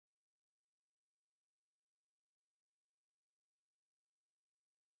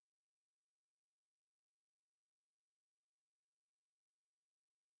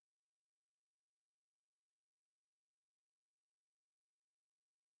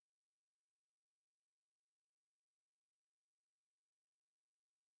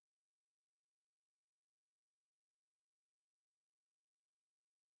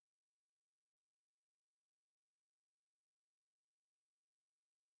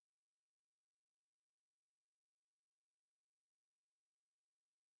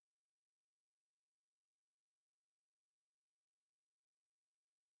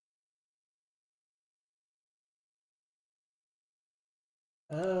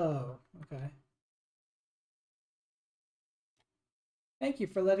Oh, okay. Thank you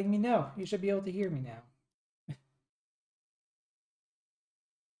for letting me know. You should be able to hear me now.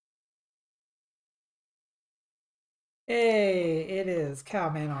 Hey, it is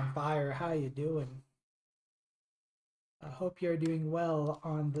Cowman on Fire. How you doing? I hope you're doing well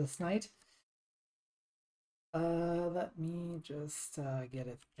on this night. Let me just get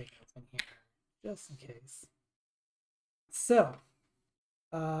it thing open here, just in case. So,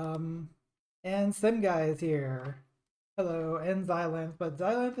 and Sim Guy is here. Hello, and Xylanth, but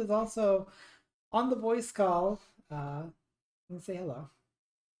Xylanth is also on the voice call. You can say hello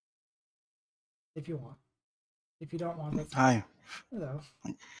if you want. If you don't want, that's Hi. hello.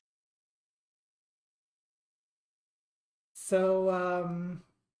 So,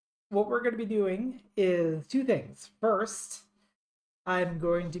 what we're going to be doing is two things. First, I'm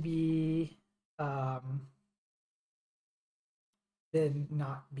going to be, then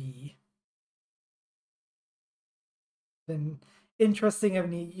not be, then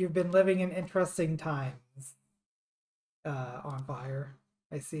interesting. You've been living in interesting times. On Fire,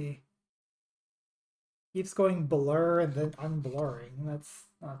 I see. Keeps going blur and then unblurring. That's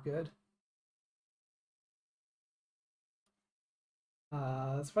not good.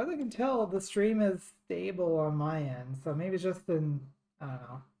 As far as I can tell, the stream is stable on my end, so maybe it's just an, I don't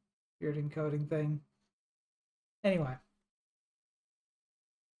know, weird encoding thing. Anyway.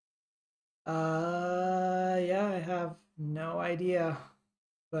 Yeah, I have no idea,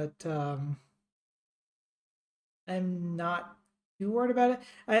 but I'm not too worried about it.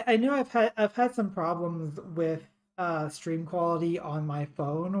 I know I've had some problems with stream quality on my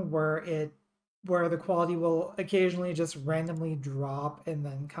phone where the quality will occasionally just randomly drop and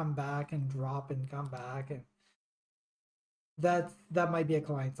then come back and drop and come back, and that might be a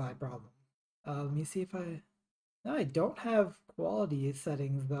client side problem. Let me see if no, I don't have quality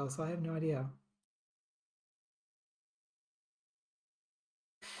settings though, so I have no idea.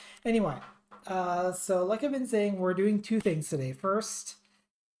 Anyway, so like I've been saying, we're doing two things today. First,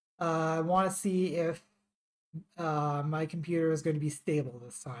 I want to see if my computer is going to be stable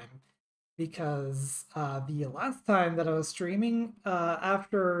this time, because the last time that I was streaming,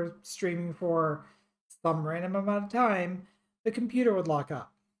 after streaming for some random amount of time, the computer would lock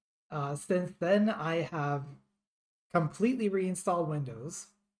up. Since then, I have completely reinstalled Windows,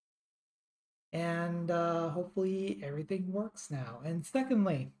 and hopefully everything works now. And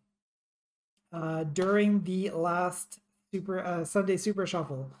secondly, during the last Sunday Super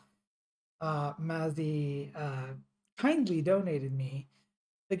Shuffle, Mazzy kindly donated me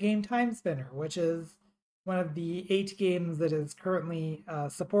the game Timespinner, which is one of the 8 games that is currently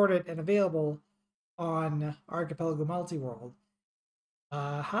supported and available on Archipelago Multiworld.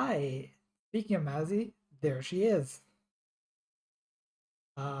 Hi, speaking of Mazzy, there she is.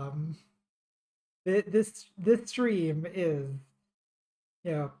 This stream is,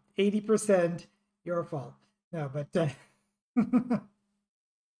 80% your fault. No, but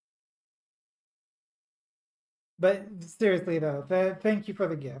but seriously though, thank you for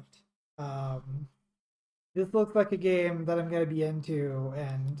the gift. This looks like a game that I'm gonna be into,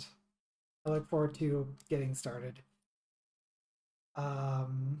 and I look forward to getting started. For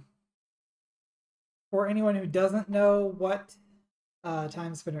anyone who doesn't know what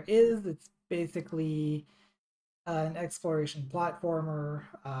Timespinner is, it's basically an exploration platformer.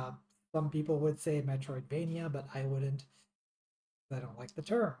 Some people would say Metroidvania, but I wouldn't. I don't like the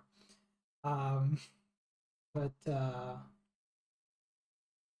term. But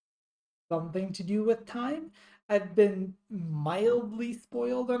something to do with time. I've been mildly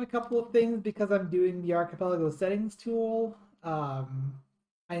spoiled on a couple of things because I'm doing the Archipelago settings tool. I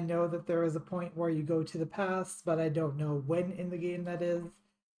know that there is a point where you go to the past, but I don't know when in the game that is.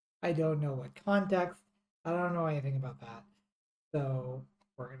 I don't know what context. I don't know anything about that. So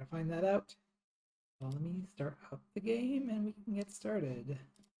we're going to find that out. Well, let me start up the game and we can get started.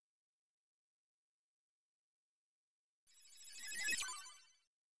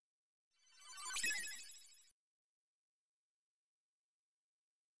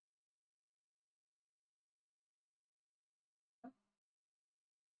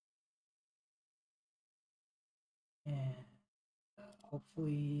 And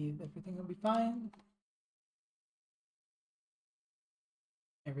hopefully everything will be fine.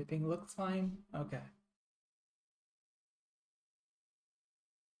 Everything looks fine. Okay.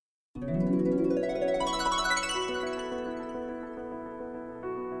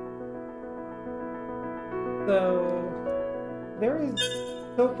 So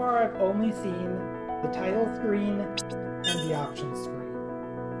so far I've only seen the title screen and the options screen.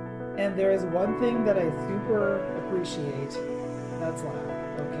 And there is one thing that I super appreciate. That's loud.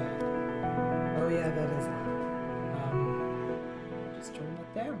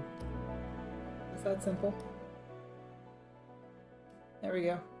 It's that simple. There we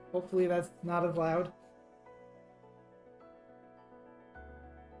go. Hopefully that's not as loud.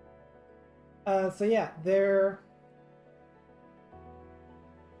 So yeah, they're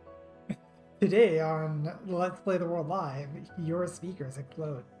today on Let's Play the World Live, your speakers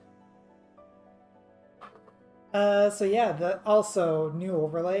explode. So yeah, the also new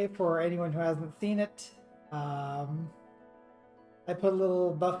overlay for anyone who hasn't seen it. I put a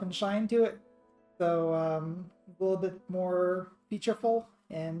little buff and shine to it, so a little bit more featureful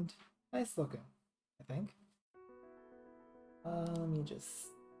and nice looking, I think. Let me just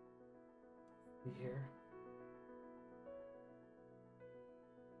see here.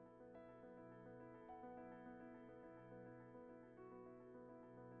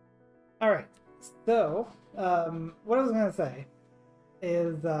 All right, so what I was gonna say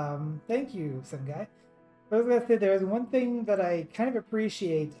is thank you, some guy. I was gonna say there's one thing that I kind of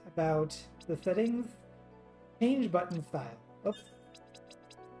appreciate about the settings: change button style. Oops.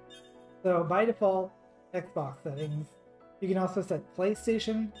 So by default, Xbox settings. You can also set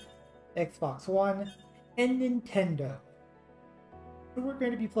PlayStation, Xbox One, and Nintendo. So we're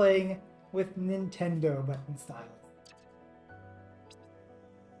going to be playing with Nintendo button styles.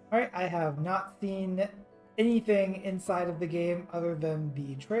 Alright, I have not seen anything inside of the game other than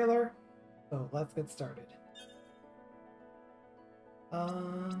the trailer, so let's get started.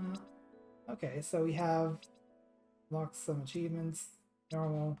 Okay, so we have locked some achievements,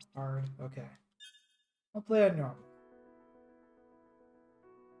 normal, hard, okay. I'll play on normal.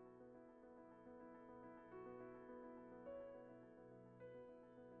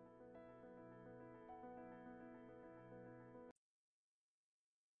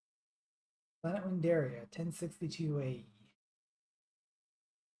 Planet Windaria, 1062 AE.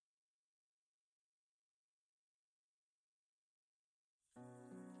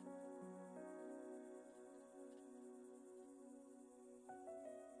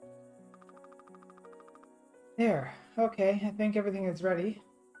 There. Okay, I think everything is ready.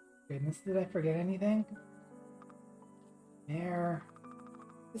 Goodness, did I forget anything? There.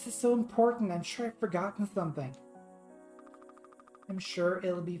 This is so important. I'm sure I've forgotten something. I'm sure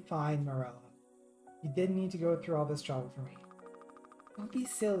it'll be fine, Morella. You didn't need to go through all this trouble for me. Don't be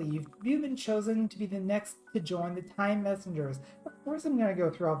silly. You've been chosen to be the next to join the Time Messengers. Of course I'm gonna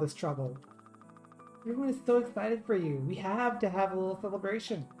go through all this trouble. Everyone is so excited for you. We have to have a little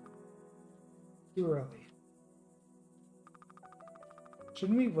celebration. Too early.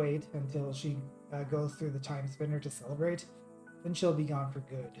 Shouldn't we wait until she goes through the Timespinner to celebrate? Then she'll be gone for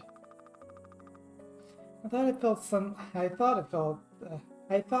good. I thought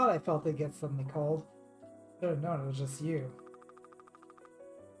I felt it get suddenly cold. Oh no, it was just you.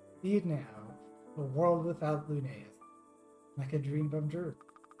 See it now, a world without Lunaeus. Like a dream come true.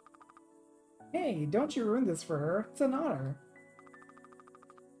 Hey, don't you ruin this for her. It's an honor.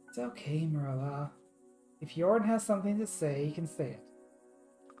 It's okay, Marilla. If Jordan has something to say, he can say it.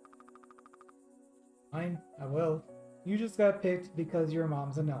 Fine, I will. You just got picked because your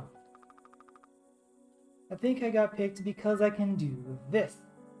mom's a gnome. I think I got picked because I can do this.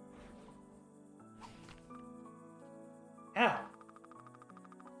 Ow!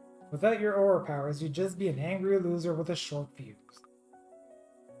 Without your aura powers, you'd just be an angry loser with a short fuse.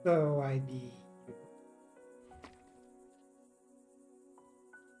 So I'd be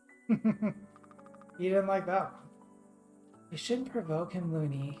you. You didn't like that one. You shouldn't provoke him,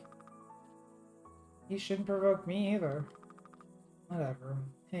 Looney. He shouldn't provoke me either. Whatever.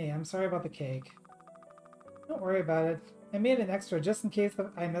 Hey, I'm sorry about the cake. Don't worry about it. I made an extra just in case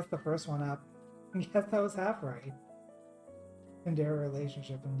I messed the first one up. I guess that was half right. And their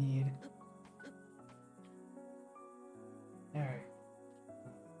relationship, indeed. Alright.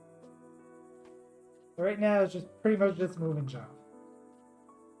 So right now it's just pretty much just move and jump.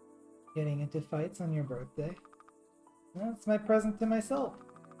 Getting into fights on your birthday. That's my present to myself.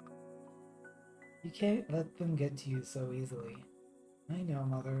 You can't let them get to you so easily. I know,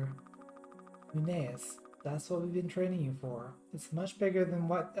 Mother. Lunaeus, that's what we've been training you for. It's much bigger than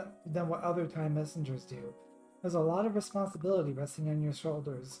what other Time Messengers do. There's a lot of responsibility resting on your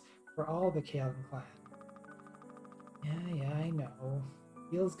shoulders for all the Kaelin clan. Yeah, I know.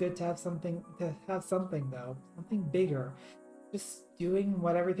 Feels good to have something though. Something bigger. Just doing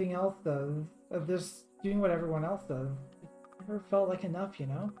what everything else does. Just doing what everyone else does. It never felt like enough, you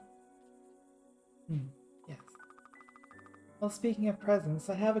know? Yes. Well, speaking of presents,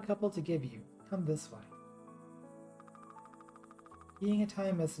 I have a couple to give you. Come this way. Being a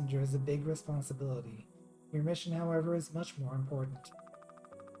Time Messenger is a big responsibility. Your mission, however, is much more important.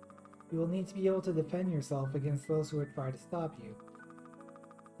 You will need to be able to defend yourself against those who would try to stop you.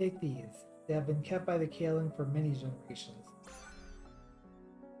 Take these. They have been kept by the Kaelin for many generations.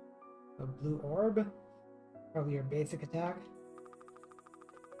 A blue orb? Probably your basic attack.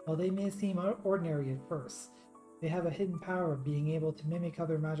 While they may seem ordinary at first, they have a hidden power of being able to mimic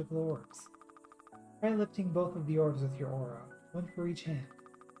other magical orbs. Try lifting both of the orbs with your aura, one for each hand.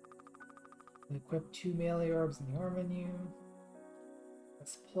 Equip 2 melee orbs in the aura menu.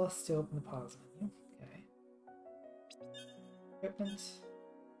 Press plus to open the pause menu. Okay. Equipment.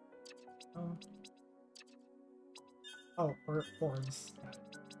 Oh, orbs.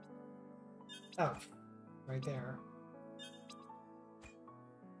 Oh, right there.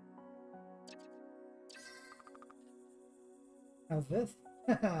 How's this?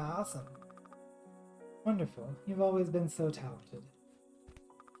 Awesome. Wonderful. You've always been so talented.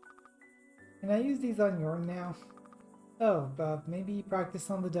 Can I use these on Yorn now? Oh, but maybe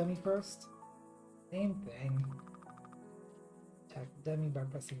practice on the dummy first? Same thing. Attack the dummy by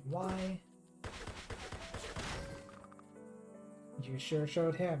pressing Y. You sure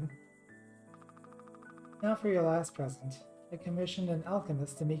showed him. Now for your last present. I commissioned an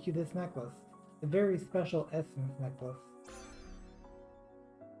alchemist to make you this necklace. A very special essence necklace.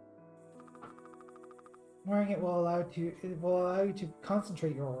 Wearing it will allow you to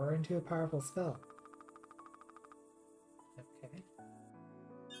concentrate your aura into a powerful spell. Okay.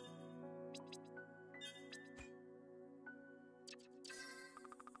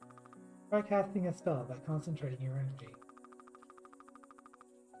 Try casting a spell by concentrating your energy.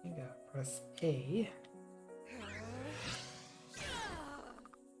 You gotta press A.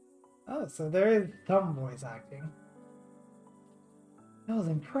 Oh, so there is some voice acting. That was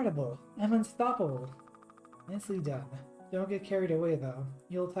incredible. I'm unstoppable. Nicely done. Don't get carried away though.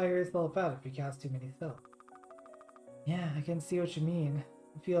 You'll tire yourself out if you cast too many spells. Yeah, I can see what you mean.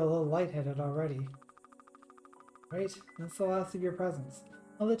 I feel a little lightheaded already. Right, that's the last of your presents.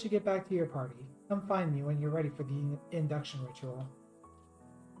 I'll let you get back to your party. Come find me when you're ready for the induction ritual.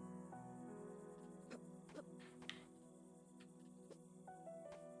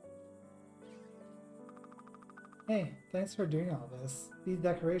 Hey, thanks for doing all this. These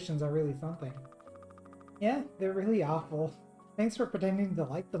decorations are really something. Yeah, they're really awful. Thanks for pretending to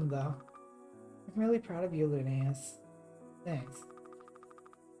like them, though. I'm really proud of you, Linnaeus. Thanks.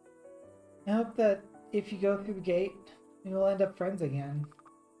 I hope that if you go through the gate, we will end up friends again.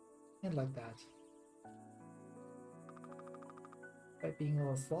 I'd like that. Despite being a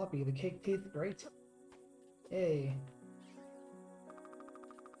little sloppy, the cake tastes great. Hey.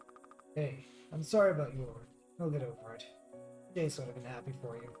 Hey, I'm sorry about yours. We'll get over it. Jace would have been happy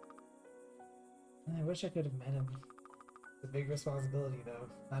for you. I wish I could have met him. It's a big responsibility, though.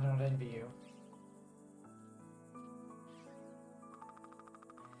 I don't envy you.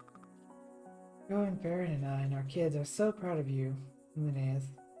 Growing Farron and I and our kids are so proud of you, Linnaeus.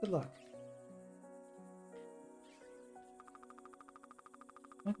 Good luck.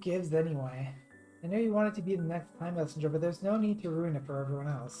 What gives, anyway? I know you want it to be the next time messenger, but there's no need to ruin it for everyone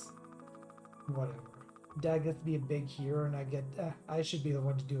else. Whatever. Dad gets to be a big hero, and I should be the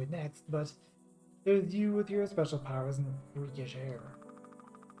one to do it next, but there's you with your special powers and freakish hair.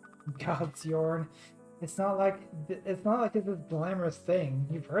 Gods, Yorn. It's not like it's a glamorous thing.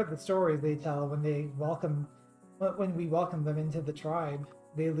 You've heard the stories they tell when we welcome them into the tribe.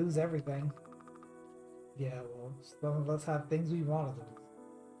 They lose everything. Yeah, well, some of us have things we want to lose.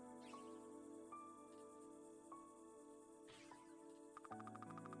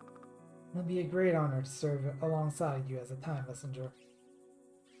 It'll be a great honor to serve alongside you as a time messenger.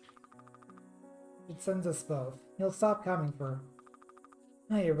 It sends us both. He'll stop coming for...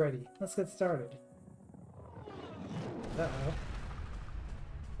 Now you're ready. Let's get started. Uh-oh.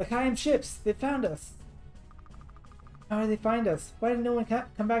 The Khaim ships! They found us! How did they find us? Why did no one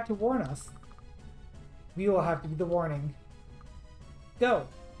come back to warn us? We will have to be the warning. Go!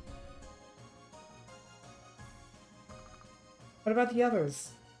 What about the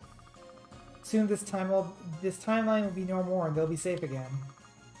others? Soon this timeline will be no more and they'll be safe again.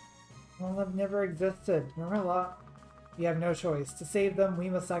 Well, they've never existed. Marilla. We have no choice. To save them, we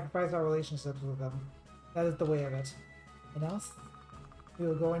must sacrifice our relationships with them. That is the way of it. And else? We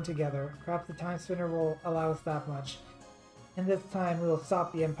will go in together. Perhaps the Timespinner will allow us that much. And this time we will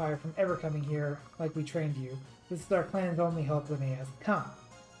stop the Empire from ever coming here like we trained you. This is our plan's only hope, Linnaeus. Come!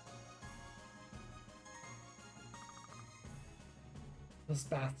 Those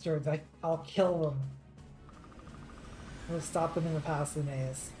bastards, I'll kill them. We'll stop them in the past,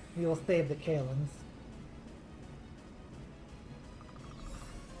 Linnaeus. We will save the Kaelins.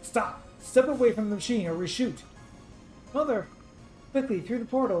 Stop! Step away from the machine or reshoot! Mother! Quickly, through the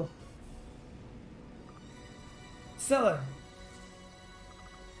portal! Cellar!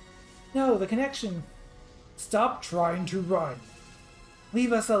 No, the connection. Stop trying to run.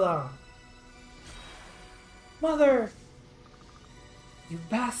 Leave us alone. Mother! You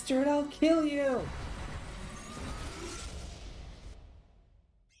bastard, I'll kill you!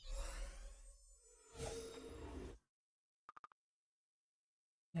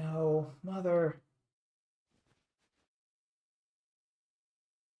 No, Mother.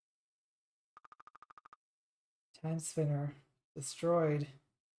 Timespinner. Destroyed.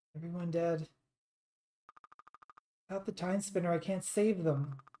 Everyone dead. Without the Timespinner, I can't save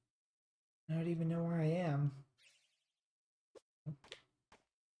them. I don't even know where I am.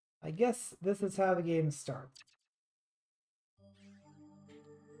 I guess this is how the game starts.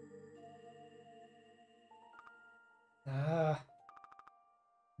 Ah,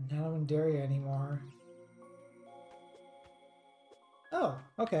 not in Daria anymore. Oh,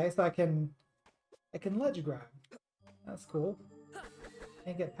 okay, so I can ledge grab. That's cool.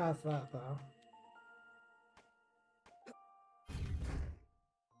 Can't get past that though.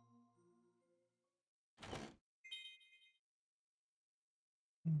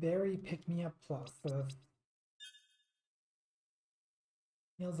 Berry pick me up plus. So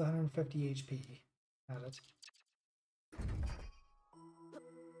heals 150 HP. Got it.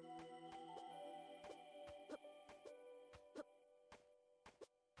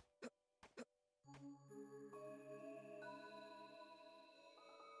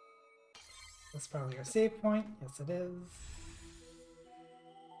 That's probably our save point. Yes, it is.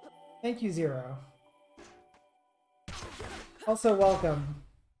 Thank you, Zero. Also, welcome.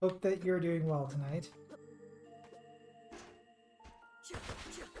 Hope that you're doing well tonight.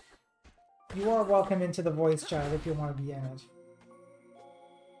 You are welcome into the voice chat if you want to be in it.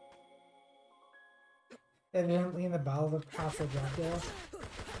 Evidently in the Battle of Castle Dracula.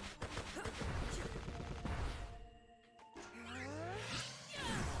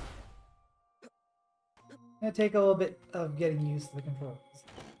 Gonna take a little bit of getting used to the controls.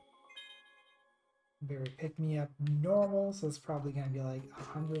 Very pick me up normal, so it's probably gonna be like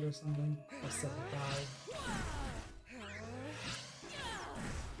 100 or something, or 75.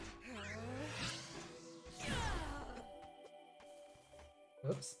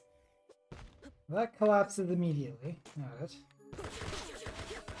 Oops. That collapses immediately. Got it.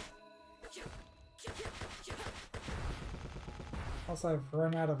 Also, I've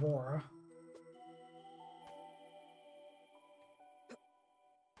run out of aura.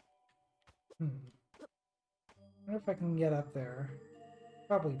 I wonder if I can get up there.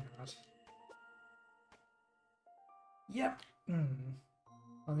 Probably not. Yep.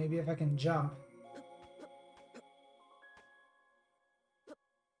 Well, maybe if I can jump.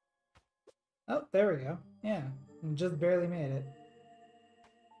 Oh, there we go. Yeah, just barely made it.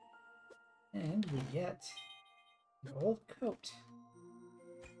 And we get an old coat.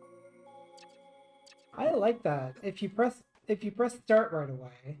 I like that. If you press start right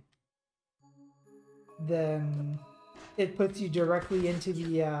away, then it puts you directly into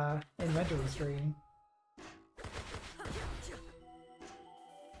the inventory screen.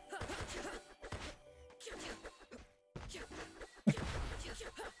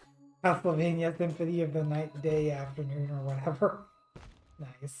 Castlevania Symphony of the Night, Day, Afternoon, or whatever.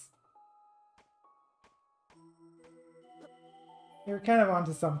 Nice. You're kind of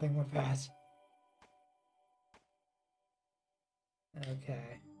onto something with that.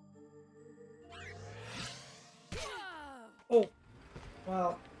 Okay. Oh!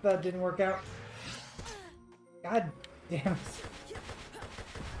 Well, that didn't work out. God damn it.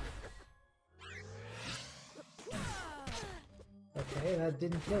 Okay, that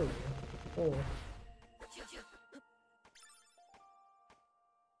didn't kill you. Oh.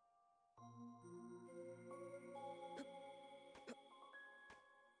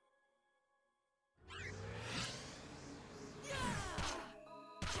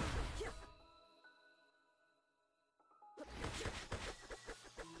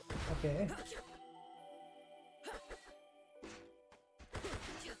 Okay.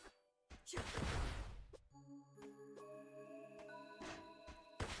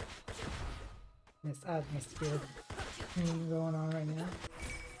 This atmosphere thing going on right now.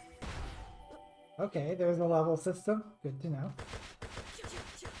 Okay, there's a level system. Good to know.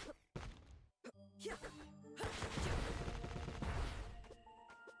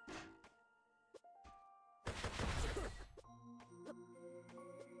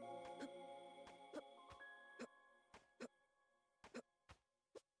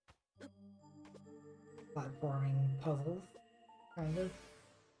 Platforming puzzles, kind of.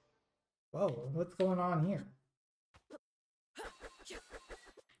 Whoa, what's going on here?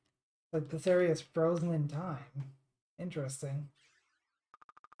 Like this area is frozen in time. Interesting.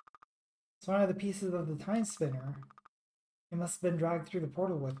 It's one of the pieces of the Timespinner. It must have been dragged through the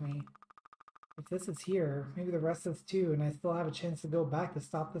portal with me. If this is here, maybe the rest is too, and I still have a chance to go back to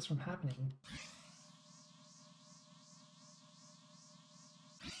stop this from happening.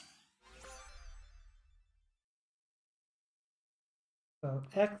 So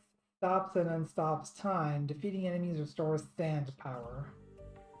X stops and unstops time. Defeating enemies restores sand power.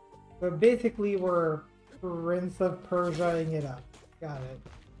 So basically we're Prince of Persia-ing it up. Got it.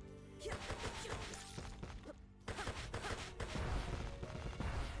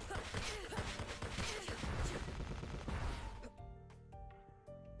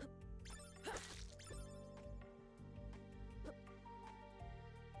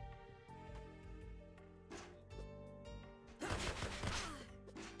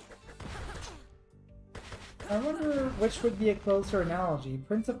 I wonder which would be a closer analogy,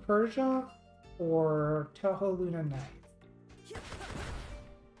 Prince of Persia or Toho Luna Night?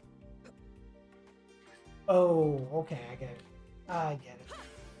 Oh, okay, I get it. I get it.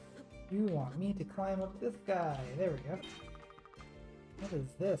 You want me to climb up this guy. There we go. What is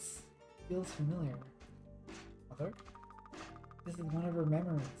this? Feels familiar. Mother? This is one of her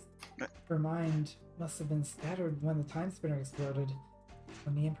memories. Her mind must have been scattered when the Timespinner exploded,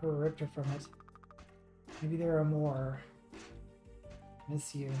 when the Emperor ripped her from it. Maybe there are more.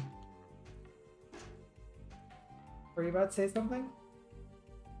 Miss you. Were you about to say something?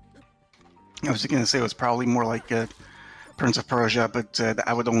 I was going to say it was probably more like Prince of Persia, but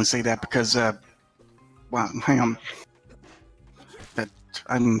I would only say that because, well, hang on. That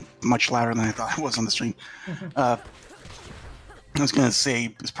I'm much louder than I thought I was on the stream. I was going to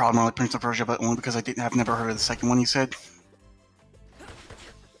say it's probably more like Prince of Persia, but only because I've never heard of the second one you said.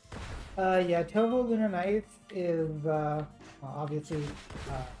 Yeah, Toho Lunar Nights is, well, obviously,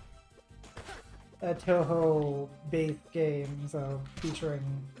 a Toho-based game, so featuring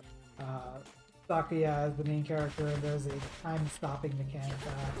Sakuya as the main character, and there's a time-stopping mechanic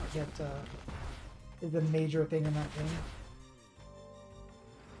that is a major thing in that game.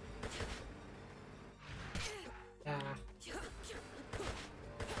 Ah.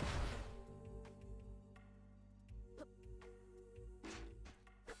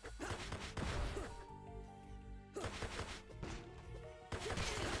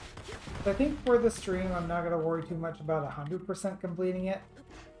 I think for the stream, I'm not going to worry too much about 100% completing it.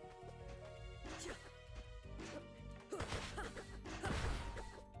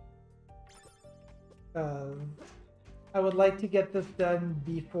 I would like to get this done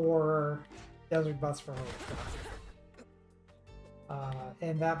before Desert Bus for Hope.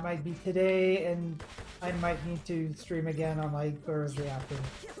 And that might be today, and I might need to stream again on like Thursday afternoon,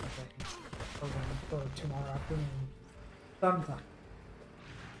 or tomorrow afternoon, sometime.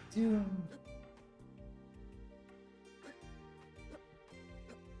 Soon.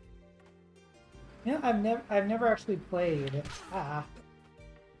 Yeah, I've never actually played. I've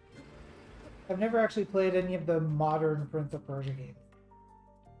never actually played any of the modern Prince of Persia games.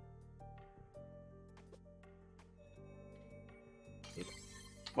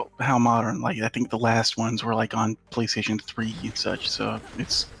 Well, how modern? Like, I think the last ones were like on PlayStation 3 and such, so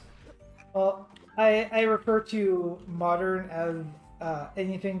it's... Well, I refer to modern as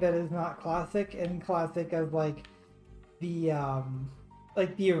anything that is not classic, and classic as like the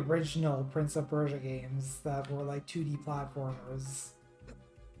original Prince of Persia games that were like 2D platformers.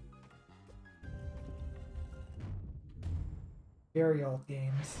 Very old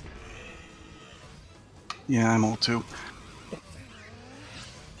games. Yeah, I'm old too.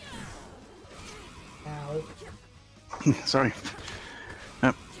 Ow. Sorry.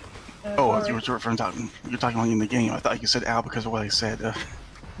 Oh, right. You were talking about in the game. I thought you said ow because of what I said.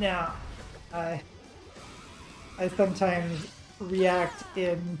 Now, I sometimes react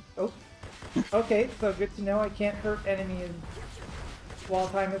in... Oh, okay, so good to know I can't hurt enemies while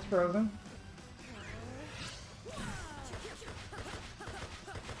time is frozen.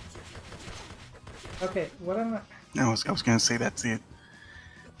 Okay, what am I... I was going to say that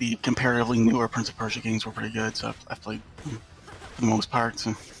the comparatively newer Prince of Persia games were pretty good, so I've played them for the most part.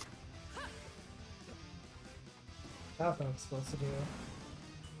 So. That's what I'm supposed to do.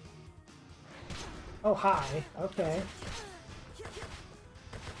 Oh, hi. Okay.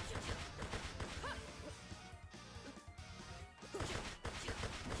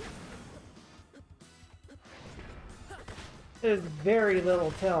 There's very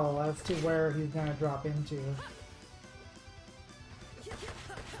little tell as to where he's gonna drop into.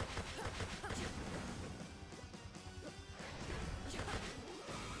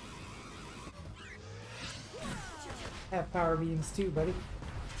 Have power beams too, buddy.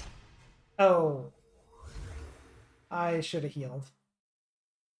 Oh. I should have healed.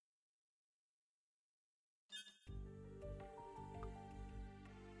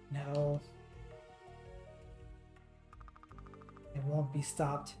 No. It won't be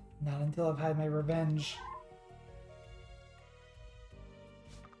stopped. Not until I've had my revenge.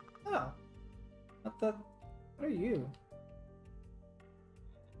 Oh. What the... What are you?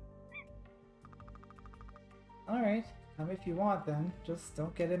 Alright. Come if you want then. Just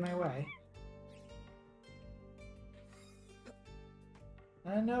don't get in my way.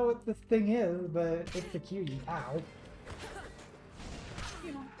 I don't know what this thing is, but it's a cutie. Ow.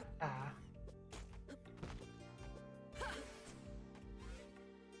 Ah.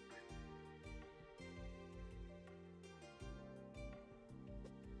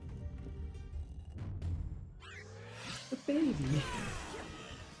 The baby.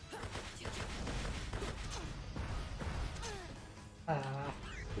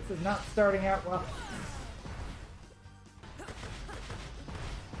 This is not starting out well.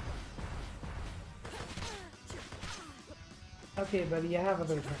 Okay, buddy, you have a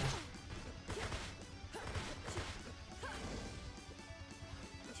little turn.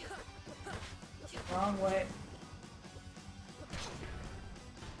 Wrong way.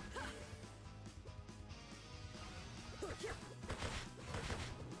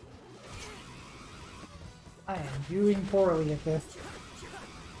 I am doing poorly at this.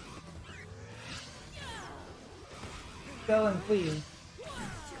 Spelling, please.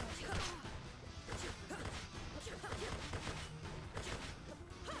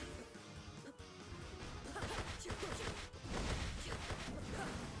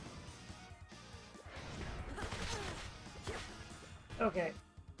 Okay.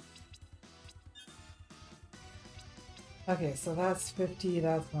 Okay, so that's 50,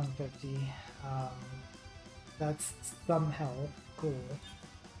 that's 150. That's some health. Cool.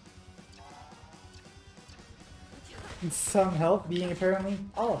 And some health being apparently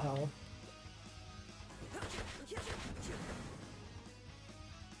all health.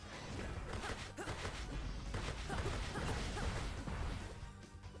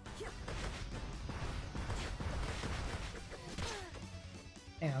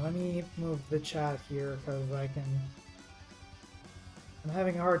 Yeah, let me move the chat here because I'm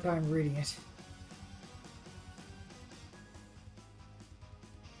having a hard time reading it.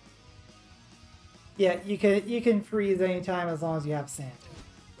 Yeah, you can freeze anytime as long as you have sand.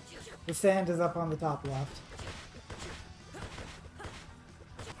 The sand is up on the top left.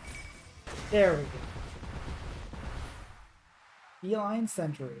 There we go. Feline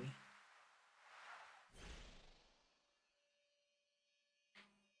Sentry.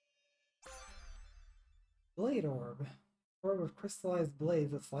 Blade Orb. Orb of crystallized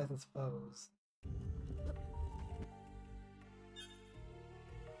blades that slices foes.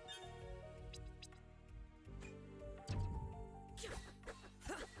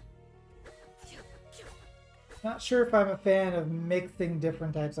 Not sure if I'm a fan of mixing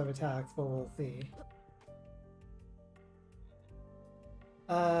different types of attacks, but we'll see.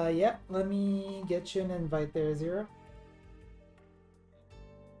 Yeah, let me get you an invite there, Zero.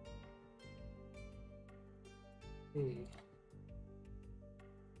 Hey.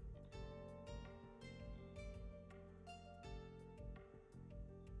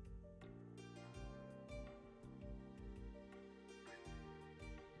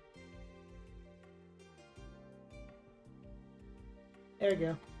 There we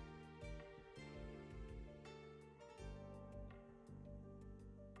go.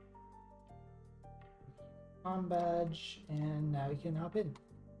 On badge, and now you can hop in.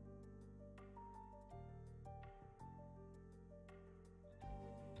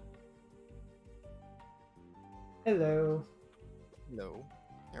 Hello. Hello.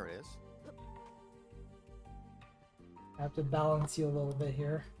 There it is. I have to balance you a little bit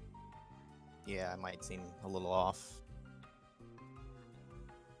here. Yeah, it might seem a little off.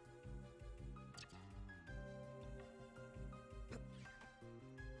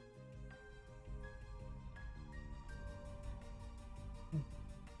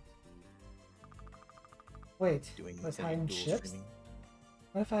 Wait, Doing was any hiding dual ships? streaming.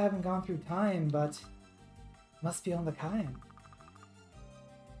 What if I haven't gone through time, but must be on the Kayan?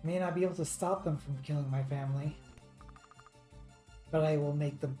 May not be able to stop them from killing my family, but I will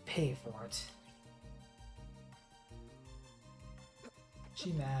make them pay for it.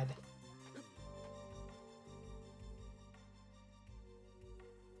 She mad.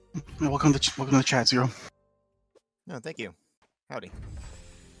 Welcome to the chat, Zero. No, thank you. Howdy.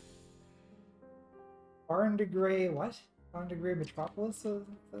 Barn de Grey, what? Barn de Grey Metropolis? Something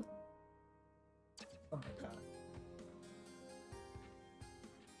like that.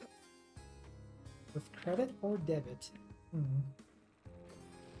 With credit or debit? You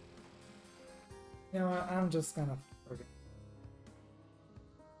know what? I'm just gonna forget.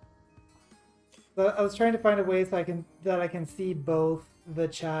 So I was trying to find a way so I can see both the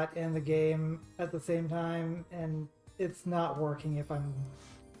chat and the game at the same time, and it's not working if I'm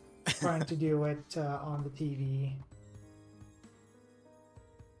trying to do it on the TV.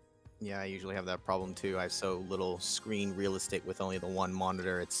 Yeah, I usually have that problem too. I have so little screen real estate with only the one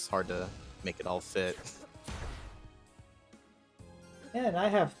monitor. It's hard to make it all fit. And I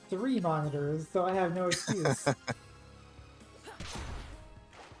have 3 monitors, so I have no excuse.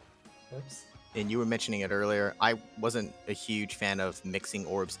 Oops. And you were mentioning it earlier. I wasn't a huge fan of mixing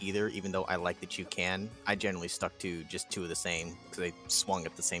orbs either, even though I like that you can. I generally stuck to just 2 of the same because they swung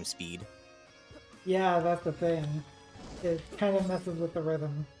at the same speed. Yeah, that's the thing. It kind of messes with the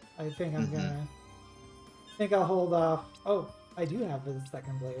rhythm. I think I'm gonna... I think I'll hold off. Oh, I do have the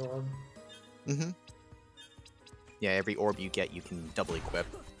second blade orb. Yeah, every orb you get, you can double equip.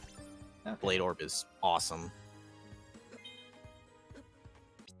 Okay. Blade orb is awesome.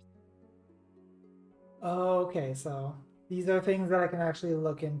 Okay, so these are things that I can actually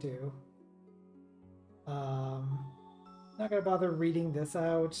look into. Not gonna bother reading this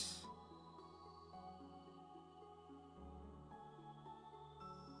out.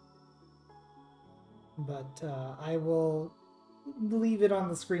 But I will leave it on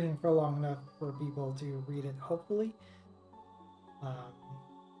the screen for long enough for people to read it, hopefully.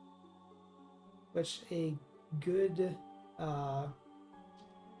 Which a good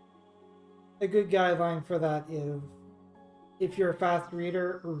guideline for that is, if you're a fast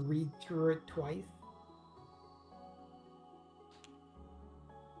reader, read through it twice.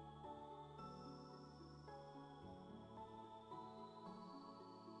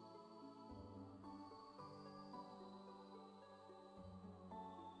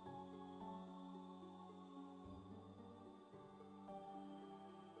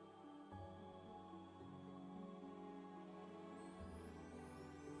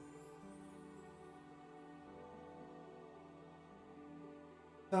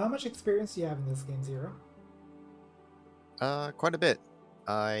 So how much experience do you have in this game, Zero? Quite a bit.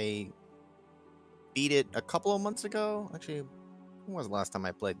 I beat it a couple of months ago. Actually, when was the last time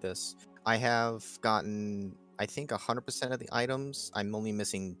I played this? I have gotten, I think, 100% of the items. I'm only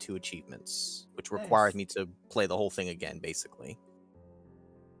missing 2 achievements, which requires Nice. me to play the whole thing again, basically.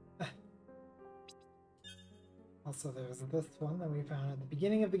 Also, there's this one that we found at the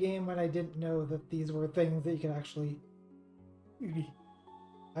beginning of the game when I didn't know that these were things that you could actually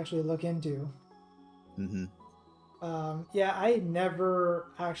look into. Yeah, I never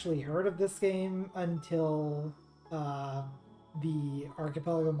actually heard of this game until the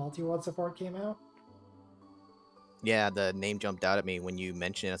Archipelago Multiworld support came out. Yeah, the name jumped out at me when you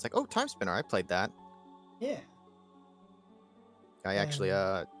mentioned it. It's like, oh, Timespinner, I played that. Yeah. I actually,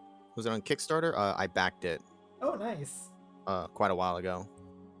 was it on Kickstarter? I backed it. Oh, nice. Quite a while ago.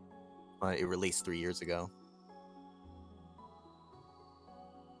 It released 3 years ago.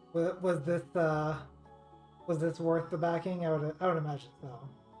 Was this worth the backing? I would imagine so.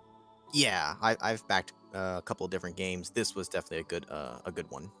 Yeah, I've backed a couple of different games. This was definitely a good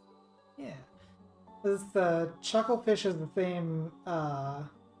one. Yeah. This Chucklefish is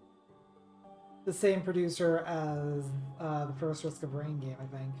the same producer as the first Risk of Rain game, I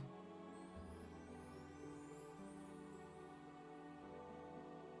think.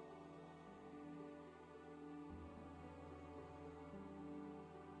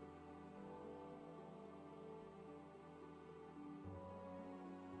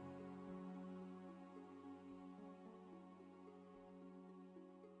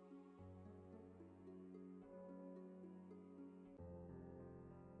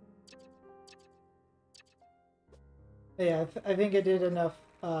 Yeah, I think I did enough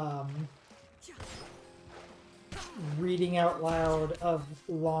reading out loud of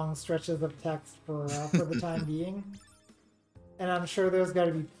long stretches of text for the time being. And I'm sure there's got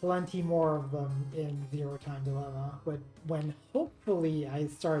to be plenty more of them in Zero Time Dilemma. But when hopefully I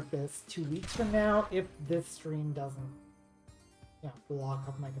start this 2 weeks from now, if this stream doesn't, block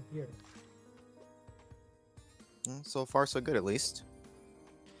up my computer. So far, so good, at least.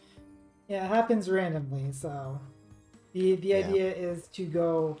 Yeah, it happens randomly, so the idea is to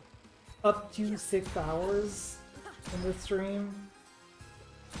go up to 6 hours in this stream.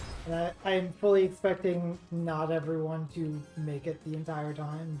 And I'm fully expecting not everyone to make it the entire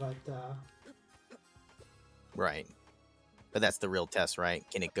time, but... Right. But that's the real test, right?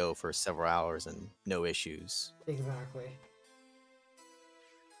 Can it go for several hours and no issues? Exactly.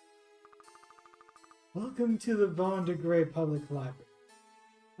 Welcome to the Vaughn de Grey Public Library.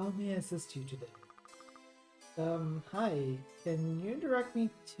 How may I assist you today? Hi. Can you direct me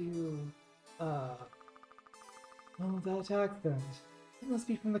to, oh, that accent. You must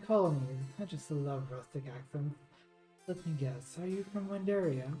be from the colonies. I just love rustic accents. Let me guess, are you from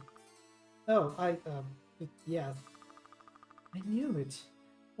Wendaria? Oh, yes. I knew it.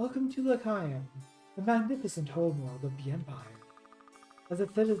 Welcome to Lakayam, the magnificent homeworld of the Empire. As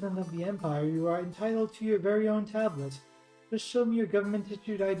a citizen of the Empire, you are entitled to your very own tablet. Just show me your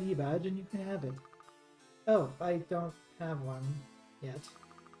government-issued ID badge and you can have it. Oh, I don't have one yet.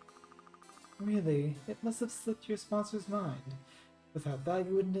 Really? It must have slipped your sponsor's mind. Without that,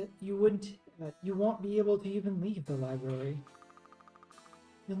 you won't be able to even leave the library.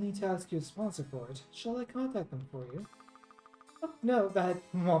 You'll need to ask your sponsor for it. Shall I contact them for you? Oh, no, that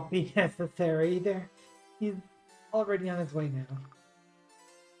won't be necessary. He's already on his way now.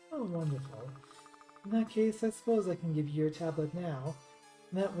 Oh, wonderful. In that case, I suppose I can give you your tablet now.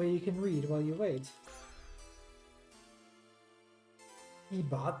 That way you can read while you wait. He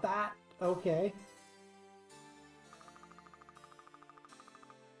bought that? Okay.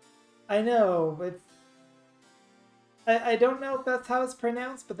 I know, it's... I don't know if that's how it's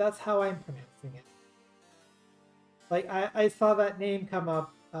pronounced, but that's how I'm pronouncing it. Like, I saw that name come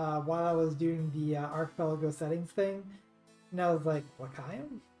up while I was doing the Archipelago settings thing, and I was like,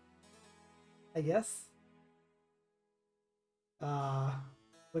 Lakayam? I guess? Lakayam,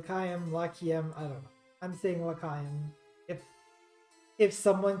 Lakiyam, I don't know. I'm saying Lakayam. If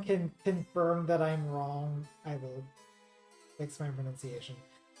someone can confirm that I'm wrong, I will fix my pronunciation.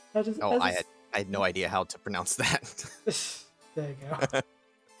 I had no idea how to pronounce that. There you go.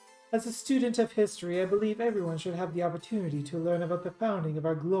 As a student of history, I believe everyone should have the opportunity to learn about the founding of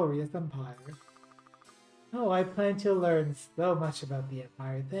our glorious empire. Oh, I plan to learn so much about the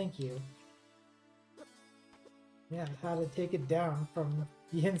empire, thank you. Yeah, how to take it down from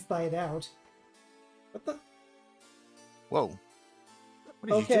the inside out. What the? Whoa.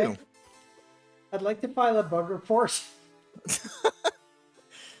 What did you do? I'd like to file a bug report.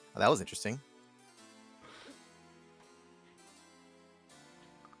 Oh, that was interesting.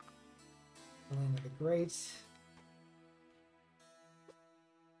 Elena the Great.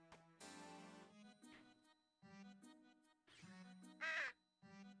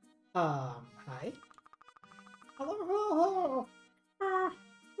 Hi. Hello.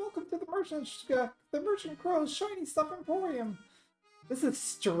 Welcome to the Merchant Crow's Shiny Stuff Emporium. This is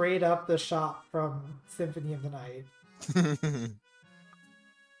straight up the shop from Symphony of the Night.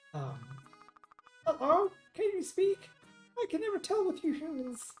 Hello? Can you speak? I can never tell with you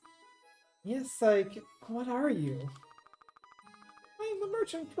humans. Yes, what are you? I am the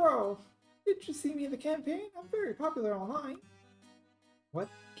Merchant Crow. Did you see me in the campaign? I'm very popular online. What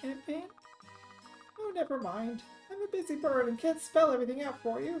campaign? Oh, never mind. I'm a busy bird and can't spell everything out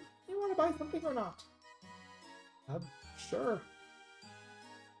for you. You want to buy something or not? Sure.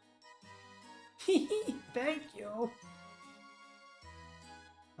 Thank you.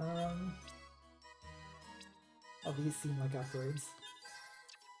 Oh, these seem like upgrades.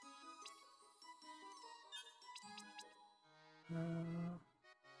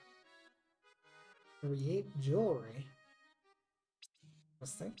 Create jewelry.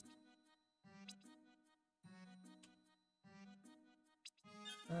 Interesting.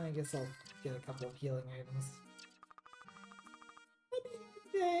 I guess I'll get a couple of healing items.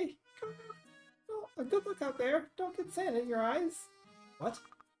 Yay! Oh, good look out there. Don't get sand in your eyes. What?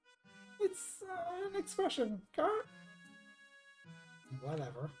 It's an expression, Cart.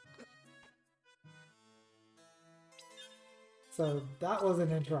 Whatever. So that was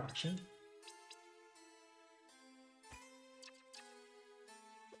an interaction.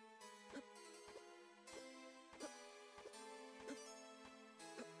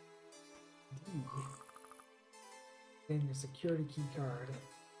 Then your security key card.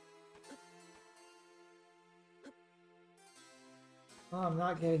 Oh, I'm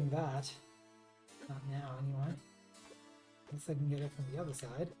not getting that. Not now, anyway. Guess I can get it from the other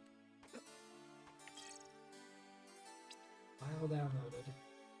side. File downloaded.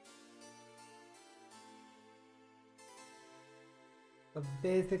 So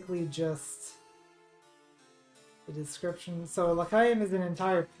basically just the description. So Lakayam is an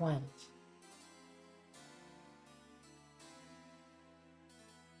entire planet.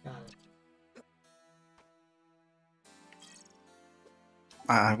 Got it.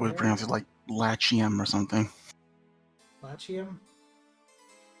 I would pronounce it like Lachium or something. Lachium?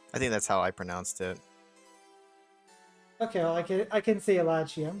 I think that's how I pronounced it. Okay, well, I can say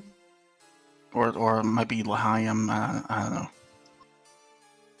Lachium. Or it might be Lahiam, I don't know.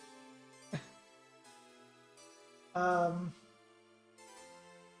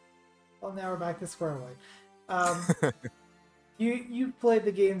 Well, now we're back to square one. You played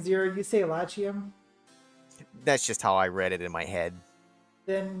the game Zero. You say Lachium. That's just how I read it in my head.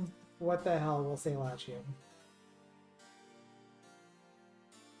 Then what the hell will say Latium?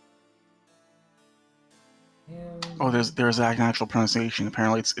 Oh, there's an actual pronunciation.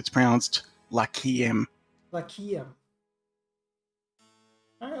 Apparently, it's pronounced Lakiem. Lakium.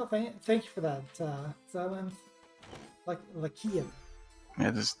 Alright, well, thank you for that, Zelen. Lakium. Yeah,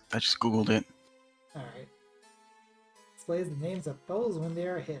 I just googled it. Alright. Displays the names of foes when they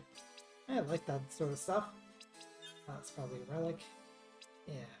are hit. I like that sort of stuff. That's probably a relic.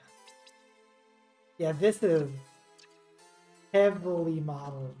 Yeah. Yeah, this is heavily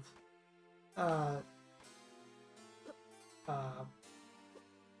modeled.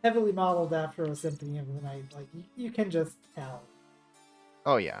 Heavily modeled after a Symphony of the Night. Like, you can just tell.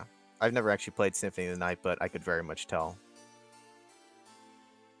 Oh yeah, I've never actually played Symphony of the Night, but I could very much tell.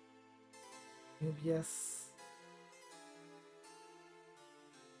 Yes.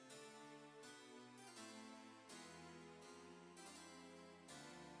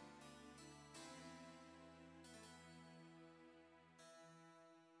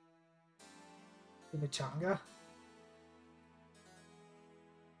 Chimichanga.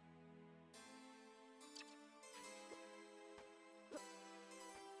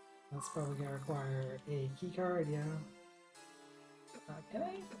 That's probably gonna require a key card, yeah. Can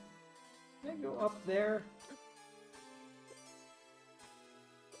I go up there?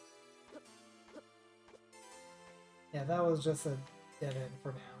 Yeah, that was just a dead end for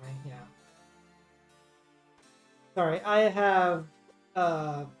now, right? Yeah. Sorry, I have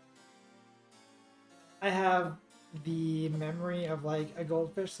the memory of like a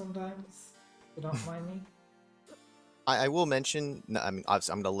goldfish sometimes. So don't mind me. I will mention, I mean,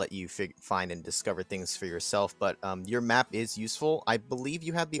 obviously, I'm going to let you find and discover things for yourself, but your map is useful. I believe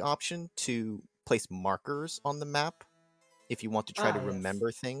you have the option to place markers on the map if you want to try to Yes.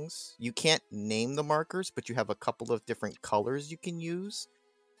 remember things. You can't name the markers, but you have a couple of different colors you can use.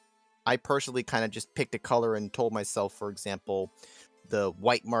 I personally kind of just picked a color and told myself, for example, the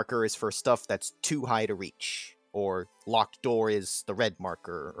white marker is for stuff that's too high to reach, or locked door is the red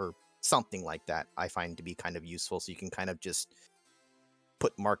marker, or something like that. I find to be kind of useful, so you can kind of just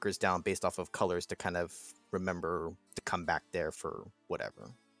put markers down based off of colors to kind of remember to come back there for whatever.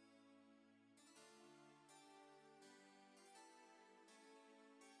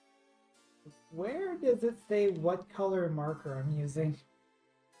 Where does it say what color marker I'm using?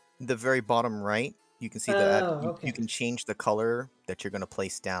 The very bottom right, you can see that okay. you can change the color that you're going to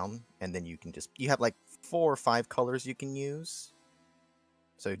place down, and then you can you have like 4 or 5 colors you can use.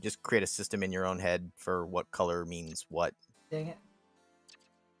 So just create a system in your own head for what color means what. Dang it.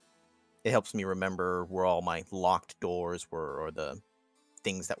 It helps me remember where all my locked doors were, or the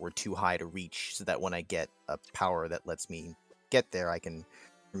things that were too high to reach, so that when I get a power that lets me get there, I can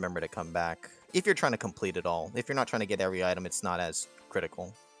remember to come back. If you're trying to complete it all. If you're not trying to get every item, it's not as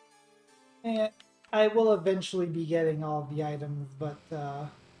critical. I will eventually be getting all the items, but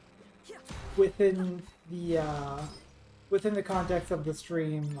within the context of the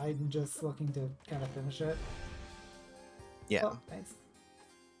stream, I'm just looking to kind of finish it. Yeah. Oh, nice.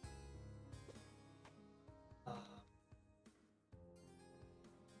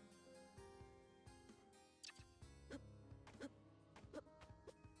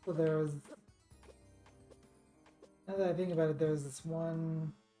 So there's, now that I think about it, there's this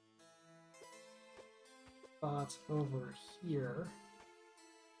one spot over here,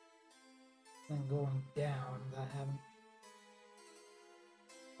 and going down that I haven't.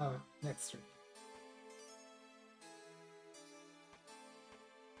 Oh, next stream.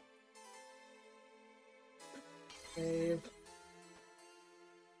 Save.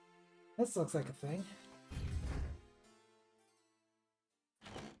 This looks like a thing.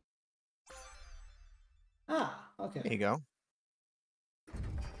 Ah, okay. There you go.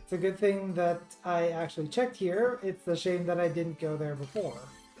 It's a good thing that I actually checked here. It's a shame that I didn't go there before.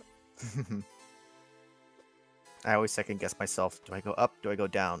 I always second guess myself. Do I go up? Do I go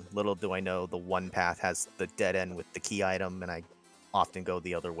down? Little do I know the one path has the dead end with the key item, and I often go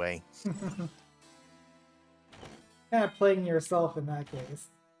the other way. Kind of playing yourself in that case.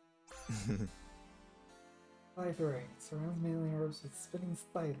 Life ring surrounds mainly orbs with spinning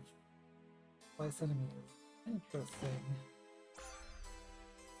spikes. Slice enemies. Interesting.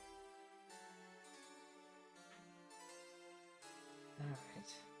 Alright.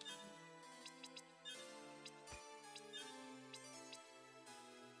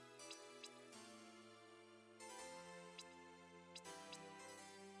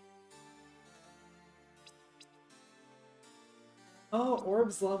 Oh,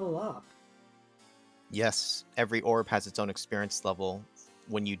 orbs level up. Yes, every orb has its own experience level.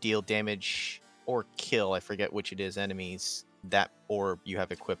 When you deal damage or kill, I forget which it is, enemies, that orb you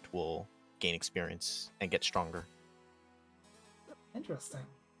have equipped will gain experience and get stronger. Interesting.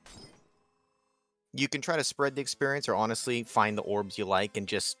 You can try to spread the experience, or honestly find the orbs you like and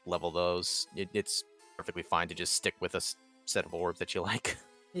just level those. It's perfectly fine to just stick with a set of orbs that you like.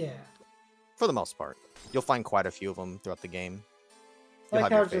 Yeah. For the most part. You'll find quite a few of them throughout the game.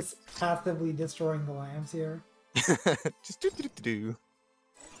 Like how just passively destroying the lamps here. Just do.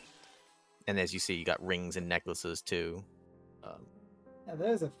 And as you see, you got rings and necklaces too. Yeah,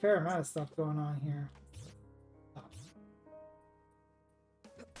 there's a fair amount of stuff going on here. Oh.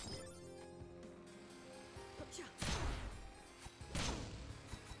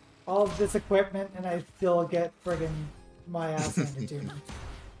 All of this equipment, and I still get friggin' my ass handed to me.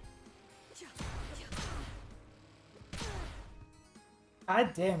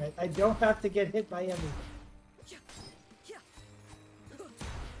 God damn it, I don't have to get hit by everything.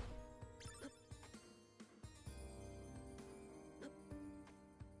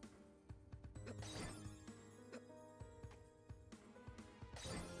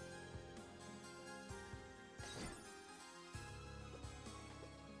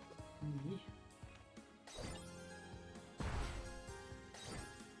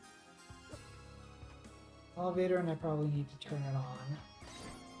 Elevator, and I probably need to turn it on.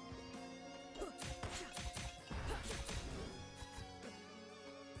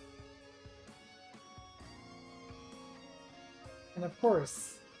 And of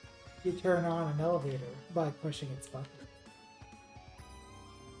course, you turn on an elevator by pushing its button.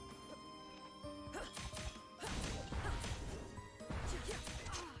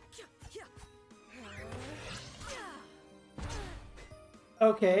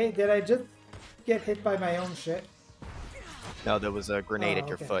 Okay, did I just get hit by my own shit? No, there was a grenade at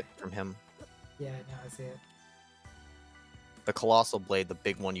your okay. foot from him. Yeah, now I see it. The Colossal Blade, the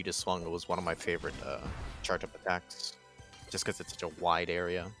big one you just swung, was one of my favorite charge-up attacks. Just because it's such a wide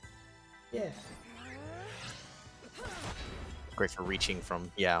area. Yeah. Great for reaching from,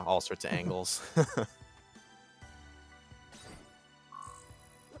 yeah, all sorts of angles.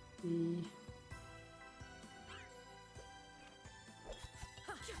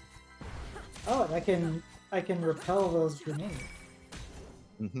 Oh, and I can repel those grenades.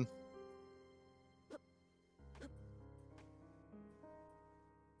 Mm-hmm.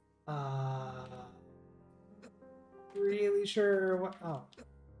 Really sure what? Oh,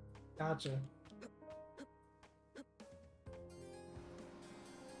 gotcha.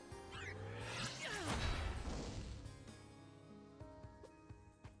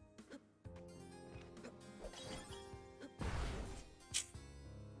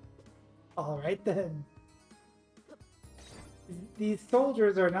 All right then. These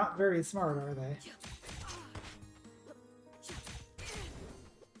soldiers are not very smart, are they?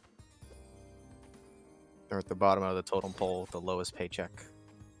 They're at the bottom of the totem pole with the lowest paycheck.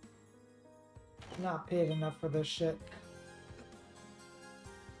 Not paid enough for this shit.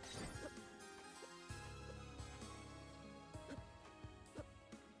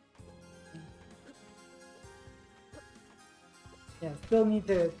 Yeah, still need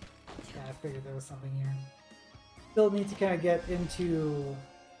to... Yeah, I figured there was something here. Still need to kind of get into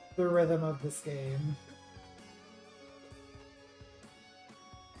the rhythm of this game.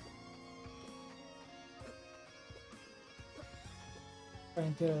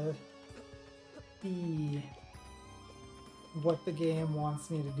 Trying to see what the game wants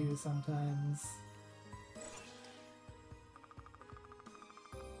me to do sometimes.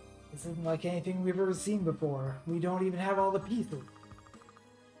 This isn't like anything we've ever seen before. We don't even have all the pieces.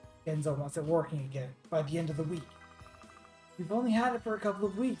 Enzo wants it working again by the end of the week. We've only had it for a couple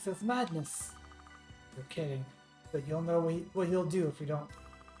of weeks. That's madness. You're kidding. But you'll know what he'll do if we don't.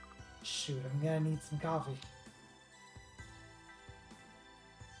 Shoot, I'm gonna need some coffee.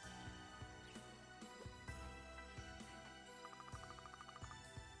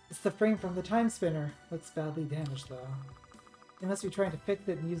 It's the frame from the Timespinner. Looks badly damaged though. They must be trying to fix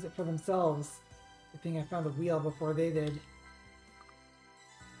it and use it for themselves. Good thing I found the wheel before they did.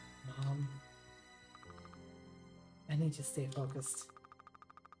 Mom. I need to stay focused.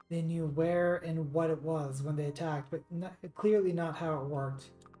 They knew where and what it was when they attacked, but clearly not how it worked.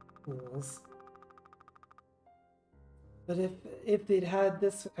 Fools. But if they'd had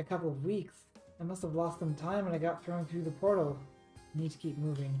this a couple of weeks, I must have lost some time when I got thrown through the portal. I need to keep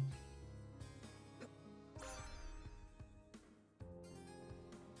moving.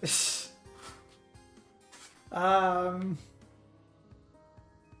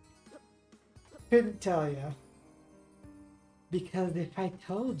 Couldn't tell you. Because if I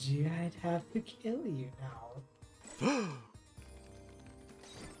told you, I'd have to kill you now.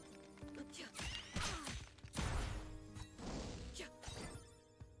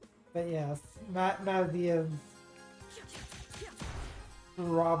 But yes, Mazzy is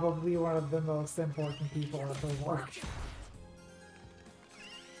probably one of the most important people at the work.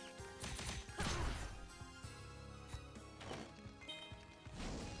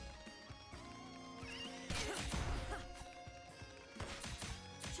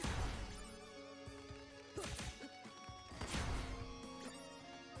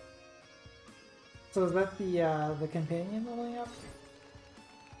 So is that the companion leveling up?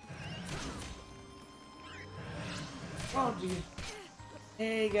 Oh geez.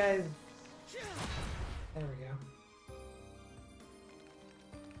 Hey guys. There we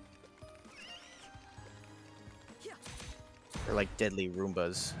go. They're like deadly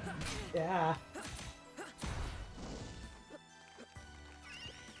Roombas. Yeah.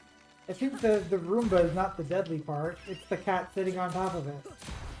 I think the Roomba is not the deadly part, it's the cat sitting on top of it.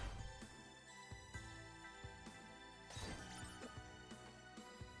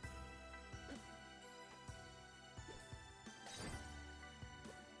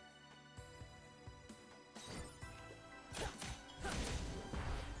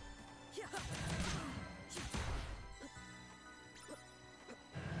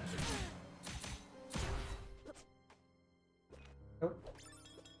 Oh.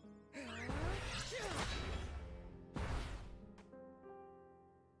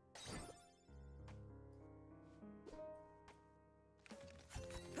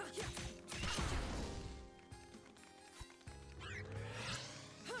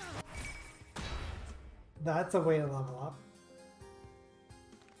 That's a way to level up.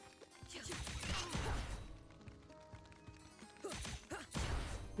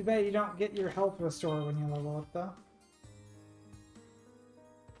 Too bad you don't get your health restored when you level up though.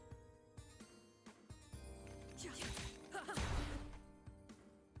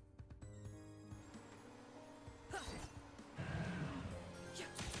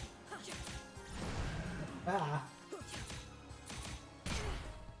 Ah.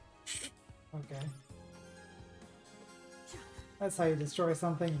 Okay. That's how you destroy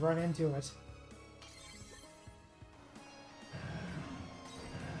something, run into it.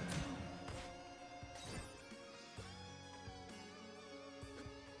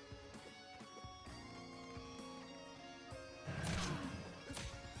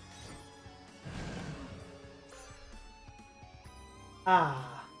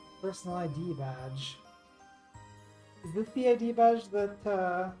 Ah, personal ID badge. Is this the ID badge that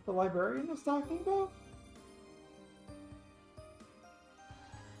the librarian was talking about?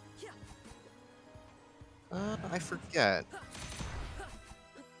 I forget.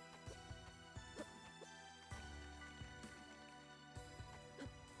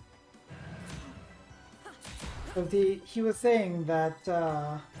 Because he was saying that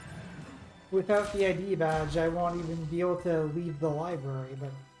without the ID badge, I won't even be able to leave the library,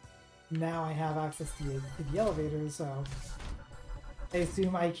 but now I have access to the elevator, so I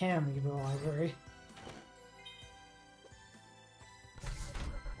assume I can leave the library.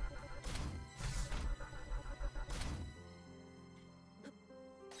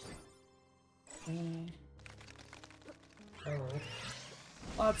 Oh.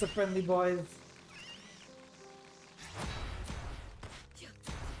 Lots of friendly boys.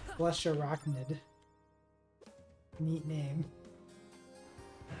 Flesh Arachnid. Neat name.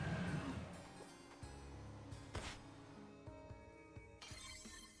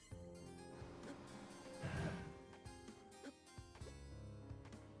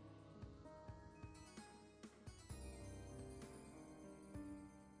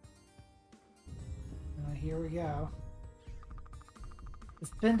 Here we go. The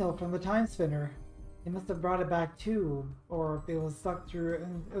spindle from the Timespinner. They must have brought it back too, or it was sucked through.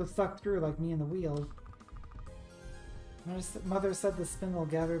 It was sucked through like me and the wheels. Mother said the spindle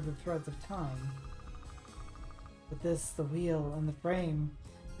gathered the threads of time. With this, the wheel, and the frame,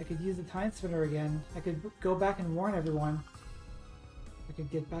 I could use the Timespinner again. I could go back and warn everyone. I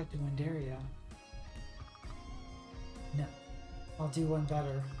could get back to Windaria. No, I'll do one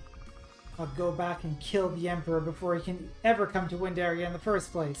better. I'll go back and kill the Emperor before he can ever come to Windaria in the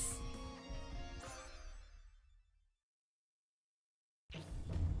first place.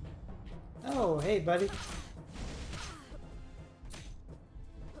 Oh, hey, buddy.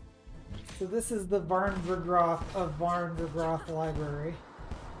 So this is the Varnvergroth of Varnvergroth Library.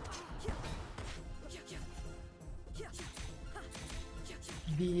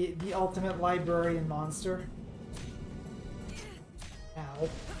 The ultimate librarian monster. Ow.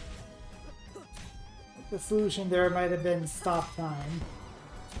 The solution there might have been stop time.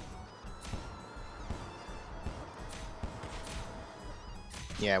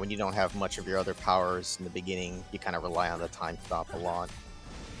 Yeah, when you don't have much of your other powers in the beginning, you kind of rely on the time stop a lot.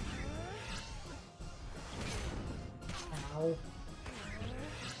 Ow.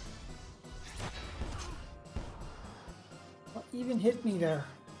 What even hit me there?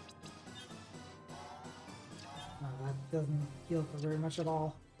 No, that doesn't heal for very much at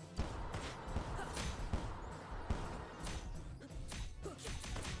all.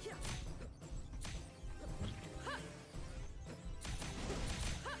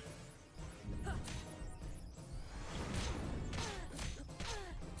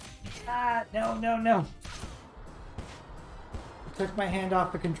 Ah, no, no, no. I took my hand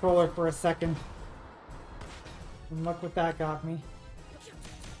off the controller for a second. And look what that got me.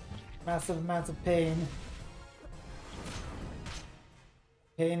 Massive amounts of pain.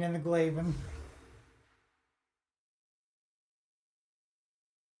 Pain in the Glaven.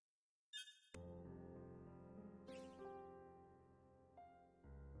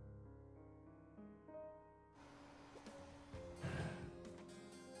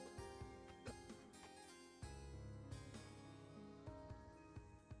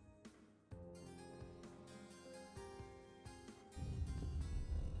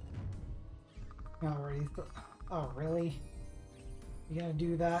 Already. Oh, really? You gonna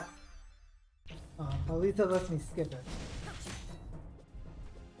do that? Oh, at least it lets me skip it.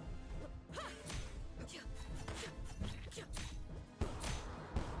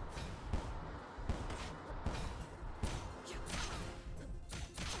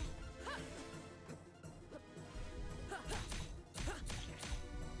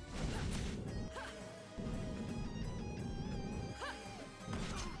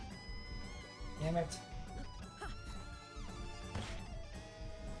 Damn it.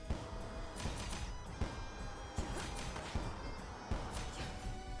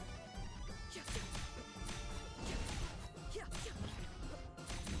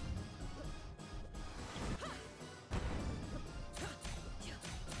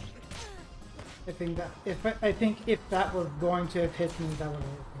 I think if that was going to have hit me, that would have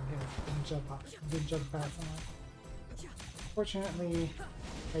hit me. Didn't jump up. Didn't jump fast enough. Fortunately,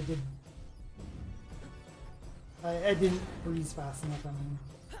 I did. I didn't freeze fast enough. I mean,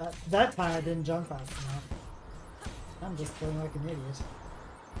 that time I didn't jump fast enough. I'm just feeling like an idiot.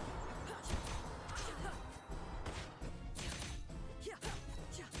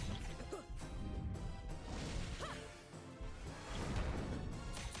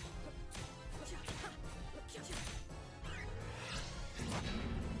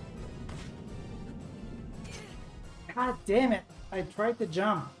 God damn it! I tried to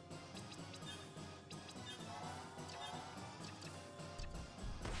jump.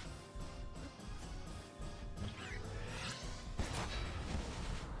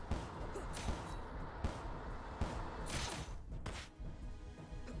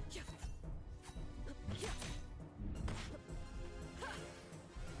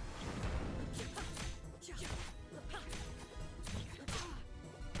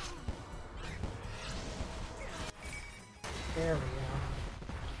 There we go.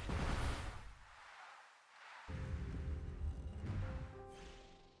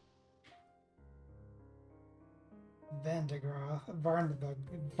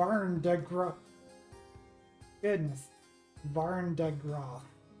 Varndagroth. Goodness. Varndagroth.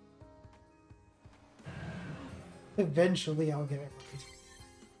 Eventually I'll get it right.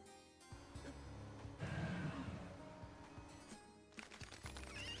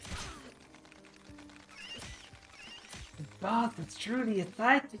 Goth, it's truly a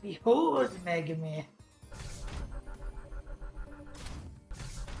sight to behold, Megami.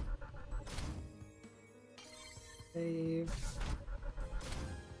 Save.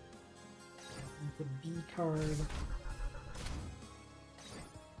 It's a B card.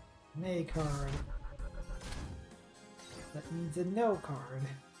 An A card. That means a no card.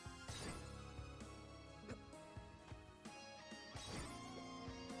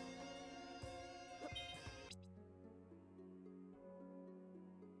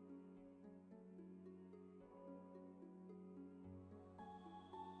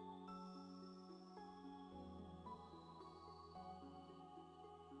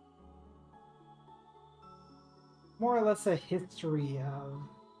 More or less a history of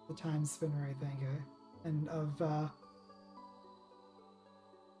the Timespinner, I think, and of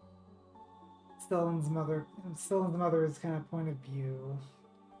Stellan's mother. Stellan's mother's kind of point of view.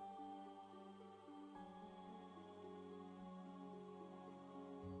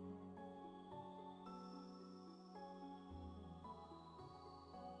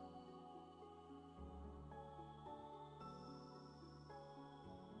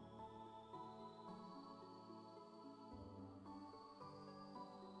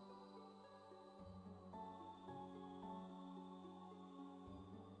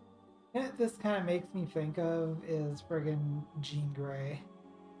 What this kind of makes me think of is friggin' Jean Grey.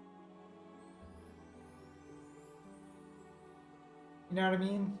 You know what I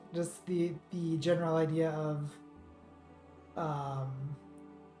mean? Just the general idea of um,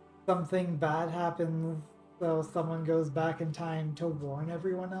 something bad happens, so someone goes back in time to warn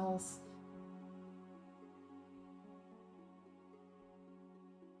everyone else.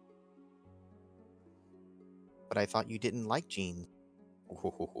 But I thought you didn't like jeans.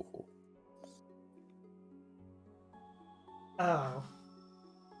 Oh.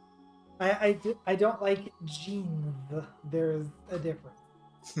 I don't like jeans. There's a difference.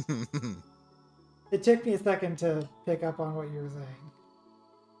 It took me a second to pick up on what you were saying.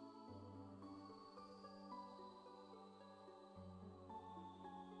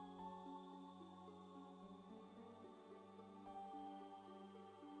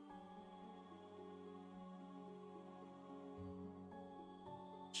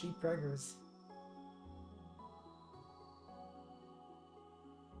 Cheap preggers.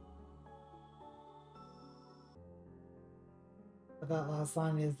 But that last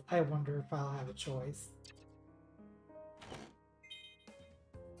line is, I wonder if I'll have a choice.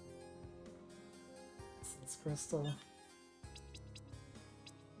 Essence crystal.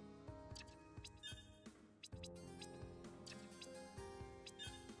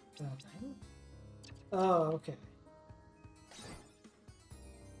 Nothing. Oh, okay.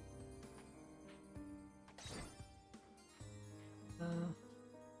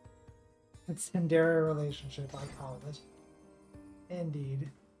 It's Cinderella relationship, I call it. Indeed.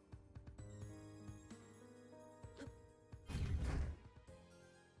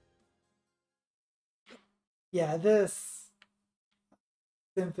 Yeah, this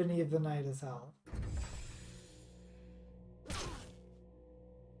Symphony of the Night is hell.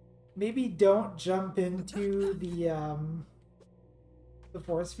 Maybe don't jump into the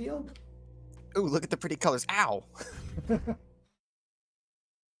force field. Ooh, look at the pretty colors. Ow!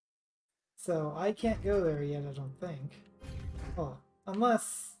 So I can't go there yet, I don't think. Oh,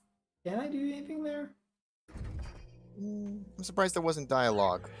 unless... Can I do anything there? I'm surprised there wasn't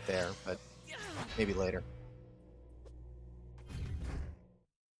dialogue there, but maybe later.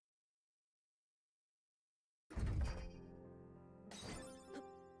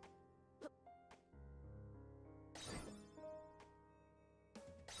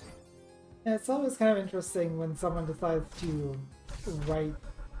 Yeah, it's always kind of interesting when someone decides to write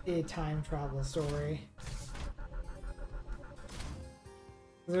a time travel story.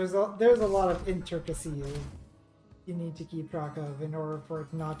 There's a lot of intricacies you need to keep track of in order for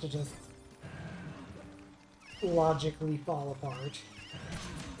it not to just logically fall apart.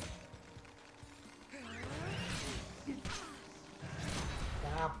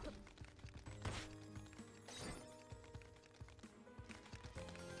 Ah.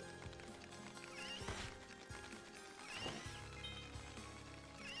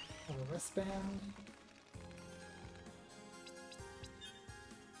 A wristband.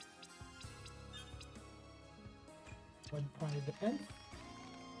 One pointed defense.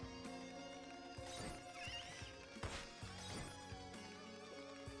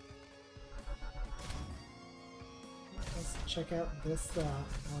 Let's check out this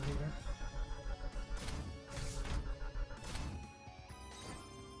elevator.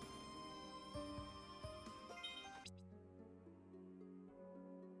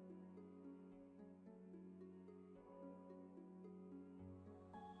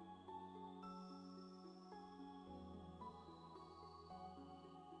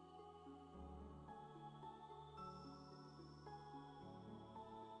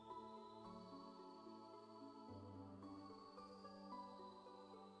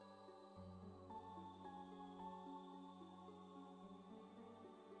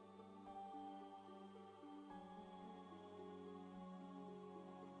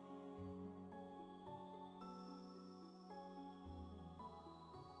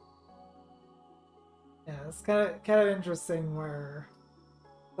 Yeah, it's kind of interesting where,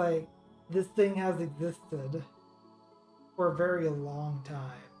 like, this thing has existed for a very long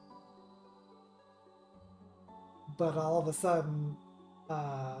time, but all of a sudden,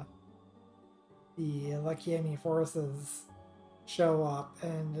 the Lekiani forces show up,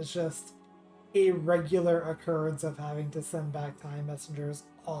 and it's just a regular occurrence of having to send back time messengers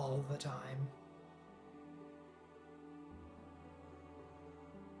all the time.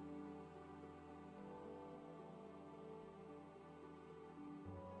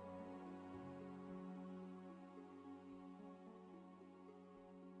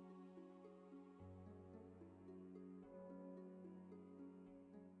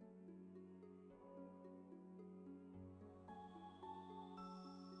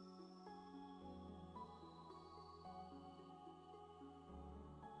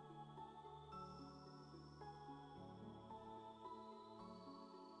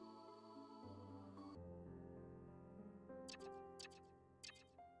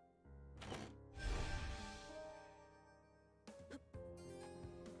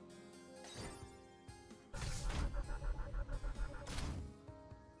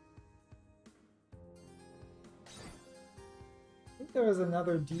 think there was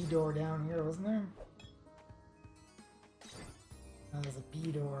another D door down here, wasn't there? Oh, there's a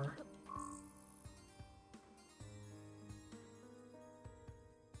B door.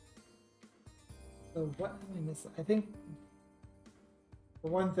 So what am I missing? I think for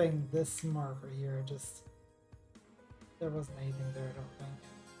one thing, this marker here just there wasn't anything there, I don't think.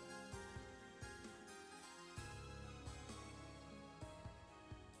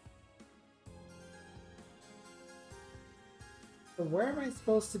 So where am I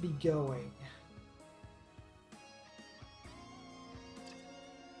supposed to be going?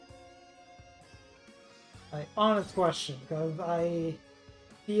 Honest question, because I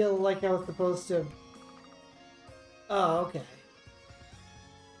feel like I was supposed to... Oh, okay.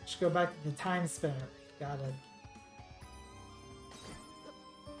 Just go back to the Timespinner. Got it.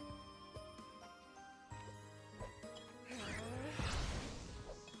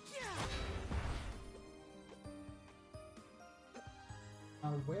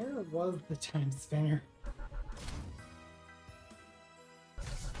 Where was the Timespinner?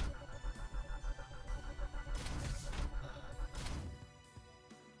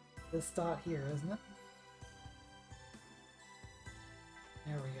 This dot here, isn't it?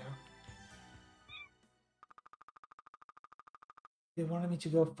 There we go. They wanted me to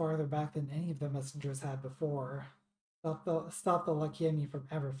go farther back than any of the messengers had before. Stop the Lakiemi from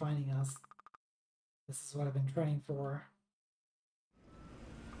ever finding us. This is what I've been training for.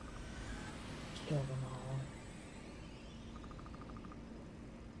 Kill them all.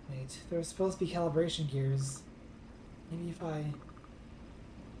 Wait, there's supposed to be calibration gears. Maybe if I...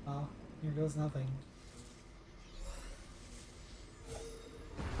 Well, here goes nothing.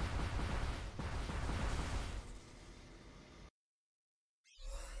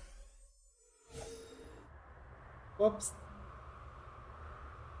 Whoops.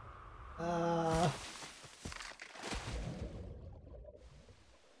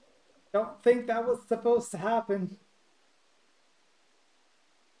 Don't think that was supposed to happen.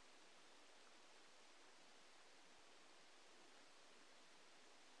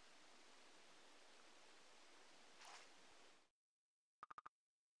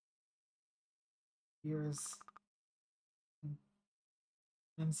 Here's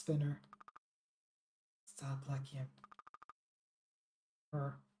Timespinner. Stop Lakian.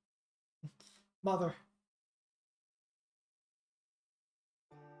 Her mother.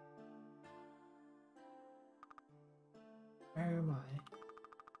 Where am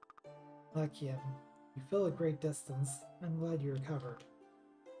I? Lakian, you fill a great distance. I'm glad you recovered.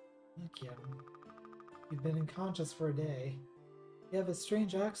 Lakian, you've been unconscious for a day. You have a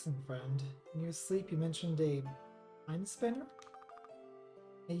strange accent, friend. In your sleep you mentioned a Timespinner?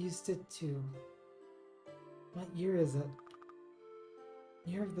 I used it too. What year is it?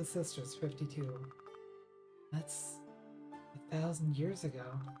 Year of the Sisters, 52. That's 1,000 years ago.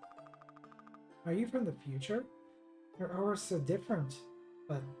 Are you from the future? Your aura's so different,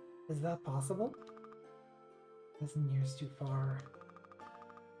 but is that possible? 1,000 years too far.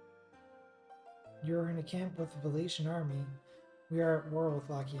 You're in a camp with the Valetian army. We are at war with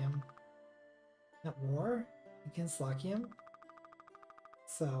Lakiam. At war? Against Lakiam?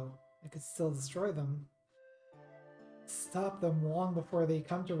 So, I could still destroy them. Stop them long before they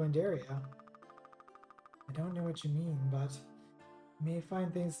come to Windaria. I don't know what you mean, but you may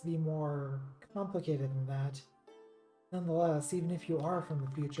find things to be more complicated than that. Nonetheless, even if you are from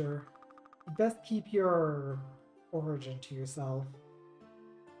the future, you'd best keep your origin to yourself.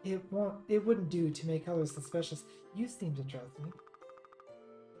 It wouldn't do to make others suspicious. You seem to trust me.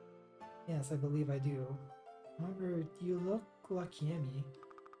 Yes, I believe I do. However, you look Lakiemi.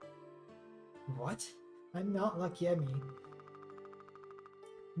 What? I'm not Lakiemi.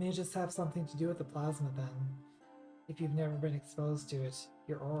 May just have something to do with the plasma then. If you've never been exposed to it,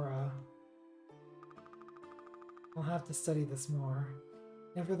 your aura. I'll have to study this more.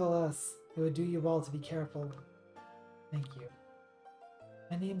 Nevertheless, it would do you well to be careful. Thank you.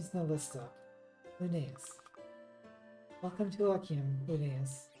 My name's Nalista. Lunaeus. Welcome to Lakiam,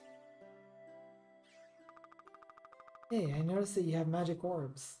 Lunaeus. Hey, I noticed that you have magic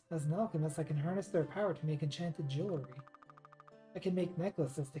orbs. As an alchemist, I can harness their power to make enchanted jewelry. I can make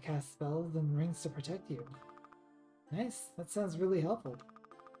necklaces to cast spells and rings to protect you. Nice, that sounds really helpful.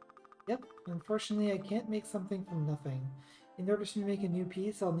 Yep, unfortunately I can't make something from nothing. In order to make a new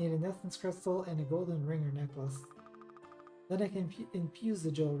piece, I'll need an essence crystal and a golden ring or necklace. Then I can infuse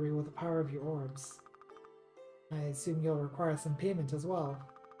the jewelry with the power of your orbs. I assume you'll require some payment as well.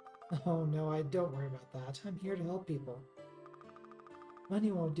 Oh no, don't worry about that. I'm here to help people.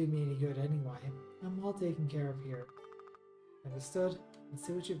 Money won't do me any good anyway. I'm all taken care of here. Understood? Let's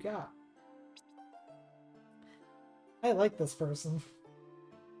see what you've got. I like this person.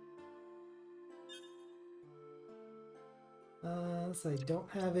 So I don't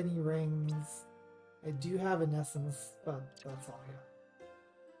have any rings. I do have an essence, but that's all I got.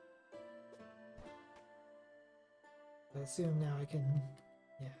 I assume now I can...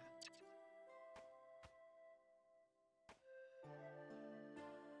 yeah.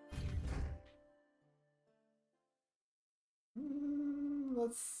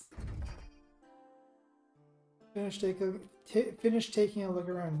 Let's finish taking a look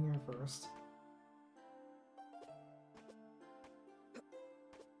around here first.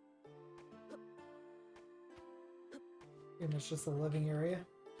 And it's just a living area.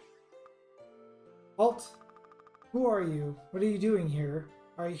 Halt! Who are you? What are you doing here?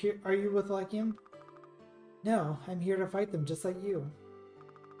 Are you with Lycium? No, I'm here to fight them just like you.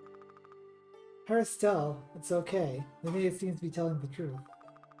 Haristel, it's okay. The maid seems to be telling the truth.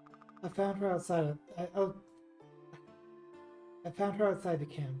 I found her outside I found her outside the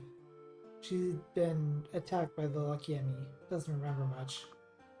camp. She'd been attacked by the Lyciemi. Doesn't remember much.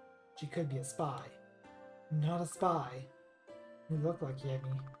 She could be a spy. Not a spy. You look like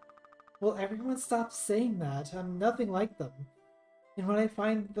Yemi. Will everyone stop saying that? I'm nothing like them. And when I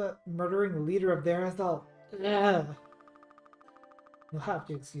find the murdering leader of theirs, I'll... Ugh. You'll have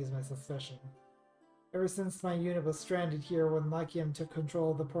to excuse my suspicion. Ever since my unit was stranded here when Lycium took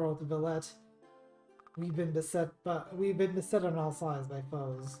control of the portal to Villette, we've been beset on all sides by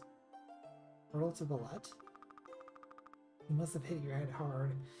foes. Portal to Villette? You must have hit your head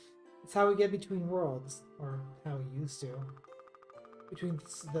hard. It's how we get between worlds, or how we used to. Between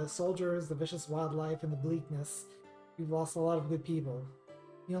the soldiers, the vicious wildlife, and the bleakness, we've lost a lot of good people.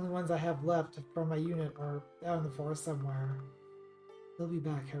 The only ones I have left from my unit are out in the forest somewhere. They'll be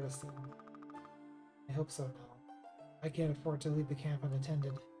back, Harrison. I hope so now. I can't afford to leave the camp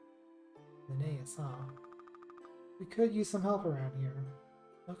unattended. Linnaeus, huh? We could use some help around here.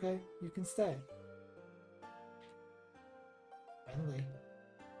 Okay, you can stay. Friendly.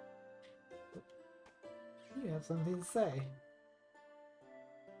 You have something to say.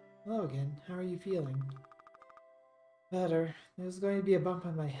 Hello again. How are you feeling? Better. There's going to be a bump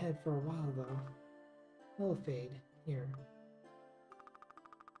on my head for a while, though. It'll fade. Here.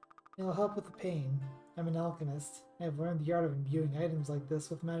 It'll help with the pain. I'm an alchemist. I have learned the art of imbuing items like this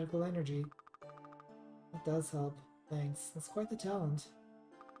with magical energy. It does help. Thanks. That's quite the talent.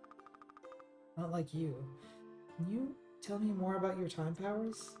 Not like you. Can you tell me more about your time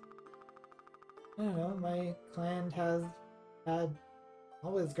powers? I don't know. My clan had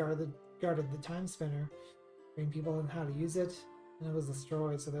always guarded the Timespinner, trained people on how to use it, and it was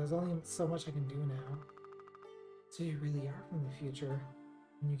destroyed, so there's only so much I can do now. So you really are from the future.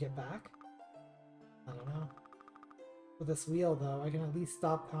 Can you get back? I don't know. With this wheel, though, I can at least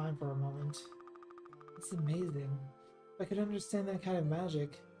stop time for a moment. It's amazing. If I could understand that kind of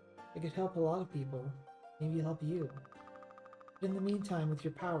magic, I could help a lot of people. Maybe help you. But in the meantime, with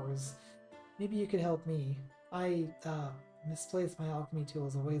your powers, maybe you could help me. I, misplaced my alchemy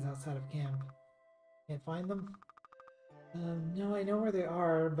tools a ways outside of camp. Can't find them? No, I know where they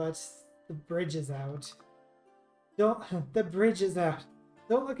are, but the bridge is out. The bridge is out!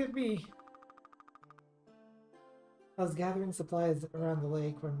 Don't look at me! I was gathering supplies around the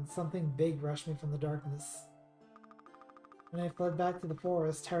lake when something big rushed me from the darkness. When I fled back to the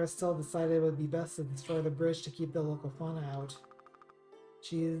forest, Tara still decided it would be best to destroy the bridge to keep the local fauna out.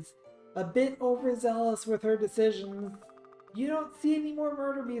 She's a bit overzealous with her decisions. You don't see any more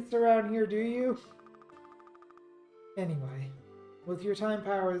murder beasts around here, do you? Anyway, with your time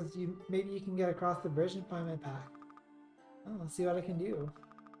powers, maybe you can get across the bridge and find my pack. Oh, let's see what I can do.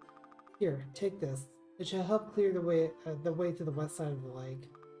 Here, take this. It should help clear the way to the west side of the lake.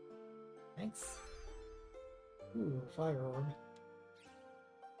 Thanks. Ooh, fire orb.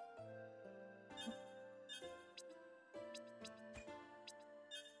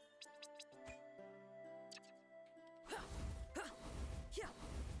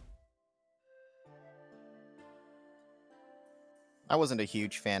 I wasn't a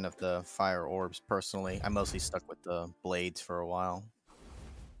huge fan of the fire orbs personally. I mostly stuck with the blades for a while.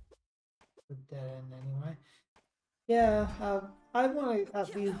 The dead end anyway. Yeah, I want to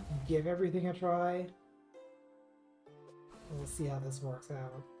at least give everything a try. We'll see how this works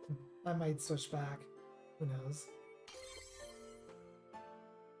out. I might switch back. Who knows?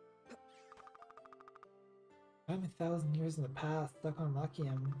 I'm 1,000 years in the past, stuck on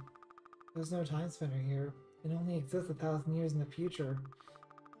Lycium. There's no time spinner here. It only exists 1,000 years in the future.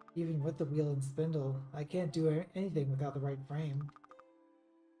 Even with the wheel and spindle, I can't do anything without the right frame.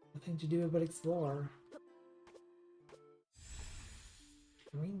 Nothing to do but explore.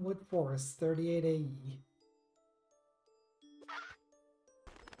 Greenwood Forest, 38 AE.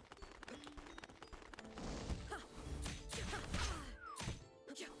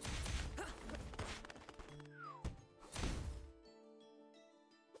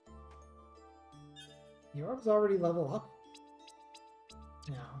 The orbs already level up?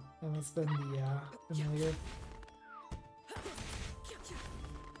 No, that must have been the familiar.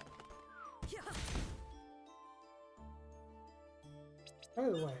 By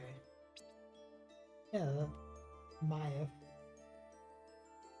the way, yeah, Maya.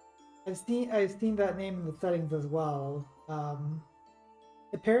 I've seen that name in the settings as well.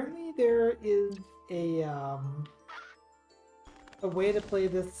 Apparently there is a way to play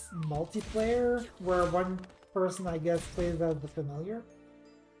this multiplayer where one person, I guess, plays as the familiar.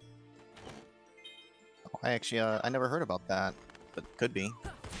 Oh, I actually, I never heard about that, but could be.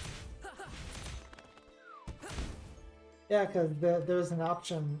 Yeah, because there's an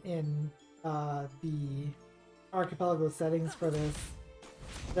option in the Archipelago settings for this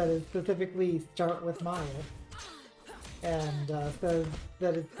that is specifically start with Maya, and says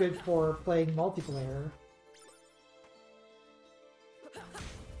that it's good for playing multiplayer.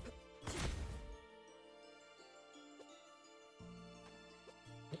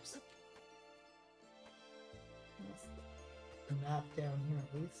 Oops. Map down here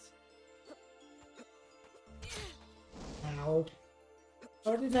at least. Ow.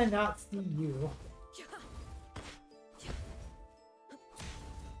 How did I not see you?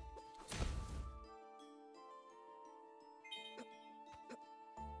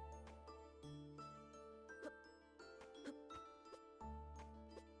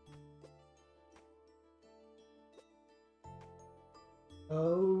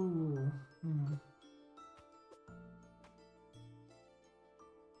 Oh.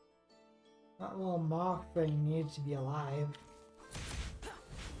 That little moth thing needs to be alive.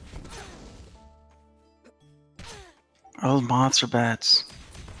 Oh, moths or bats?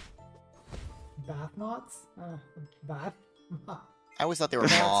 Bath moths? Bath? I always thought they were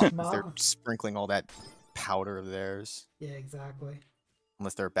Moths, moths. They're moth. sprinkling all that powder of theirs. Yeah, exactly.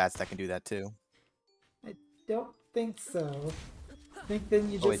 Unless there are bats that can do that too. I don't think so. I think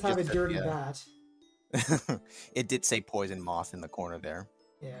then you Oh, just it have a just said- dirty yeah. bat. It did say poison moth in the corner there.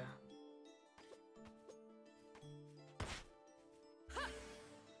 Yeah.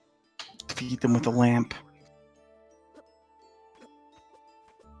 Feed them with a lamp.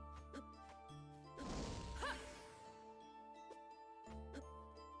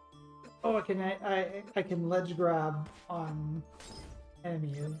 Oh, I can ledge grab on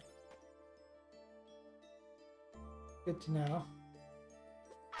enemies. Good to know.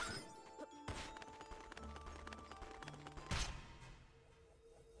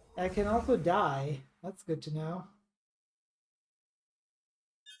 I can also die. That's good to know.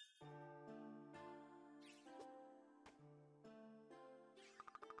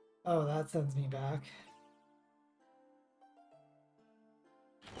 Oh, that sends me back.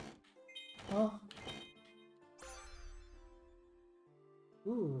 Oh.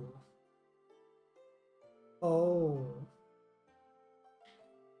 Ooh. Oh.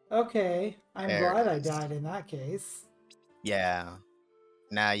 Okay. I'm There glad it I is. died in that case. Yeah.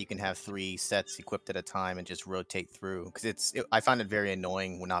 Now you can have 3 sets equipped at a time and just rotate through. Because I found it very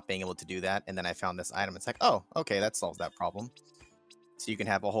annoying when not being able to do that. And then I found this item. It's like, oh, okay, that solves that problem. So you can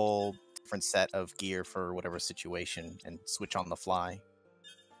have a whole different set of gear for whatever situation and switch on the fly.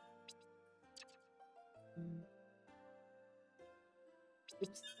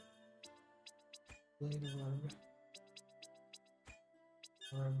 Oops. Blade orb.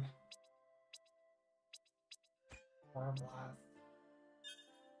 Orb. Orb blast.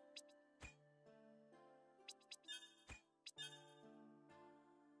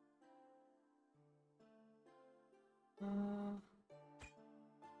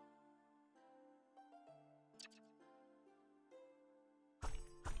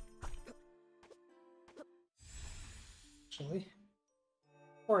 Actually,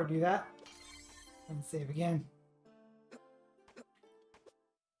 before I do that, and save again.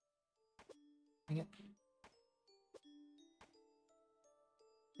 Dang it.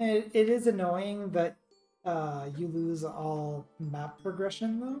 And it is annoying that you lose all map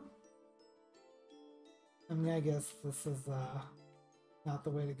progression, though. I mean, I guess this is not the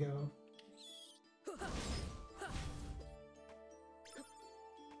way to go.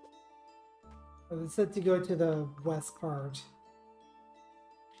 It said to go to the west part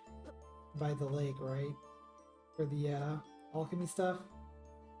by the lake, right? For the alchemy stuff.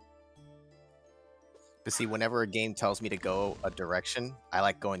 But see, whenever a game tells me to go a direction, I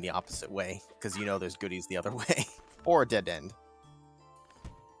like going the opposite way. Because you know there's goodies the other way. Or a dead end.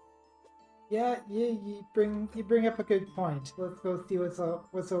 Yeah, you bring up a good point. Let's go see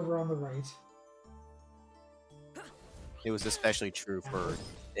what's over on the right. It was especially true for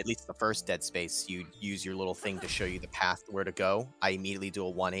at least the first Dead Space. You'd use your little thing to show you the path where to go. I immediately do a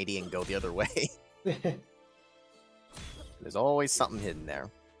 180 and go the other way. There's always something hidden there.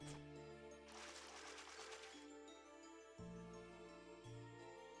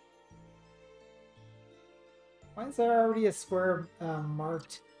 Why is there already a square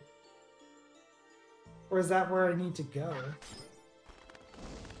marked? Or is that where I need to go?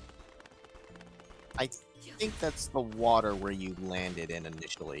 I think that's the water where you landed in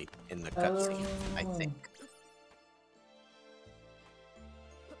initially in the cutscene. I think.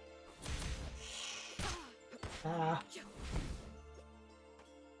 Ah.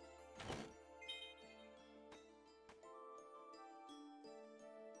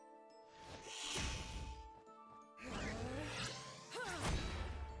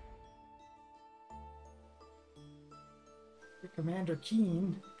 Commander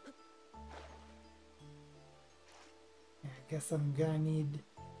Keen. I guess I'm gonna need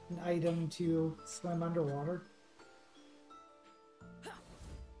an item to swim underwater.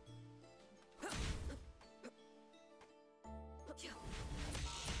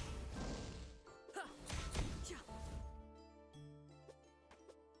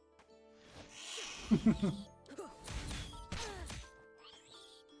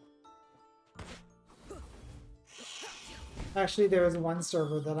 Actually, there is one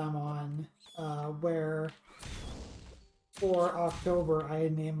server that I'm on where for October I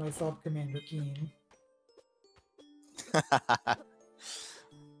had named myself Commander Keen.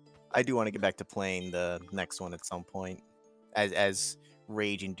 I do want to get back to playing the next one at some point. As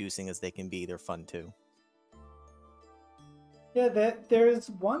rage-inducing as they can be, they're fun too. Yeah, there's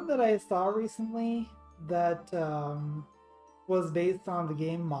one that I saw recently that was based on the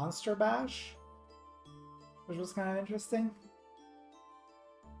game Monster Bash, which was kind of interesting.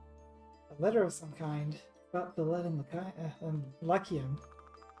 A letter of some kind about the letting and Luckian.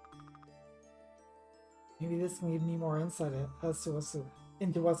 Maybe this can give me more insight as to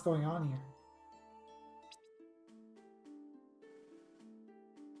into what's going on here.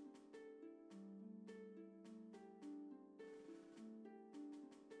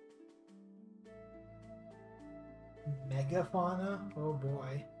 Megafauna? Oh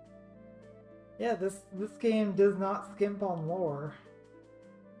boy. Yeah, this game does not skimp on lore.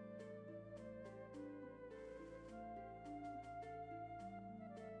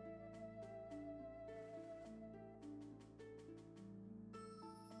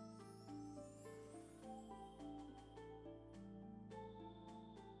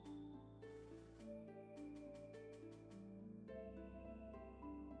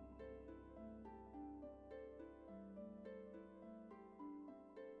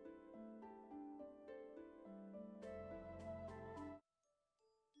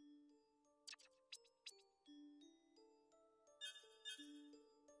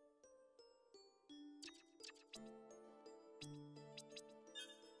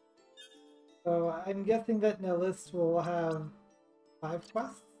 So I'm guessing that Nihilist will have 5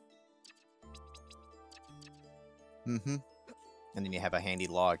 quests? Mm-hmm. And then you have a handy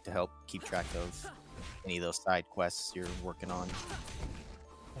log to help keep track of any of those side quests you're working on.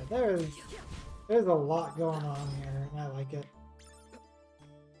 Yeah, there's a lot going on here, and I like it.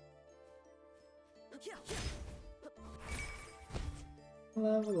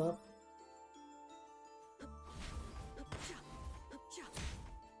 Level up.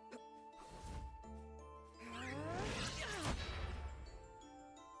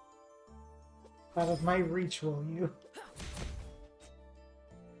 Out of my reach, will you?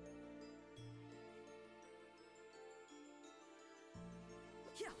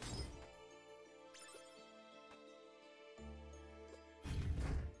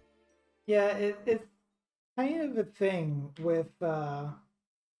 Yeah, it's kind of a thing with on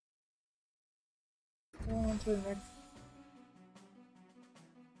to the next.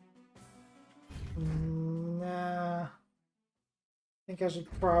 Nah. I think I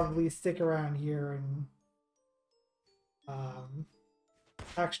should probably stick around here and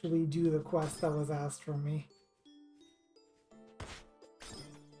actually do the quest that was asked from me.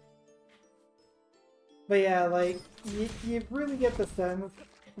 But yeah, like, you really get the sense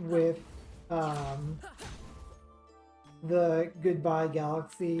with the Goodbye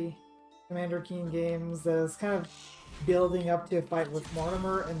Galaxy Commander Keen games that is kind of building up to a fight with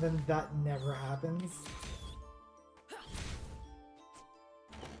Mortimer, and then that never happens.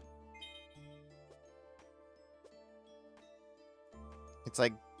 It's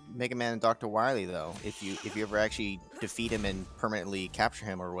like Mega Man and Dr. Wily, though. If you ever actually defeat him and permanently capture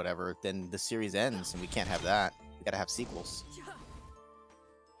him or whatever, then the series ends, and we can't have that. We gotta have sequels.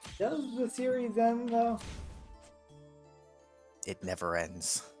 Does the series end, though? It never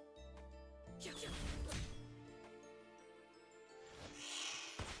ends.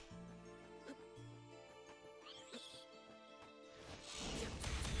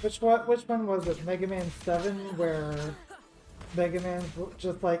 Which one was it? Mega Man 7, where Mega Man's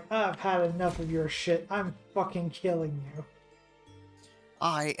just like, I've had enough of your shit. I'm fucking killing you.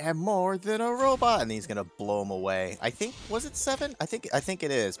 I am more than a robot, and he's gonna blow him away. I think, was it 7? I think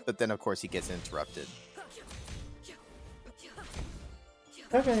it is, but then of course he gets interrupted.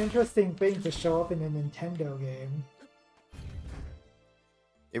 Kind of an interesting thing to show up in a Nintendo game.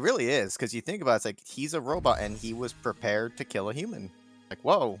 It really is, because you think about it, it's like he's a robot and he was prepared to kill a human. Like,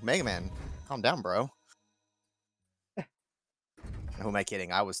 whoa, Mega Man, calm down, bro. Who am I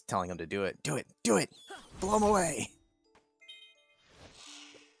kidding? I was telling him to do it. Do it! Do it! Blow him away!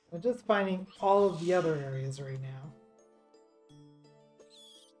 I'm just finding all of the other areas right now.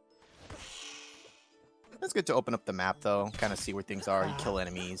 It's good to open up the map, though. Kind of see where things are. You kill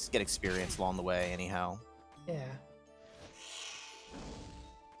enemies, get experience along the way, anyhow. Yeah.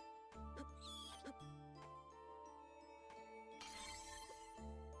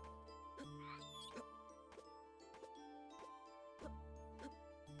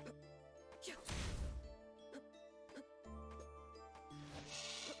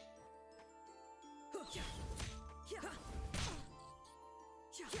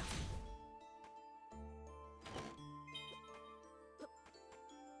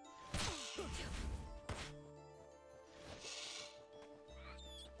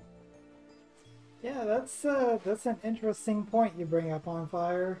 Yeah, that's an interesting point you bring up on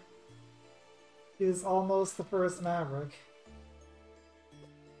Fire. He's almost the first Maverick.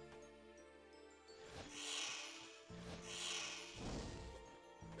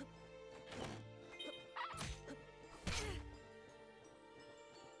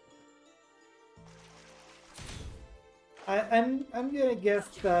 I'm gonna guess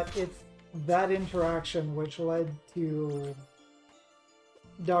that it's that interaction which led to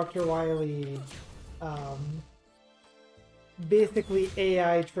Dr. Wily basically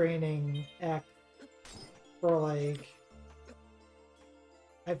AI training X for like,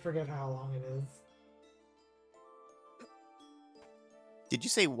 I forget how long it is. Did you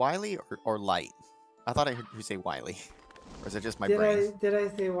say Wily or Light? I thought I heard you say Wily. Or is it just my brain? Did I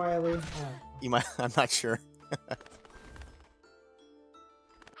say Wily? You might. I'm not sure.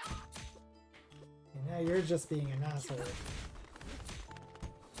 Now you're just being an asshole.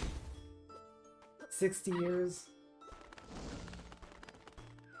 60 years.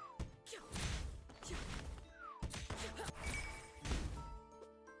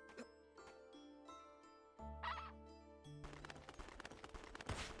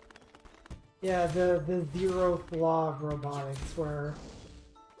 Yeah, the zero law of robotics, where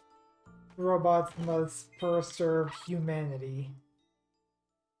robots must first serve humanity.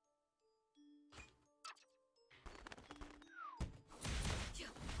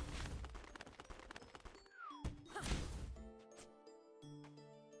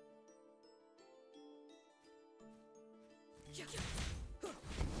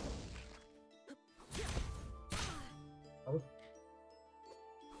 Oh.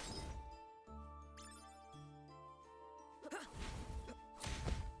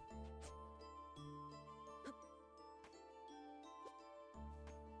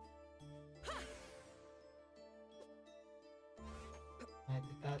 I did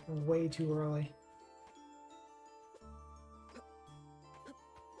that way too early.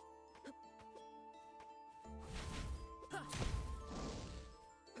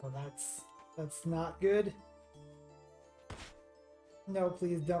 Well, that's not good. No,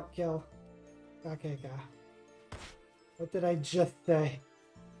 please don't kill Kakeka. What did I just say?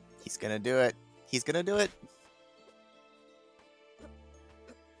 He's gonna do it. He's gonna do it.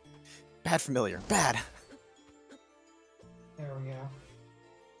 Bad familiar. Bad. There we go.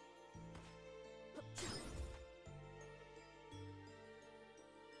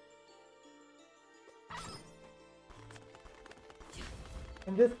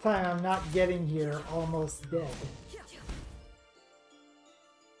 And this time I'm not getting here almost dead.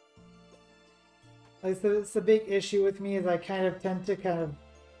 Like, so it's a big issue with me is I kind of tend to kind of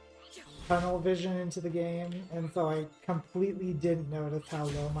tunnel vision into the game, and so I completely didn't notice how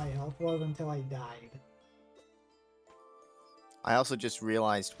low my health was until I died. I also just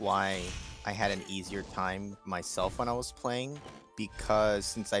realized why I had an easier time myself when I was playing, because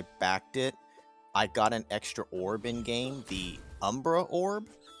since I backed it, I got an extra orb in game, the Umbra orb,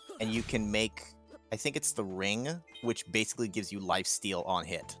 and you can make, I think it's the ring, which basically gives you lifesteal on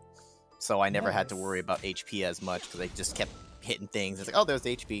hit. So I never had to worry about HP as much because I just kept hitting things. It's like, oh, there's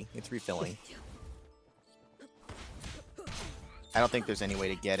the HP. It's refilling. I don't think there's any way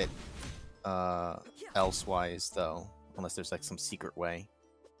to get it elsewise, though. Unless there's like some secret way.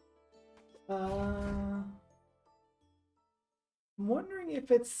 I'm wondering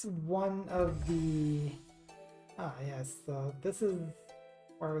if it's one of the... Ah, yes, so this is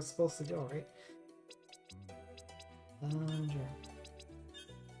where I was supposed to go, right? Sure.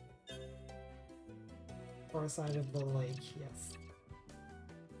 Far side of the lake, yes.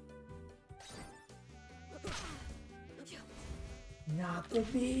 Not the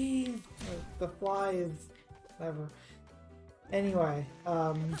bees! The flies. Whatever. Anyway,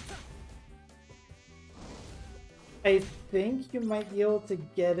 I think you might be able to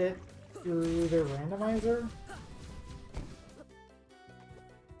get it through the randomizer.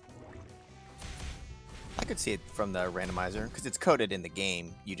 I could see it from the randomizer because it's coded in the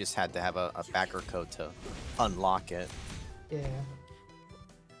game. You just had to have a backer code to unlock it. Yeah.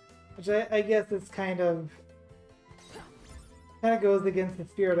 Which I guess it's kind of goes against the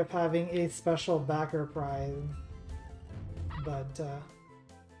spirit of having a special backer prize. But,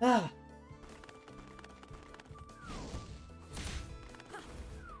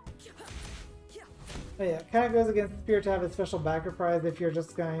 But yeah, it kind of goes against the spirit to have a special backer prize if you're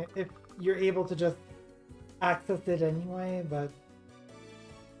just if you're able to just access it anyway, but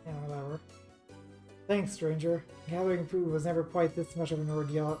yeah, whatever. Thanks, stranger. Gathering food was never quite this much of an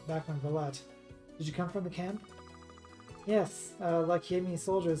ordeal back on Valette. Did you come from the camp? Yes, lucky enemy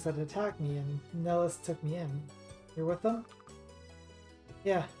soldiers had attacked me and Nellis took me in. You're with them?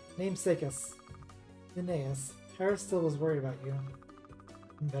 Yeah, namesakeus. Linnaeus. Harris still was worried about you.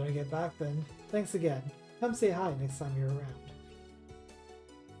 Better get back then. Thanks again. Come say hi next time you're around.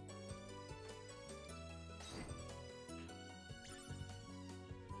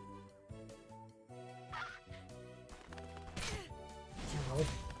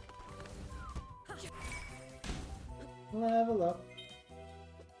 Level up.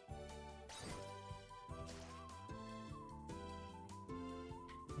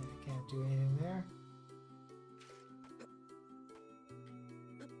 I can't do anything there.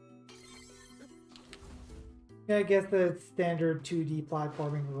 Yeah, I guess the standard 2D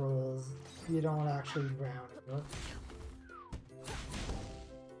platforming rules. You don't actually round it.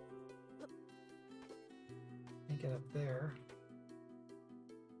 Can't get up there.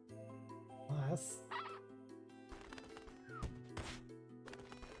 Unless...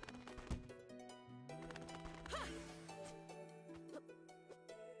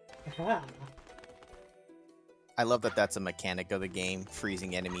 Aha. I love that that's a mechanic of the game,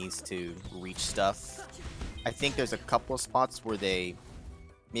 freezing enemies to reach stuff. I think there's a couple of spots where they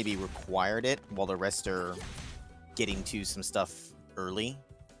maybe required it while the rest are getting to some stuff early.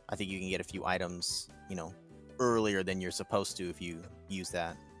 I think you can get a few items, you know, earlier than you're supposed to if you use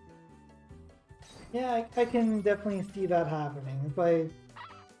that. Yeah, I can definitely see that happening. It's like,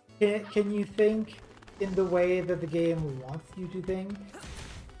 can you think in the way that the game wants you to think?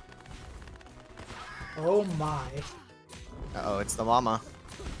 Oh my. Uh-oh, it's the mama.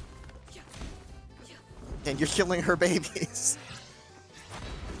 And you're killing her babies.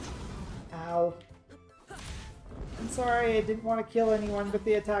 Ow. I'm sorry, I didn't want to kill anyone, but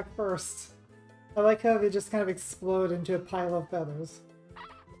they attacked first. I like how they just kind of explode into a pile of feathers.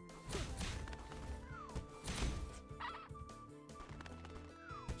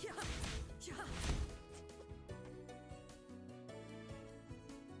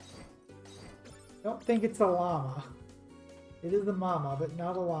 Don't think it's a llama. It is a mama, but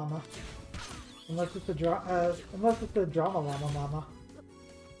not a llama. Unless it's a drama llama mama.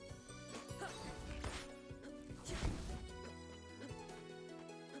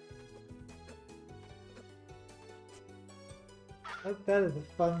 That is a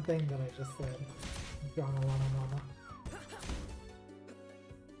fun thing that I just said. Drama llama mama.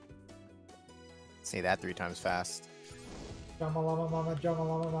 Say that 3 times fast. Drama llama mama, drama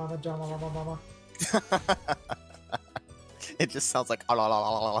llama mama, drama llama mama. It just sounds like ah la la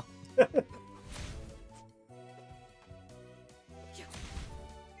la la la.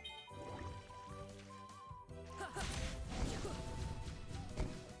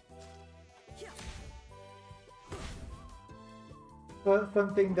 But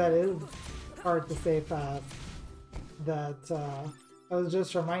something that is hard to say fast that I was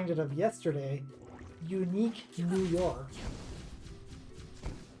just reminded of yesterday, unique New York.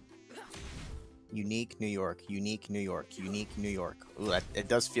 Unique New York, unique New York, unique New York. Ooh, it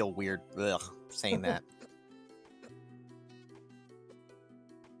does feel weird saying that.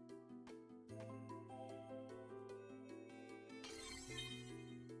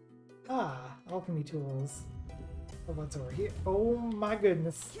 Ah, alchemy tools. Oh, what's over here? Oh my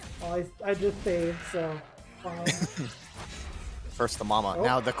goodness. Well, I just saved, so fine. First the mama, Oh.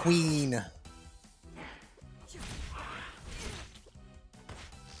 now the queen.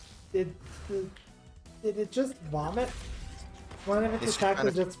 Did it just vomit? One of its It's attacks trying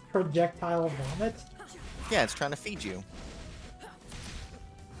is to- just projectile vomit. Yeah, it's trying to feed you.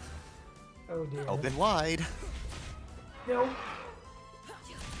 Oh dear. Open wide. Nope.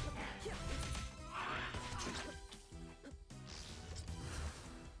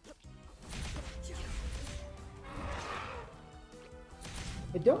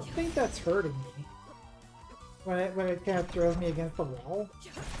 I don't think that's hurting me. When it kind of throws me against the wall.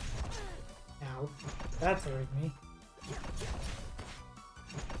 Ow. That's hurting me.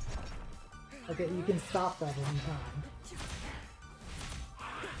 Okay, you can stop that anytime.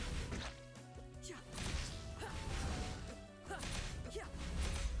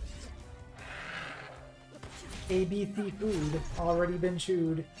 ABC food, already been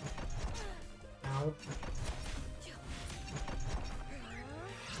chewed. Ow.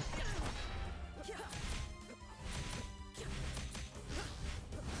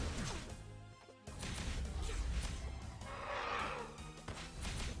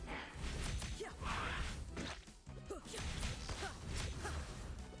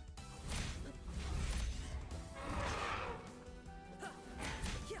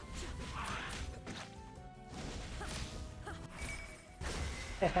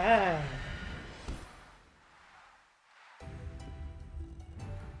 Haha.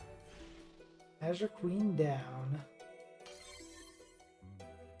 Azure Queen down.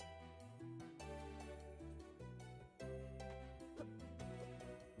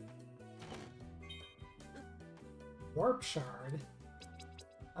 Warp Shard.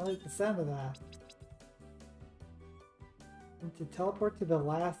 I like the sound of that. And to teleport to the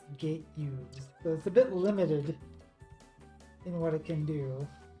last gate used. So it's a bit limited in what it can do.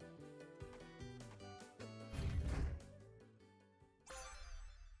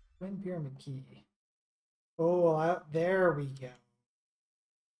 Twin Pyramid Key. Oh, out there we go.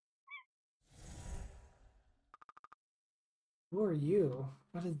 Who are you?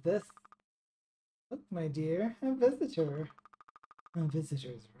 What is this? Look, my dear, a visitor. A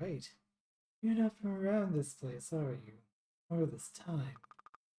visitor's right. You're not from around this place, are you? Or this time.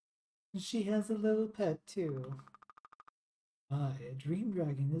 And she has a little pet, too. My, a dream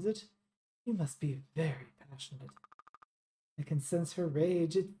dragon, is it? You must be very passionate. I can sense her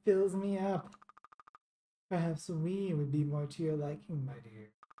rage. It fills me up. Perhaps we would be more to your liking, my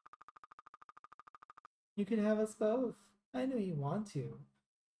dear. You could have us both. I know you want to.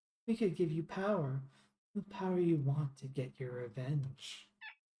 We could give you power. The power you want to get your revenge.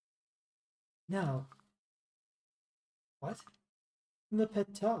 No. What? The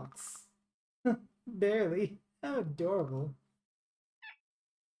pet talks. Barely. How adorable.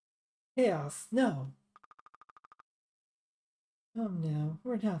 Chaos, no. Come now,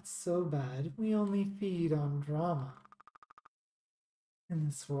 we're not so bad. We only feed on drama. And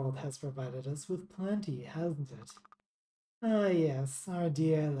this world has provided us with plenty, hasn't it? Ah yes, our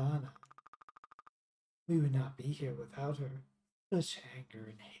dear Lana. We would not be here without her. Such anger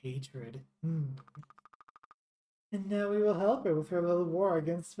and hatred. And now we will help her with her little war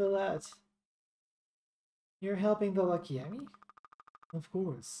against Villette. You're helping the Lucky Emmy? Of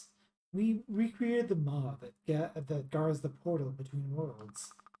course. We recreated the maw that guards the portal between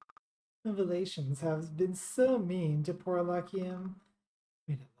worlds. The Valations have been so mean to poor Lucky M.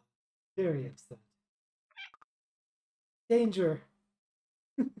 Made him very upset. Danger!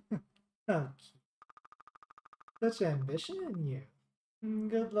 How cute. Such ambition in you.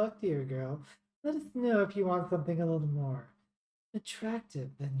 Good luck, dear girl. Let us know if you want something a little more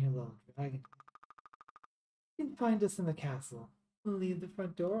attractive than your little dragon. You can find us in the castle. We'll leave the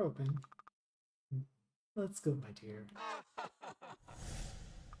front door open. Let's go, my dear.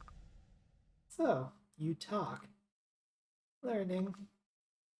 So, you talk. Learning.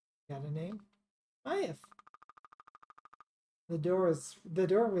 Got a name? Mayef. The door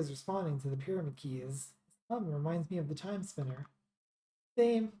was responding to the pyramid keys. Hum reminds me of the Timespinner.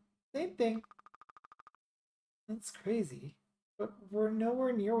 Same thing. That's crazy. But we're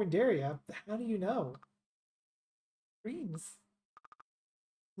nowhere near Windaria. How do you know? Dreams.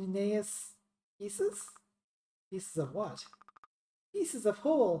 Linnaeus pieces? Pieces of what? Pieces of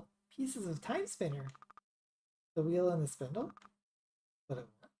whole. Pieces of Timespinner. The wheel and the spindle? But it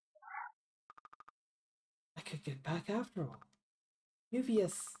worked. I could get back after all.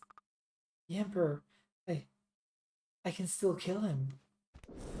 Nuvius. The Emperor. I can still kill him.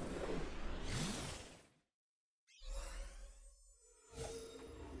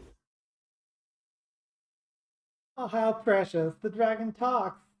 Oh, how precious. The dragon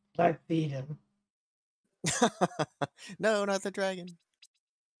talks. Let's feed him. No, not the dragon.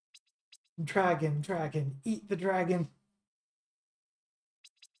 Dragon, eat the dragon.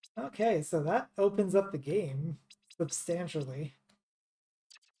 Okay, so that opens up the game. substantially.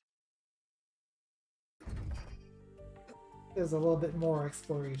 There's a little bit more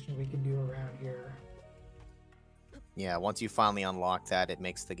exploration we can do around here. Yeah, once you finally unlock that, it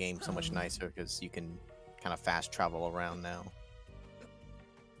makes the game so much nicer because you can kind of fast travel around now.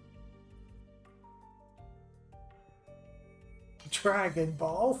 Dragon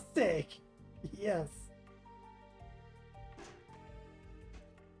Ball steak. Yes.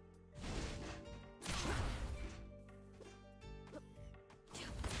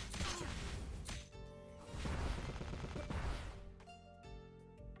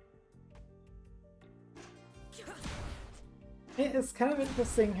 It's kind of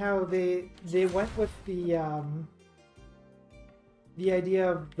interesting how they went with the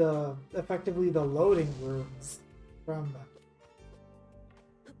idea of the effectively the loading rooms from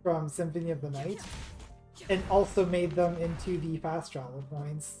Symphony of the Night, and also made them into the fast travel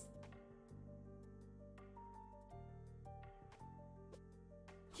points.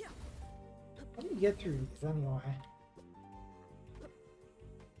 How do you get through these anyway?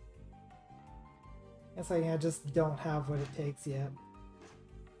 Guess I just don't have what it takes yet.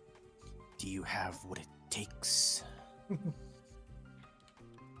 Do you have what it takes?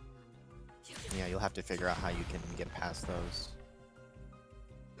 Yeah, you'll have to figure out how you can get past those.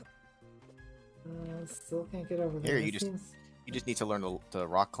 Still can't get over there. Here, you just need to learn to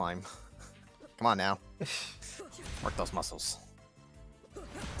rock climb. Come on now. Work those muscles.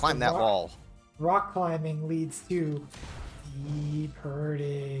 Climb that wall. Rock climbing leads to deep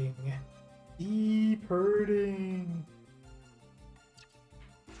hurting. Deep hurting.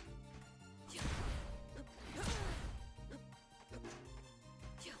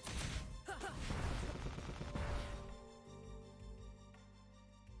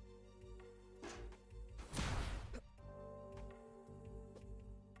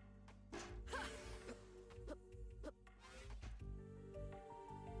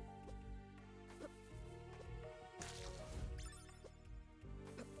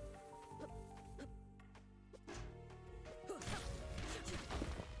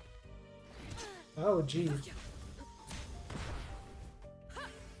 Oh, geez.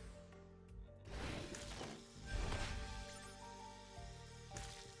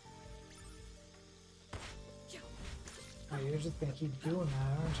 Oh, you're just gonna keep doing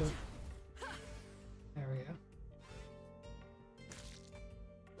that, aren't you? There we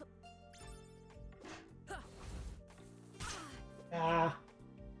go. Ah.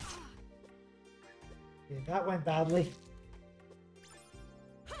 Okay, that went badly.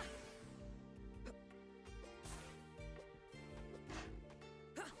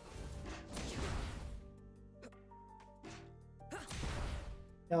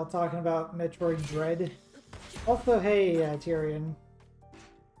 Y'all talking about Metroid Dread. Also, hey, Tyrion.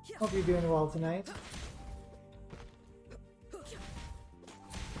 Hope you're doing well tonight.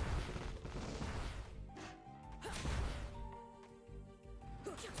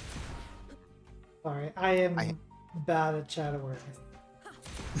 Sorry, I am bad at chat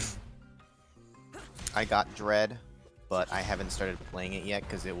awareness. I got Dread, but I haven't started playing it yet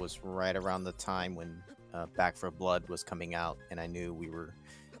because it was right around the time when Back for Blood was coming out, and I knew we were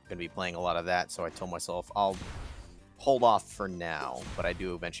going to be playing a lot of that, so I told myself I'll hold off for now, but I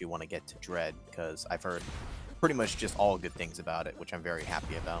do eventually want to get to Dread because I've heard pretty much just all good things about it, which I'm very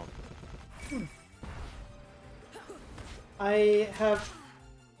happy about.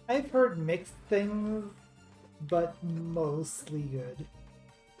 I've heard mixed things, but mostly good.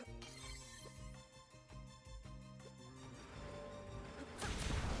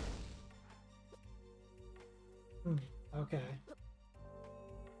 Okay.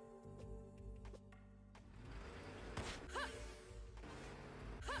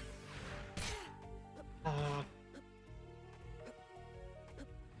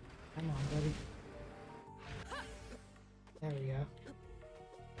 Come on, buddy. There we go.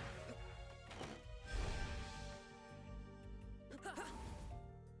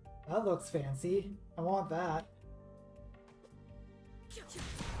 That looks fancy. I want that.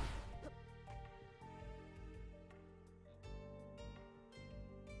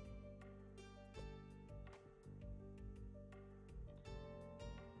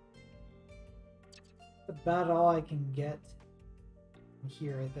 That's about all I can get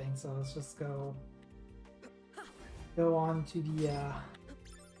here, I think. So let's just go on to the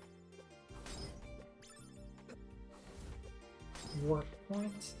warp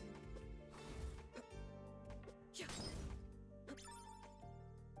point.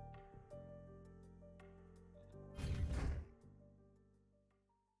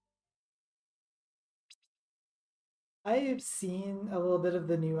 I've seen a little bit of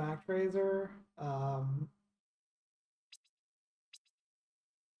the new ActRaiser.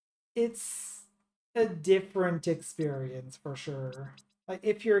 it's a different experience for sure. Like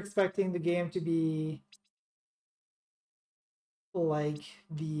if you're expecting the game to be like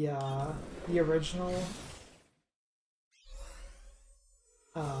the original,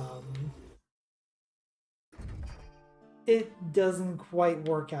 um, it doesn't quite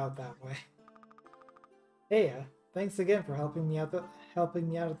work out that way. Hey, thanks again for helping me out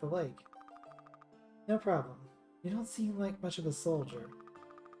at the lake. No problem. You don't seem like much of a soldier.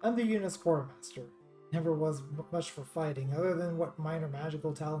 I'm the unit's quartermaster. Never was much for fighting, other than what minor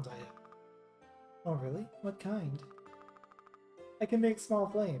magical talent I have. Oh really? What kind? I can make small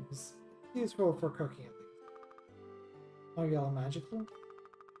flames. Useful for cooking at least. Are y'all magical?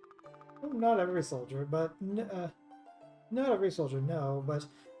 Well, not every soldier, but not every soldier, no, but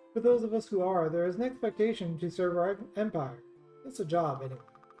for those of us who are, there is an expectation to serve our empire. It's a job, anyway.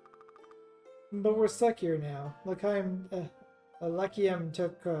 But we're stuck here now. Lakiam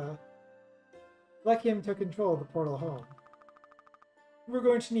took control of the portal home. We're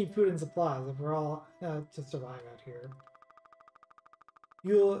going to need food and supplies if we're all to survive out here.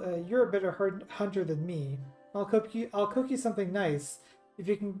 You're a better hunter than me. I'll cook you something nice if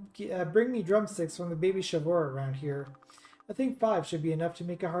you can bring me drumsticks from the baby Shavor around here. I think 5 should be enough to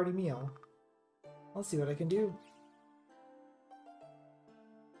make a hearty meal. I'll see what I can do.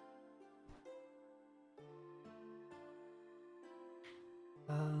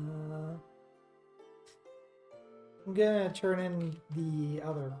 I'm gonna turn in the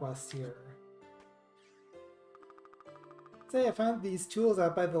other quest here. Say, I found these tools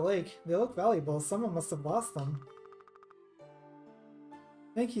out by the lake. They look valuable. Someone must have lost them.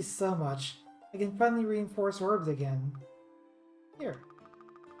 Thank you so much. I can finally reinforce orbs again. Here.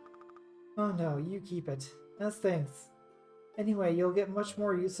 Oh no, you keep it. As thanks. Anyway, you'll get much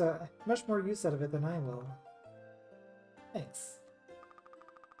more use out of it than I will. Thanks.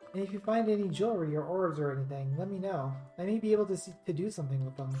 And if you find any jewelry or orbs or anything, let me know. I may be able to do something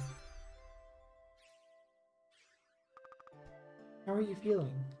with them. How are you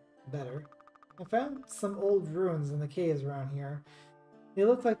feeling? Better. I found some old ruins in the caves around here. They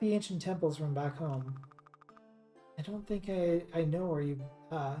look like the ancient temples from back home. I don't think I know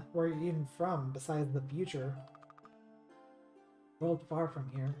where you're even from, besides the future. World far from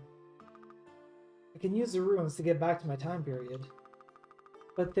here. I can use the ruins to get back to my time period.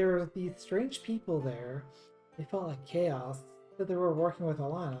 But there were these strange people there. They felt like chaos, that they were working with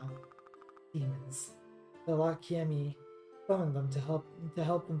Alana. Demons. The Lakiemi summoned them to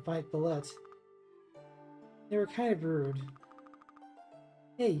help them fight Billet. They were kind of rude.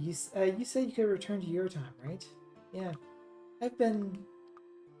 Hey, you said you could return to your time, right? Yeah. I've been...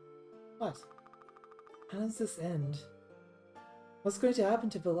 What? How does this end? What's going to happen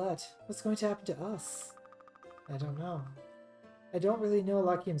to Billet? What's going to happen to us? I don't know. I don't really know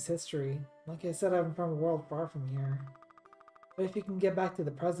Lakiam's history. Like I said, I'm from a world far from here. But if you can get back to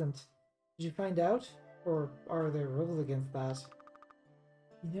the present, did you find out? Or are there rules against that?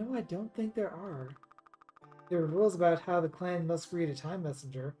 You know, I don't think there are. There are rules about how the clan must greet a time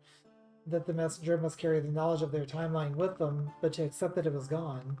messenger, that the messenger must carry the knowledge of their timeline with them, but to accept that it was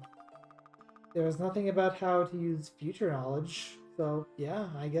gone. There is nothing about how to use future knowledge, so yeah,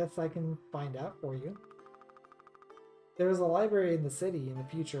 I guess I can find out for you. There is a library in the city in the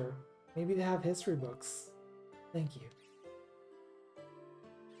future. Maybe they have history books. Thank you.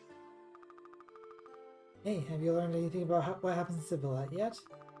 Hey, have you learned anything about what happens to Billet yet?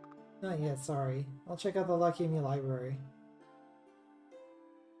 Not yet, sorry. I'll check out the Lakiemi library.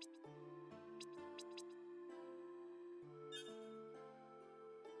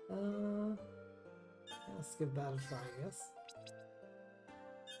 Let's give that a try, I guess.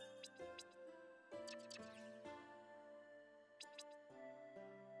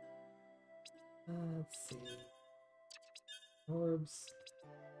 Let's see. Orbs.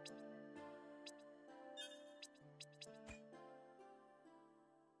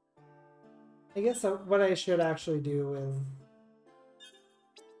 I guess what I should actually do is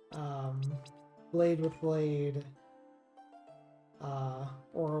blade with blade,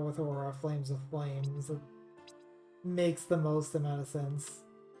 aura with aura, flames with flames. It makes the most amount of sense.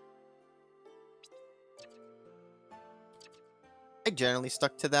 I generally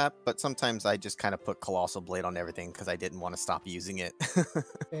stuck to that, but sometimes I just kind of put Colossal Blade on everything because I didn't want to stop using it.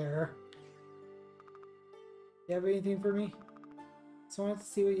 Fair. You have anything for me? Just wanted to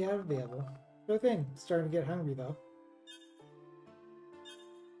see what you have available. Sure thing. Starting to get hungry though.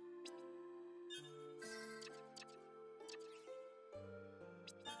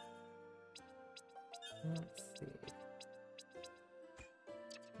 Let's see.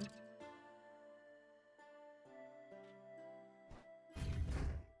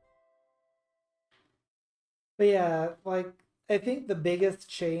 But yeah, like I think the biggest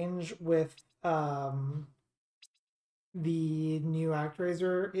change with the new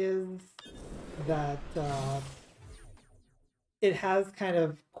ActRaiser is that it has kind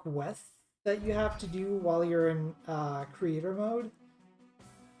of quests that you have to do while you're in creator mode.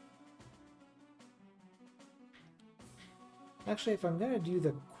 Actually, if I'm gonna do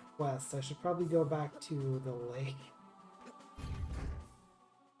the quest, I should probably go back to the lake.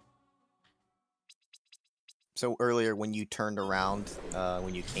 So earlier when you turned around,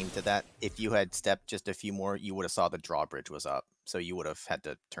 when you came to that, if you had stepped just a few more, you would have saw the drawbridge was up. So you would have had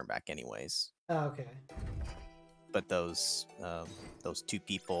to turn back anyways. Okay. But those two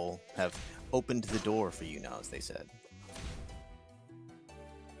people have opened the door for you now, as they said.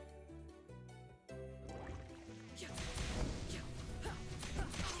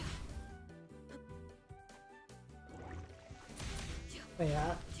 But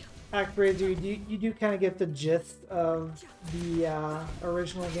yeah, ActRaiser, you do kind of get the gist of the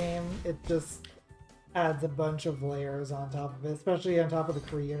original game. It just adds a bunch of layers on top of it, especially on top of the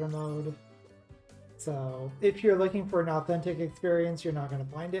creator mode. So if you're looking for an authentic experience, you're not going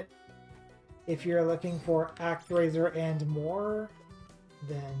to find it. If you're looking for ActRaiser and more,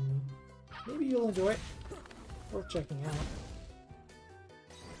 then maybe you'll enjoy it. Worth checking out.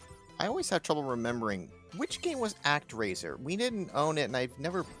 I always have trouble remembering which game was ActRaiser. We didn't own it, and I've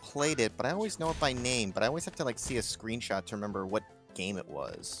never played it, but I always know it by name. But I always have to like see a screenshot to remember what game it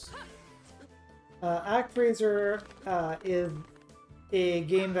was. ActRaiser is a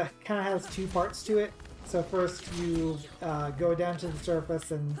game that kind of has two parts to it. So first you go down to the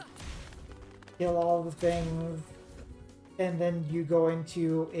surface and kill all the things, and then you go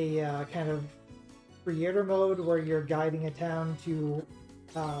into a kind of creator mode where you're guiding a town to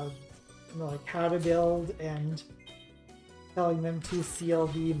like how to build and telling them to seal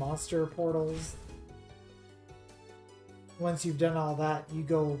the monster portals. Once you've done all that, you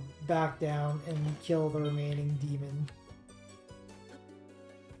go back down and kill the remaining demon.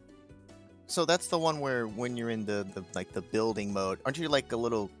 So that's the one where when you're in the building mode, aren't you like a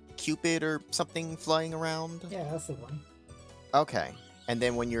little Cupid or something flying around? Yeah, that's the one. Okay. And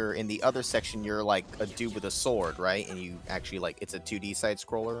then when you're in the other section, you're like a dude with a sword, right? And you actually like it's a 2D side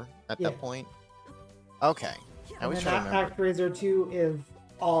scroller at that point. Okay. I always try to remember. ActRaiser 2 is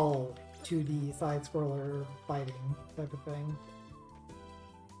all 2D side scroller fighting type of thing.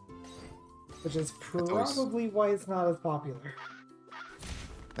 Which is probably why it's not as popular.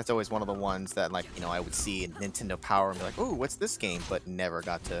 That's always one of the ones that, like, you know, I would see in Nintendo Power and be like, "Ooh, what's this game?" But never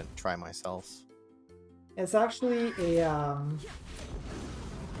got to try myself. It's actually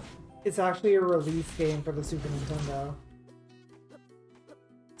a release game for the Super Nintendo.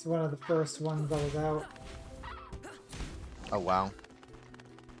 It's one of the first ones that was out. Oh wow!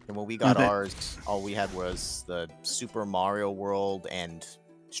 And when we got ours, all we had was the Super Mario World and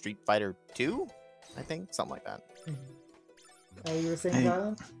Street Fighter 2, I think, something like that. You were saying,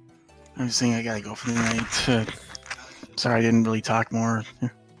 Dylan? I was saying I gotta go for the night. Sorry, I didn't really talk more.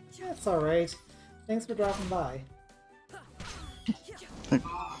 That's alright. Thanks for dropping by.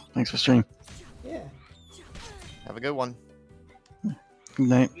 Thanks for stream. Yeah. Have a good one. Good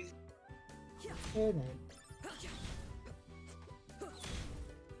night. Good night.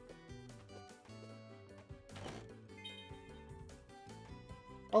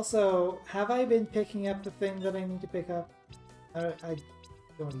 Also, have I been picking up the thing that I need to pick up? I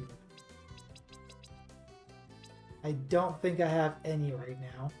don't even. I don't think I have any right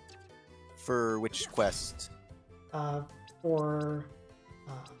now. For which quest? For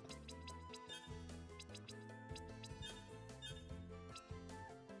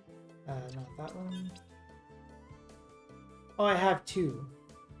not that one. Oh, I have two.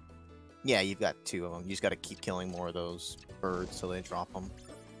 Yeah, you've got two of them. You just got to keep killing more of those birds so they drop them.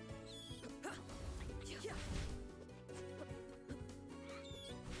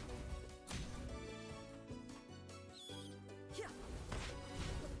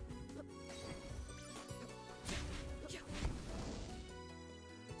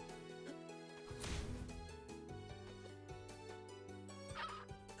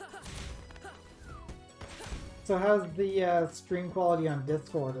 So how's the stream quality on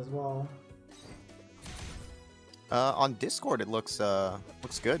Discord as well? On Discord, it looks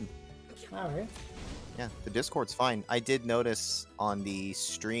good. Alright. Yeah, the Discord's fine. I did notice on the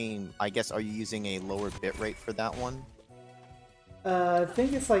stream, I guess, are you using a lower bitrate for that one? I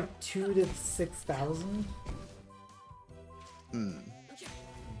think it's like 2 to 6,000. Let me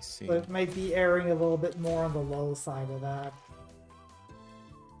see. So it might be erring a little bit more on the low side of that.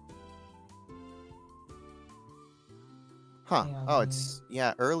 Huh. Hang on, Oh, let me- it's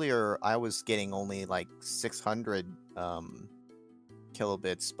yeah. Earlier I was getting only like 600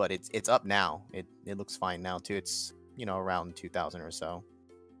 kilobits, but it's up now. It looks fine now too. It's around 2000 or so.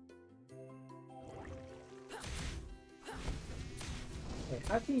 Wait,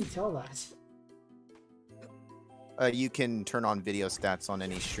 how can you tell that? You can turn on video stats on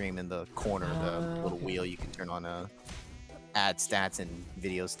any stream in the corner, the little Okay. wheel. You can turn on add stats and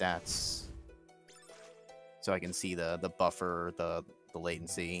video stats. So I can see the buffer, the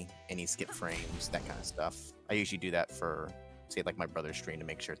latency, any skip frames, that kind of stuff. I usually do that for, say, like my brother's stream to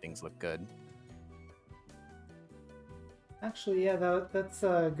make sure things look good. Actually, yeah, that's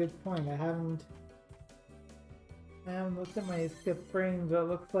a good point. I haven't looked at my skip frames, but it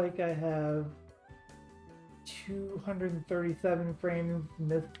looks like I have 237 frames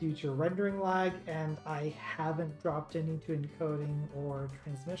missed due to rendering lag, and I haven't dropped any to encoding or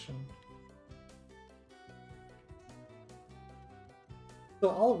transmission. So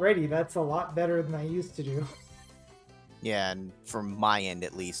already, that's a lot better than I used to do. Yeah, and from my end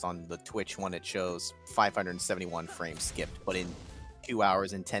at least, on the Twitch one, it shows 571 frames skipped, but in 2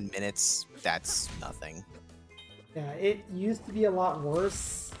 hours and 10 minutes, that's nothing. Yeah, it used to be a lot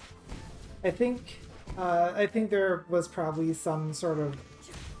worse. I think there was probably some sort of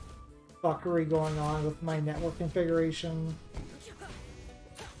fuckery going on with my network configuration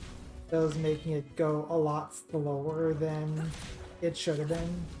that was making it go a lot slower than it should have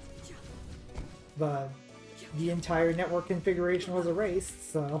been. But the entire network configuration was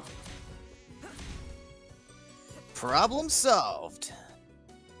erased, so... Problem solved!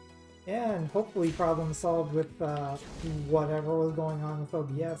 Yeah, and hopefully problem solved with whatever was going on with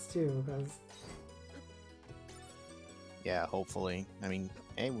OBS too, because... Yeah, hopefully. I mean,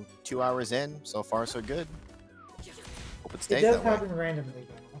 hey, we're 2 hours in, so far so good. Hope it stays It does that way. happen randomly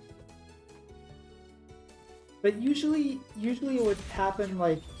though. But usually it would happen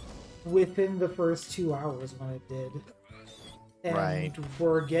like within the first 2 hours when it did. And Right.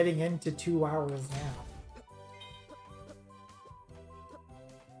 we're getting into 2 hours now.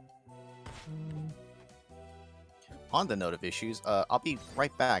 On the note of issues, I'll be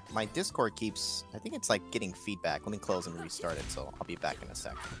right back. My Discord keeps, I think it's like getting feedback. Let me close and restart it, so I'll be back in a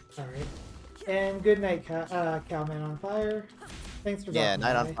sec. Alright. And good night, Cowman on Fire. Thanks for Yeah, dropping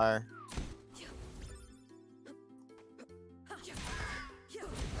Night on by. Fire.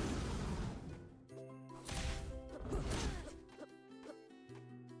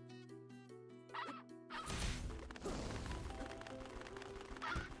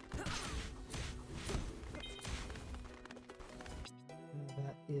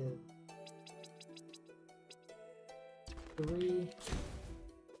 That is 3.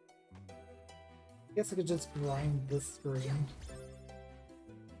 I guess I could just grind this screen.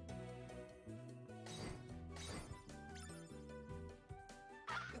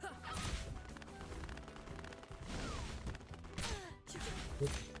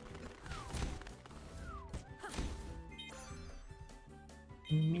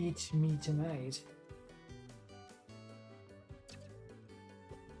 Meet me tonight.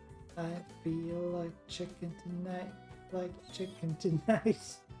 I feel like chicken tonight, like chicken tonight.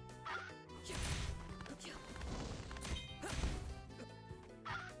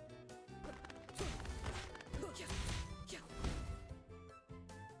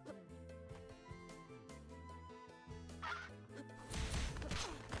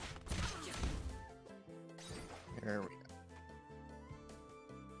 There we go.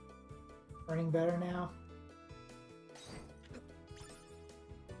 Running better now.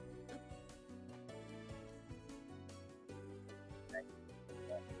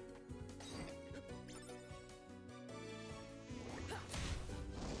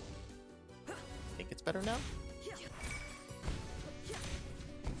 Think it's better now?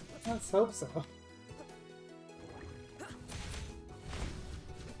 Let's hope so.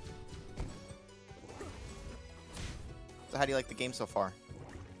 So how do you like the game so far?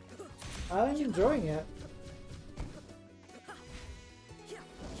 I'm enjoying it.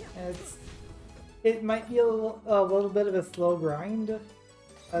 It might be a little bit of a slow grind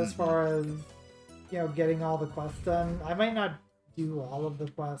as far as, you know, getting all the quests done. I might not do all of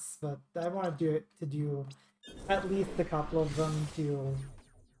the quests, but I want to do at least a couple of them to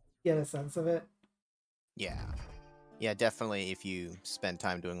get a sense of it. Yeah. Yeah, definitely if you spend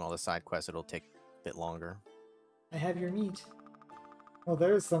time doing all the side quests, it'll take a bit longer. I have your meat. Well,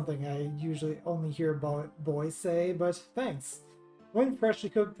 there's something I usually only hear boys say, but thanks. One freshly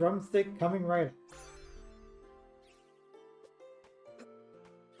cooked drumstick coming right up.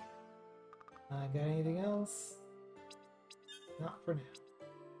 Got anything else? Not for now.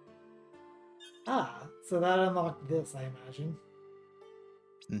 Ah, So that unlocked this, I imagine.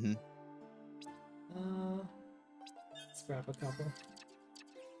 Mm-hmm. Let's grab a couple.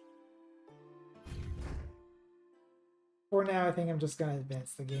 For now, I think I'm just gonna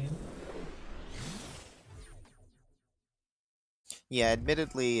advance the game. Yeah,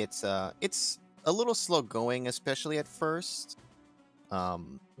 admittedly, it's a little slow going, especially at first.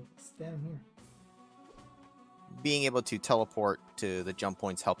 It's down here. Being able to teleport to the jump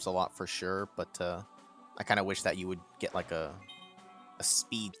points helps a lot for sure, but I kind of wish that you would get like a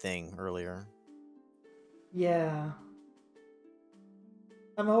speed thing earlier. Yeah.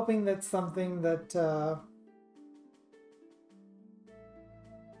 I'm hoping that's something that,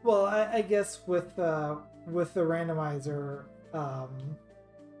 well, I guess with the randomizer, I'm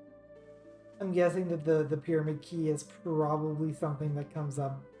guessing that the pyramid key is probably something that comes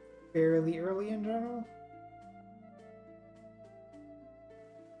up fairly early in general.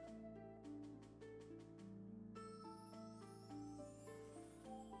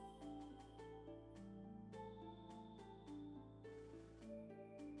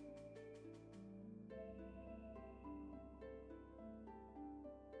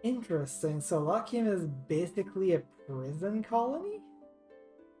 Interesting. So Lakim is basically a prison colony?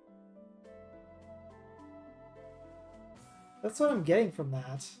 That's what I'm getting from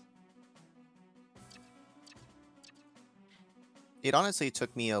that. It honestly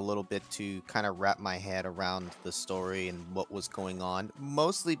took me a little bit to kind of wrap my head around the story and what was going on,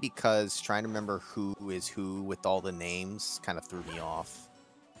 mostly because trying to remember who is who with all the names kind of threw me off.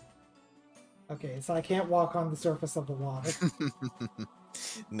 Okay, so I can't walk on the surface of the water.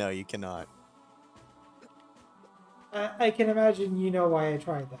 No, you cannot. I can imagine you know why I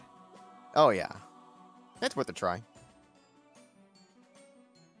tried that. Oh, yeah. It's worth a try.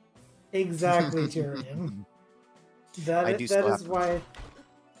 Exactly, Tyrion. That is why...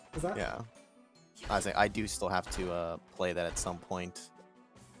 Is that? Yeah. I was like, I do still have to play that at some point.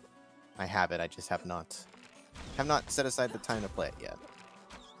 I have it, I just have not set aside the time to play it yet.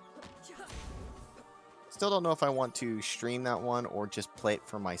 Still don't know if I want to stream that one or just play it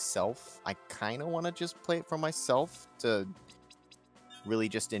for myself. I kind of want to just play it for myself to really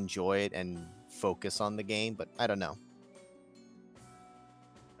just enjoy it and focus on the game, but I don't know.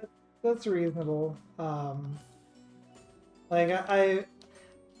 That's reasonable. Like I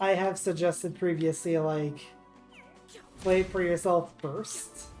have suggested previously, like, play it for yourself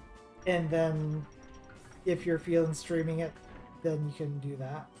first, and then if you're feeling streaming it, then you can do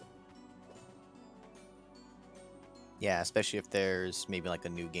that. Yeah, especially if there's maybe like a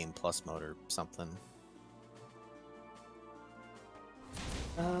new game plus mode or something.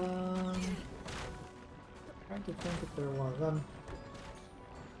 Trying to think if there was.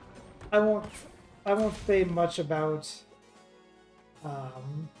 I won't say much about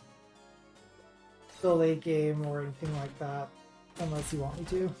the late game or anything like that, unless you want me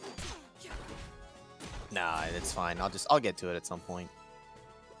to. Nah, it's fine. I'll get to it at some point.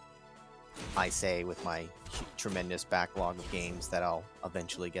 I say with my tremendous backlog of games that I'll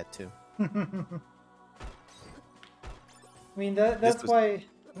eventually get to. I mean that's why.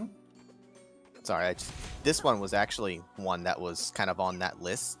 Sorry, this one was actually one that was kind of on that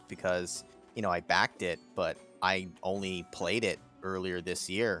list because, you know, I backed it, but I only played it earlier this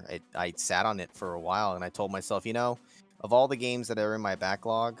year. I sat on it for a while, and I told myself, you know, of all the games that are in my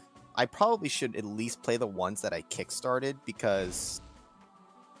backlog, I probably should at least play the ones that I kickstarted because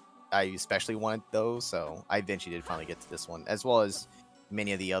I especially wanted those. So I eventually did finally get to this one, as well as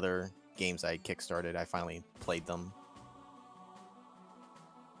many of the other games I kickstarted. I finally played them.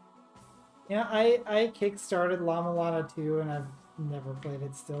 Yeah, I kickstarted Llama Lana 2 and I've never played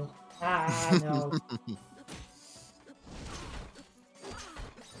it still. Ah, no.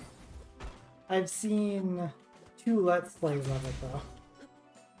 I've seen 2 Let's Plays of it, though.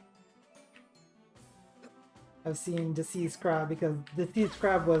 I've seen Deceased Crab, because Deceased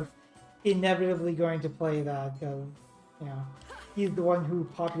Crab was inevitably going to play that, because, you know, he's the one who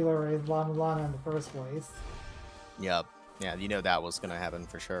popularized Llama Lana in the first place. Yep. Yeah, you know that was going to happen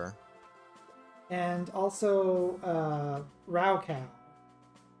for sure. And also, Raocow.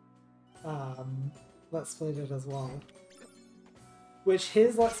 Let's Played it as well. Which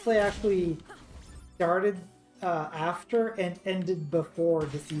his Let's Play actually started after and ended before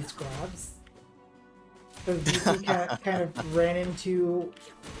Deceased Crabs. Because DC kind of ran into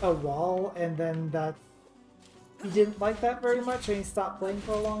a wall, and then that he didn't like that very much, and he stopped playing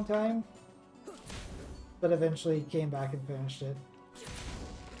for a long time. But eventually came back and finished it.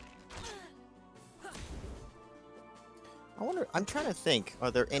 I wonder, I'm trying to think, are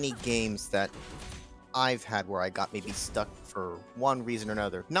there any games that I've had where I got maybe stuck for one reason or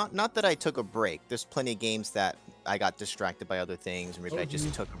another. Not that I took a break. There's plenty of games that I got distracted by other things, or maybe I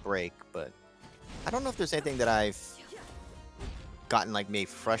just took a break. But I don't know if there's anything that I've gotten like maybe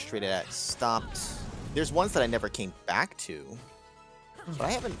frustrated at, stopped. There's ones that I never came back to, but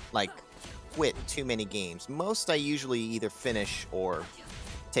I haven't like quit too many games. Most I usually either finish or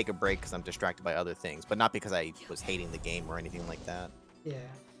take a break because I'm distracted by other things, but not because I was hating the game or anything like that. Yeah.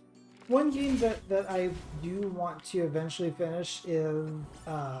 One game that I do want to eventually finish is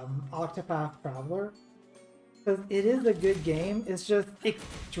Octopath Traveler. Because it is a good game, it's just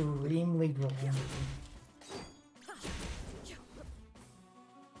extremely grindy.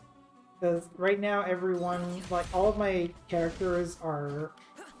 Because right now everyone, like all of my characters are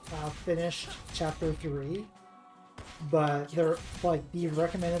finished chapter 3. But they're like the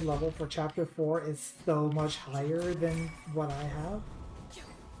recommended level for chapter 4 is so much higher than what I have.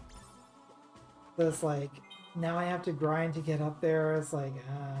 So it's like now I have to grind to get up there. It's like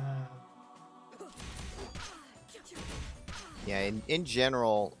Yeah, in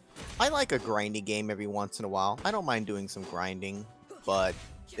general, I like a grindy game every once in a while. I don't mind doing some grinding, but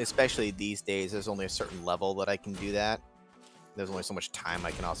especially these days, there's only a certain level that I can do that. There's only so much time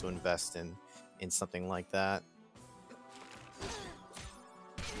I can also invest in something like that.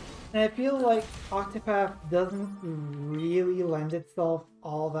 And I feel like Octopath doesn't really lend itself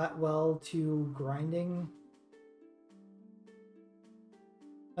all that well to grinding.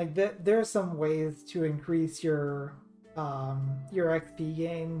 Like there are some ways to increase your XP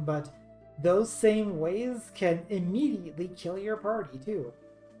gain, but those same ways can immediately kill your party too.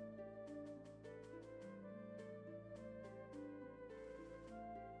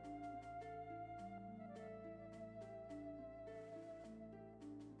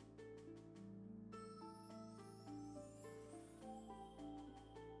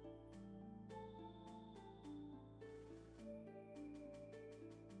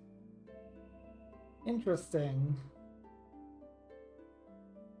 Interesting.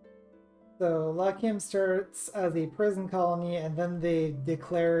 So Lakim starts as a prison colony and then they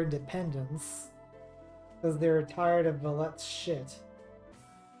declare independence because they're tired of Valet's shit.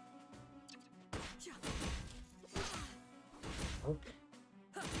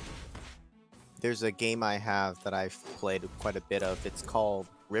 There's a game I have that I've played quite a bit of. It's called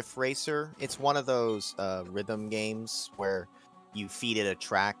Riff Racer. It's one of those rhythm games where you feed it a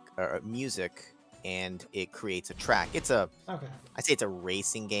track or music and it creates a track. It's a, okay. I say it's a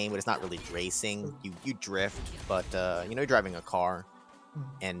racing game, but it's not really racing. You drift, but you know, you're driving a car.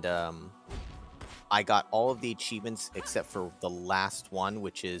 And I got all of the achievements except for the last one,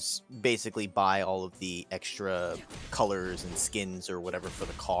 which is basically buy all of the extra colors and skins or whatever for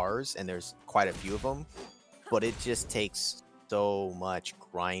the cars, and there's quite a few of them. But it just takes so much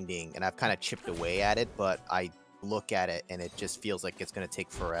grinding, and I've kind of chipped away at it, but I look at it and it just feels like it's going to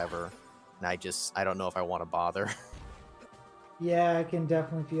take forever. And I don't know if I want to bother. Yeah, I can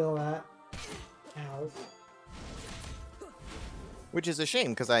definitely feel that. Ow. Which is a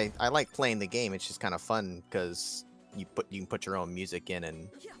shame, because I like playing the game. It's just kind of fun, because you can put your own music in, and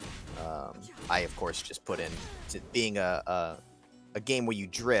I, of course, just put in... being a game where you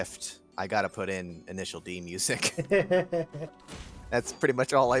drift, I gotta put in Initial D music. That's pretty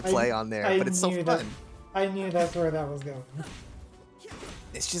much all I play on there, but it's so fun. I knew that's where that was going.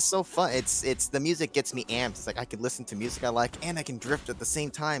 It's just so fun. It's the music gets me amped. It's like I can listen to music I like, and I can drift at the same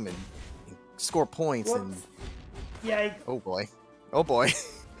time and score points. And Yikes. Oh boy, oh boy.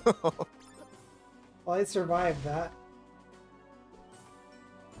 Well, I survived that.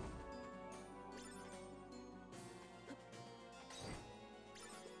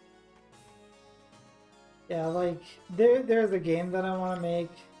 Yeah, like there's a game that I want to make.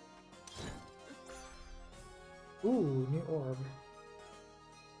 Ooh, new orb.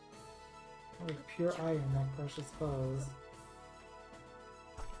 Oh, pure iron, my precious foes.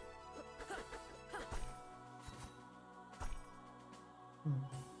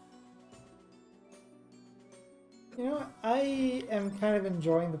 You know what? I am kind of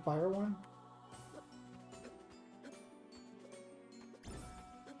enjoying the fire one.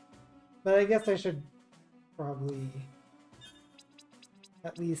 But I guess I should probably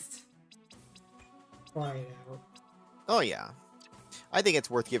at least try it out. Oh yeah. I think it's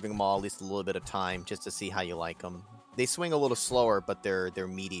worth giving them all at least a little bit of time just to see how you like them. They swing a little slower, but they're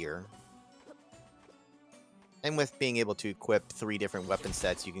meatier. And with being able to equip 3 different weapon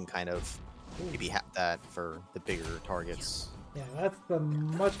sets, you can kind of maybe have that for the bigger targets. Yeah, that's the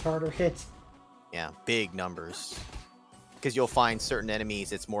much harder hit. Yeah, big numbers. Because you'll find certain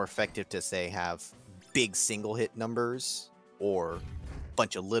enemies, it's more effective to, say, have big single hit numbers or a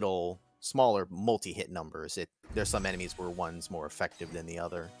bunch of little smaller multi-hit numbers. There's some enemies where one's more effective than the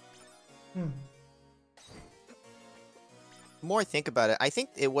other. Hmm. The more I think about it, I think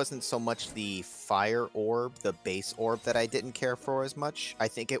it wasn't so much the fire orb, the base orb, that I didn't care for as much. I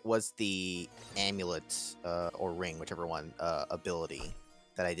think it was the amulet or ring, whichever one, ability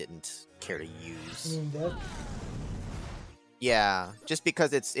that I didn't care to use. Death? Yeah, just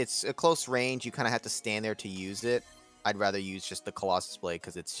because it's a close range, you kind of have to stand there to use it. I'd rather use just the Colossus Blade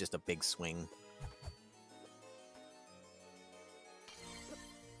because it's just a big swing.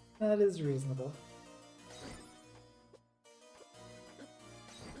 That is reasonable.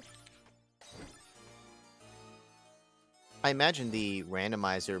 I imagine the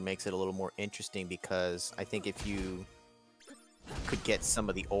randomizer makes it a little more interesting because I think if you could get some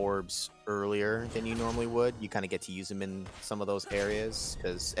of the orbs earlier than you normally would, you kind of get to use them in some of those areas.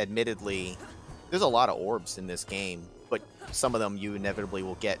 Because admittedly, there's a lot of orbs in this game, but some of them you inevitably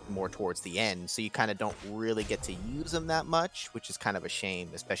will get more towards the end, so you kind of don't really get to use them that much, which is kind of a shame,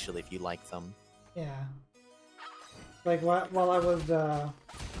 especially if you like them. Yeah. Like while I was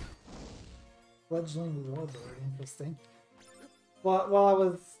fledgling warbird, interesting. While I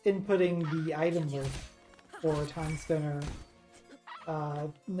was inputting the item list for Timespinner,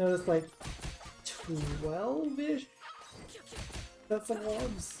 noticed like 12-ish sets of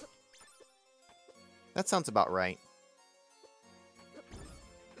orbs. That sounds about right.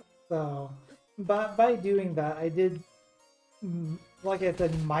 So, but by doing that, I did, like I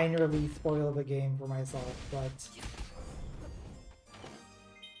said, minorly spoil the game for myself, but...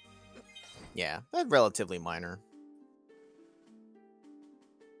 Yeah, relatively minor.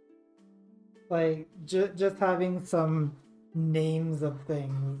 Like, just having some names of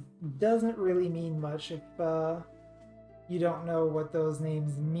things doesn't really mean much if you don't know what those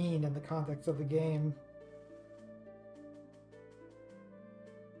names mean in the context of the game.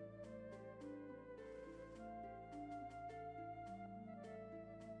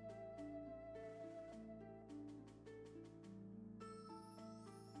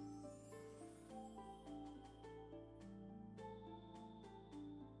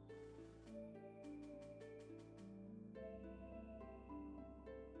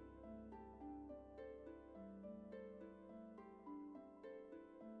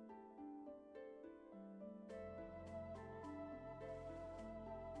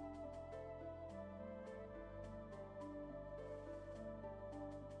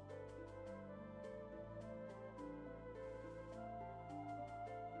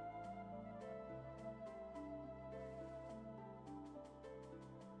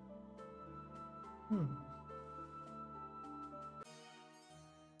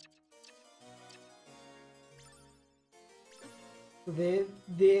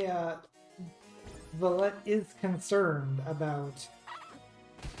 Valette is concerned about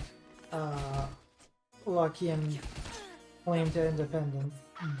Luckian's claim to independence,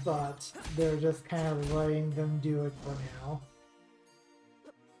 but they're just kind of letting them do it for now.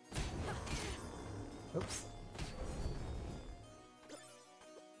 Oops.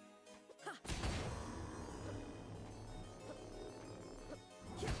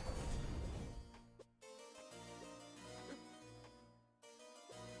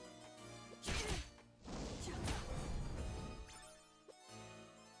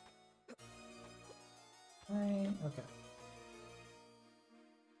 Okay.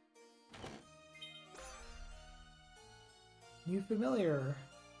 New familiar.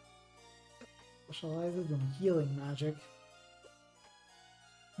 Specializes in healing magic.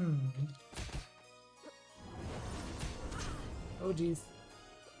 Oh geez.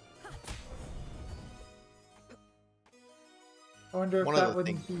 I wonder if that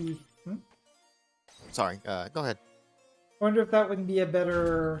wouldn't be... Sorry, go ahead. I wonder if that wouldn't be a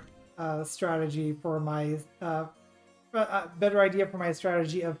better strategy for my... better idea for my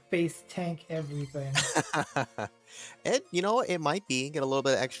strategy of face tank everything. You know, it might be. Get a little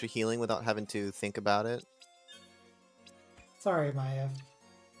bit of extra healing without having to think about it. Sorry, Maya.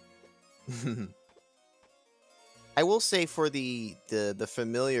 I will say for the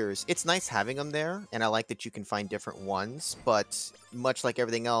familiars, it's nice having them there, and I like that you can find different ones, but much like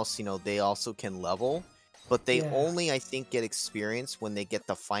everything else, you know, they also can level, but they only, I think, get experience when they get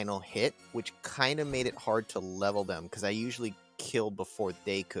the final hit, which kind of made it hard to level them, because I usually killed before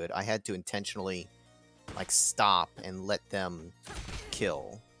they could. I had to intentionally, like, stop and let them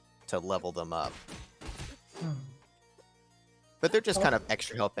kill to level them up. But they're just kind of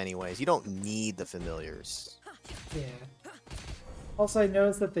extra help anyways. You don't need the familiars. Yeah. Also, I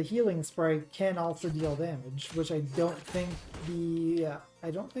noticed that the healing sprite can also deal damage, which I don't think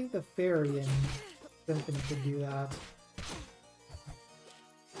the fairy in Symphony could do that.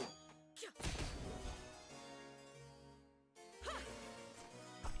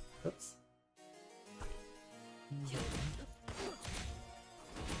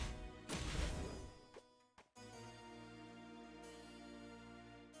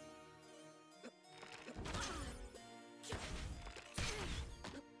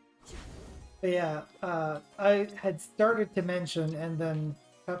 But yeah, I had started to mention and then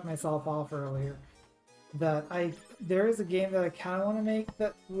cut myself off earlier that there is a game that I kind of want to make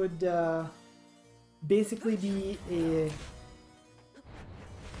that would basically be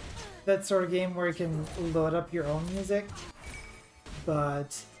that sort of game where you can load up your own music,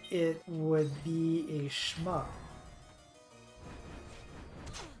 but it would be a shmup.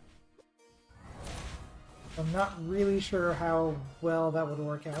 I'm not really sure how well that would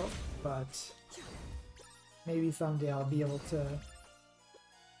work out, but maybe someday I'll be able to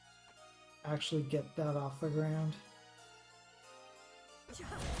actually get that off the ground.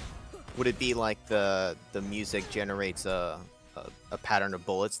 Would it be like the music generates a pattern of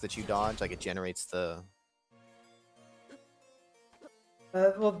bullets that you dodge? Like it generates the...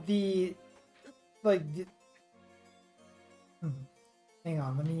 Well, hang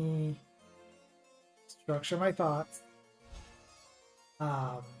on, let me structure my thoughts.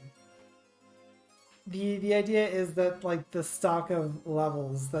 The idea is that like the stock of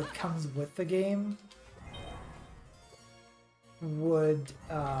levels that comes with the game would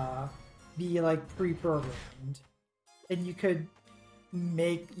be like pre-programmed, and you could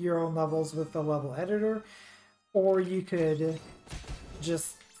make your own levels with the level editor, or you could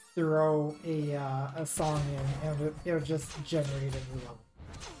just throw a song in and it would just generate a new level.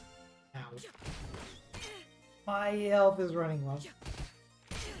 Ow. My health is running low.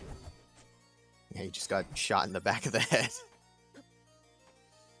 Yeah, you just got shot in the back of the head.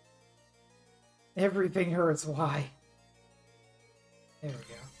 Everything hurts. Why? There we go.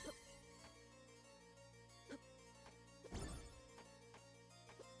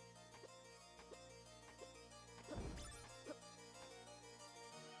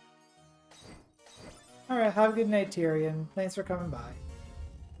 Alright, have a good night, Tyrion. Thanks for coming by.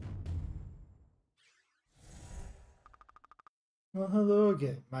 Well, hello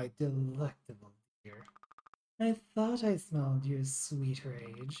again, my delectable dear. I thought I smelled your sweet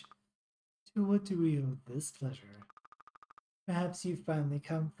rage. To what do we owe this pleasure? Perhaps you've finally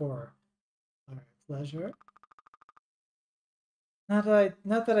come for our pleasure? Not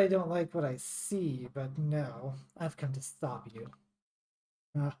that I don't like what I see, but no, I've come to stop you.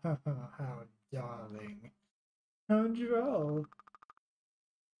 How darling. How droll.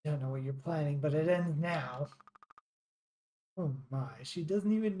 Don't know what you're planning, but it ends now. Oh my, she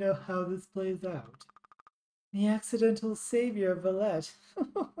doesn't even know how this plays out. The accidental savior of Valette.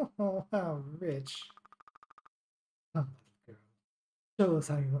 How rich. Come, little girl. Show us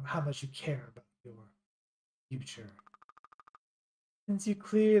how much you care about your future. Since you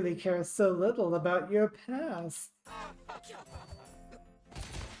clearly care so little about your past.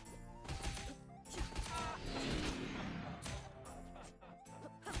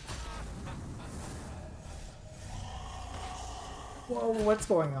 Whoa, what's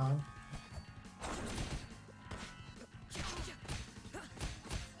going on?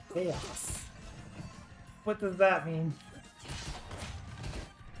 Chaos. What does that mean?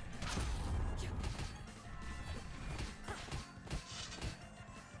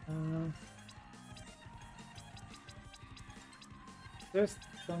 There's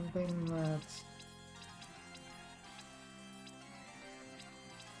something that...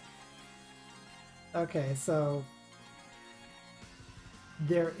 Okay, so...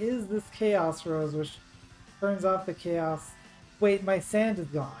 There is this Chaos Rose, which turns off the chaos. Wait, my sand is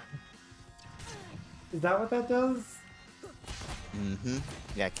gone. Is that what that does? Mm-hmm.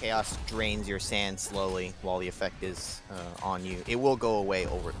 Yeah, chaos drains your sand slowly while the effect is on you. It will go away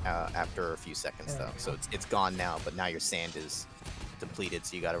after a few seconds, though. So it's gone now, but now your sand is depleted,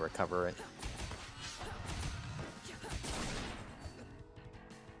 so you got to recover it.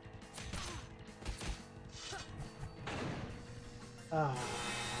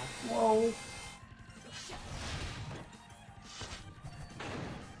 Whoa.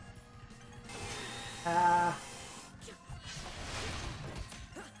 Ow.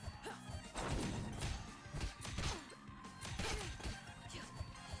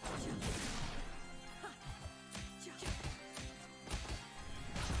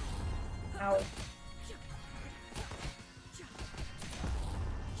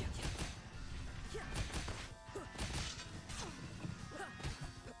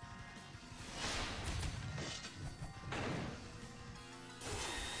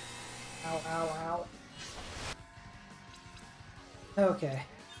 Ow, ow, ow. Okay.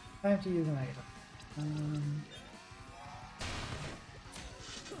 Time to use an item.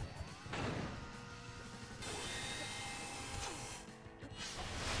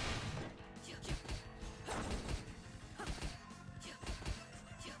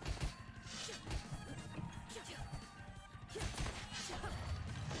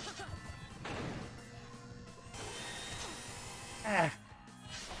 Ah,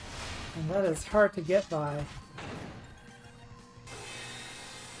 and that is hard to get by.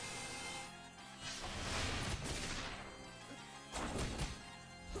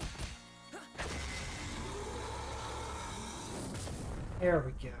 There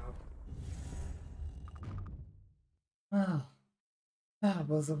we go. Well, that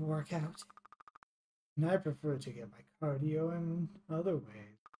was a workout. And I prefer to get my cardio in other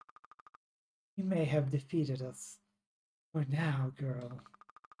ways. You may have defeated us for now, girl,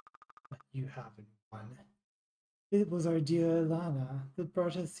 but you haven't won. It was our dear Ilana that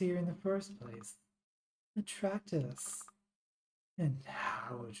brought us here in the first place. Attracted us. And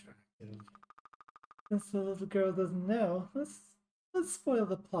how attractive. Since the little girl doesn't know, let's spoil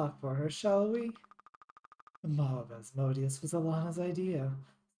the plot for her, shall we? The Maw of Asmodeus was Alana's idea.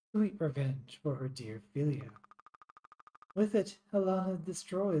 Sweet revenge for her dear Philia. With it, Alana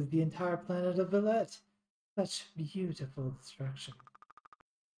destroys the entire planet of Villette. Such beautiful destruction.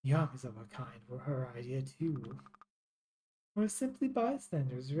 The armies of a kind were her idea too. We're simply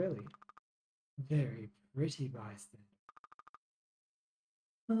bystanders, really. Very pretty bystanders.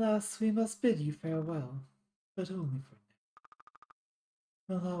 Alas, we must bid you farewell, but only for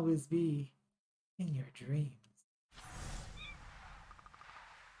now. We'll always be in your dreams.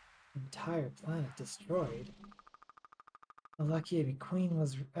 Entire planet destroyed. The lucky queen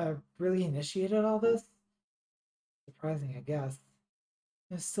was really initiated all this? Surprising, I guess.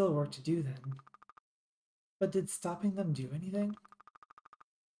 There's still work to do then. But did stopping them do anything?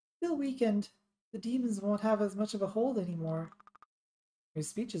 Still weakened. The demons won't have as much of a hold anymore. Your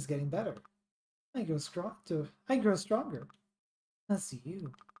speech is getting better. I grow stronger. As do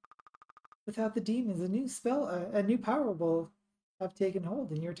you. Without the demons, a new power will have taken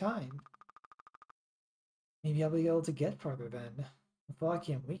hold in your time. Maybe I'll be able to get farther then. With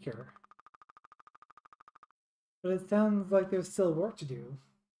lucky, I'm weaker. But it sounds like there's still work to do.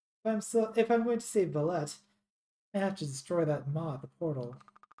 If I'm going to save Villette, I have to destroy that maw at the portal.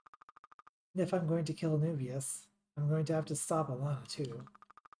 And if I'm going to kill Nuvius, I'm going to have to stop Alana too.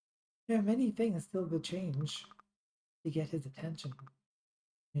 There are many things still to change to get his attention.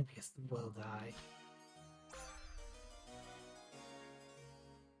 Nuvius will die.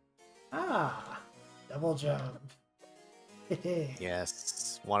 Ah! Double jump.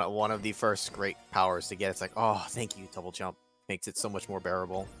 Yes, one of the first great powers to get. It's like, oh, thank you, double jump. Makes it so much more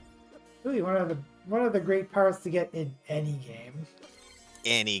bearable. Really, one of the great powers to get in any game.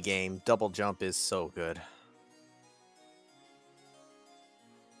 Any game, double jump is so good.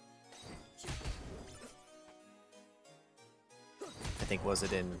 I think, was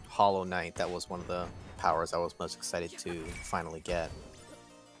it in Hollow Knight, that was one of the powers I was most excited to finally get.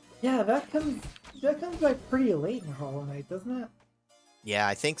 Yeah, that comes like pretty late in Hollow Knight, doesn't it? Yeah,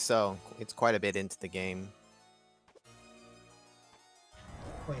 I think so. It's quite a bit into the game.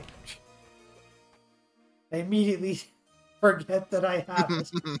 Wait. I immediately forget that I have it.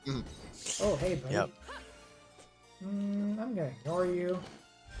 Oh, hey, buddy. Yep. I'm gonna ignore you.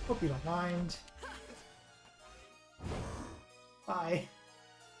 Hope you don't mind. Bye.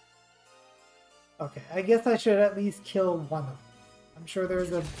 Okay, I guess I should at least kill one of them. I'm sure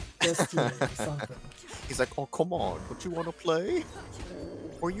there's a bestiary or something. He's like, oh, come on, don't you want to play?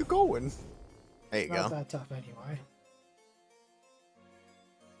 Where you going? There you Not go. that tough anyway.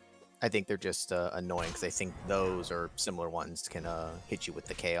 I think they're just annoying because I think those or similar ones can hit you with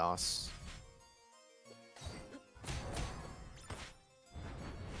the chaos.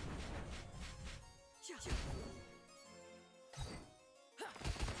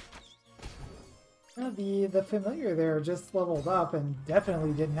 The familiar there just leveled up and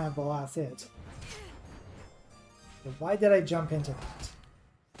definitely didn't have the last hit. So why did I jump into that?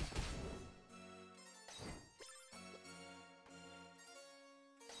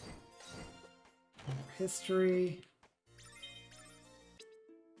 History.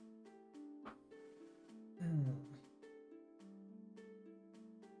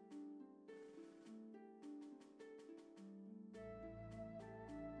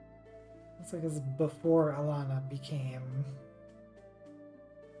 Looks like it's before Alana became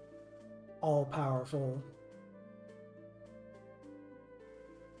all-powerful.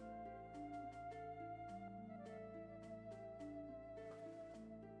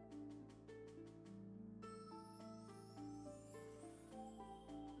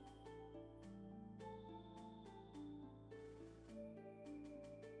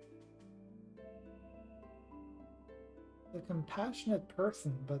 A compassionate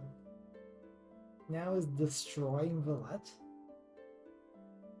person, but now is destroying Villette?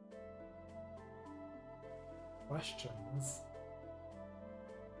 Questions.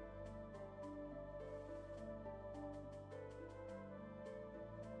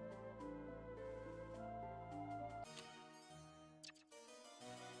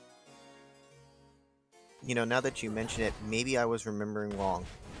 You know, now that you mention it, maybe I was remembering wrong.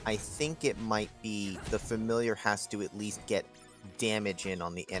 I think it might be the familiar has to at least get damage in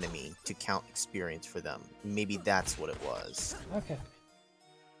on the enemy to count experience for them. Maybe that's what it was. Okay.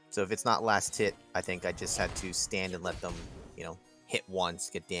 So if it's not last hit, I think I just had to stand and let them, hit once,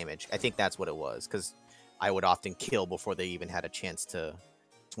 get damage. I think that's what it was, because I would often kill before they even had a chance to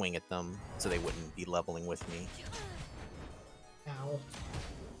swing at them, so they wouldn't be leveling with me. Ow.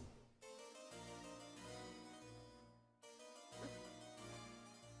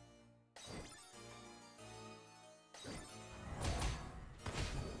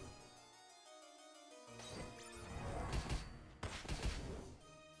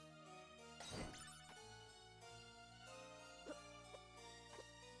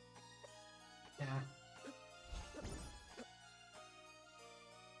 Yeah.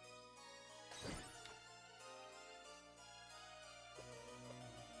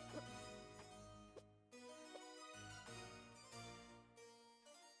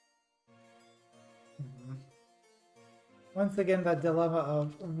 Mhm. Once again, that dilemma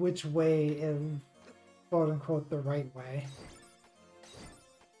of which way is quote unquote the right way.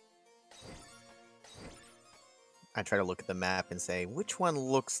 I try to look at the map and say, which one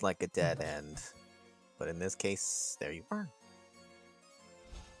looks like a dead end? But in this case, there you are.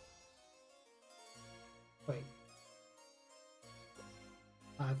 Wait.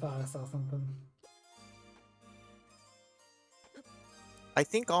 I thought I saw something. I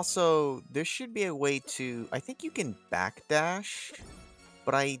think also there should be a way to... I think you can backdash,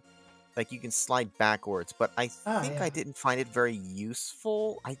 but you can slide backwards, but I think yeah. I didn't find it very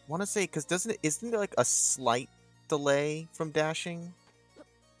useful. I want to say, because isn't there like a slight delay from dashing?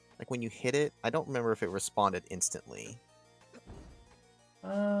 Like when you hit it? I don't remember if it responded instantly.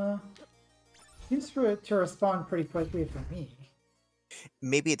 Seems for it to respond pretty quickly for me.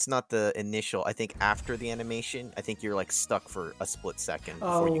 Maybe it's not the initial. I think after the animation, I think you're like stuck for a split second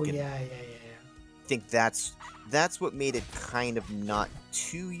before you can... yeah. I think that's what made it kind of not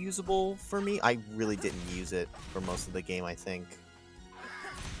too usable for me. I really didn't use it for most of the game, I think.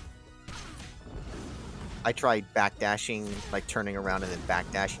 I tried backdashing, like turning around and then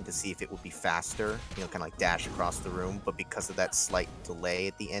backdashing to see if it would be faster, kind of like dash across the room, but because of that slight delay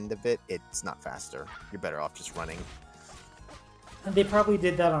at the end of it, it's not faster. You're better off just running. And they probably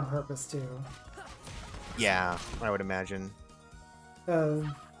did that on purpose too. Yeah, I would imagine.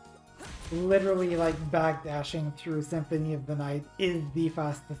 Literally, like, backdashing through Symphony of the Night is the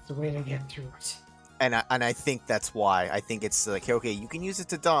fastest way to get through it. And I think that's why. I think it's like, okay, you can use it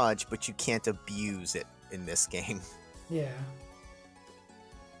to dodge, but you can't abuse it in this game. Yeah.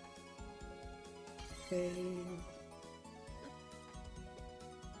 Okay.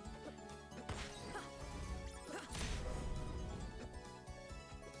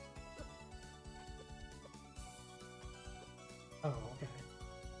 Oh, okay.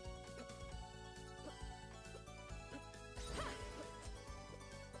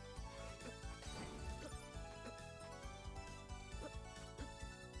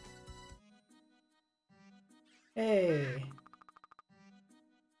 Hey.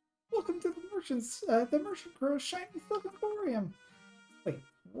 Welcome to the Merchant Crow's Shiny Silk Emporium. Wait,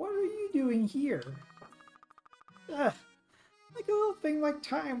 what are you doing here? Like a little thing like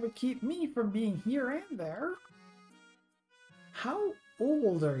time would keep me from being here and there. How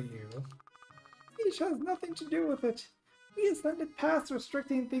old are you? Age has nothing to do with it. We ascended past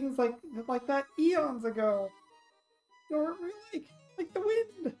restricting things like that eons ago. You're like the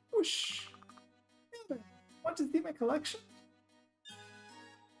wind. Whoosh. Want to see my collection?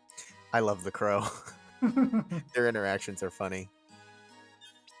 I love the crow. Their interactions are funny.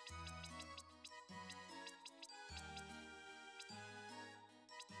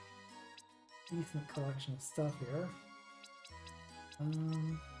 Decent collection of stuff here.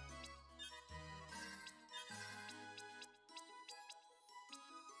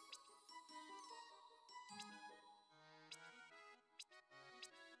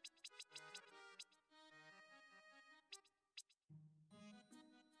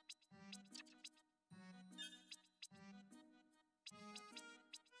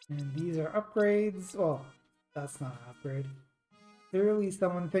 And these are upgrades. Well, that's not an upgrade. Clearly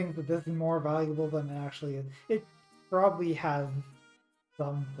someone thinks that this is more valuable than it actually is. It probably has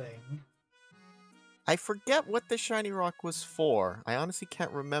something. I forget what the shiny rock was for. I honestly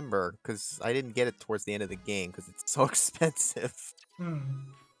can't remember, because I didn't get it towards the end of the game, because it's so expensive.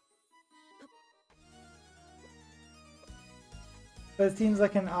 But it seems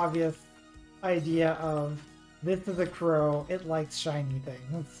like an obvious idea of, this is a crow, it likes shiny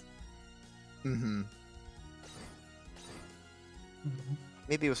things. Mm-hmm.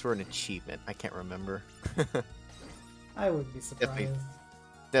 Maybe it was for an achievement. I can't remember. I wouldn't be surprised.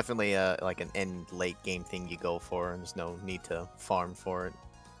 Definitely like an end late game thing you go for, and there's no need to farm for it.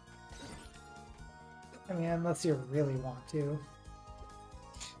 I mean, unless you really want to.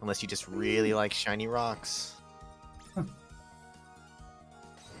 Unless you just really like shiny rocks.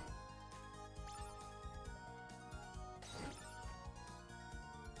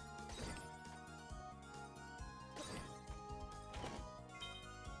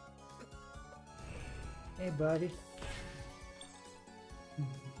 Hey, buddy.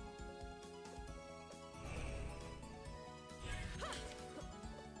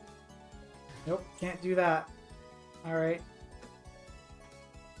 Nope, can't do that. Alright.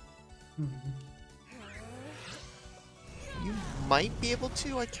 You might be able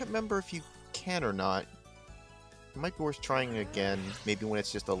to. I can't remember if you can or not. It might be worth trying again. Maybe when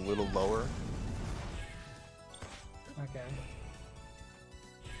it's just a little lower. Okay.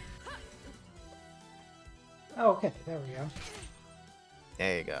 Oh, okay, there we go.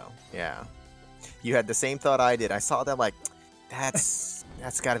 There you go. Yeah. You had the same thought I did. I saw that like, that's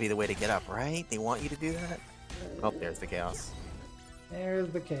got to be the way to get up, right? They want you to do that? Oh, there's the chaos. There's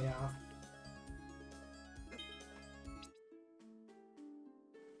the chaos.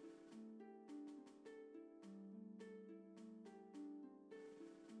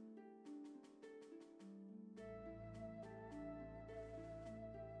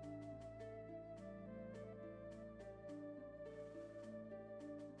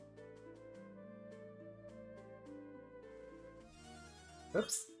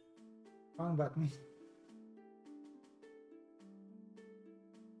 Oops. Wrong button.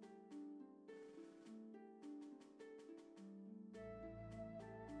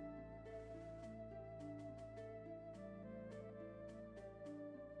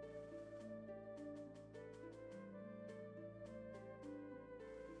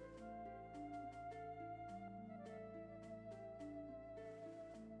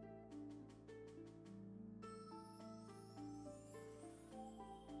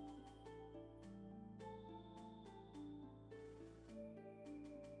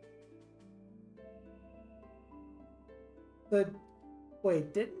 But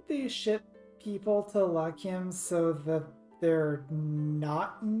wait, didn't they ship people to Lakium so that they're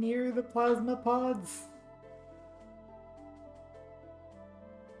not near the plasma pods?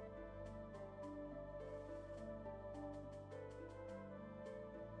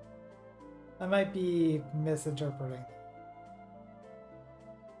 I might be misinterpreting.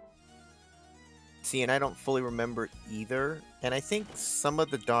 See, and I don't fully remember either. And I think some of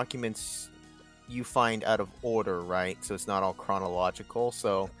the documents you find out of order, right? So it's not all chronological.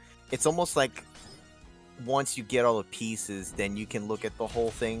 So it's almost like once you get all the pieces, then you can look at the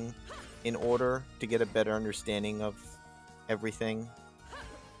whole thing in order to get a better understanding of everything.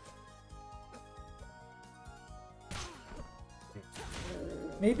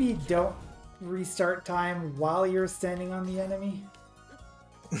 Maybe don't restart time while you're standing on the enemy.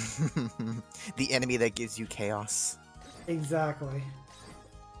 The enemy that gives you chaos. Exactly.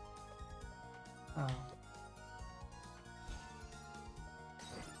 Oh.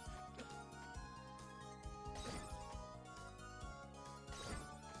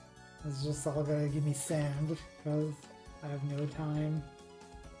 It's just all gonna give me sand because I have no time.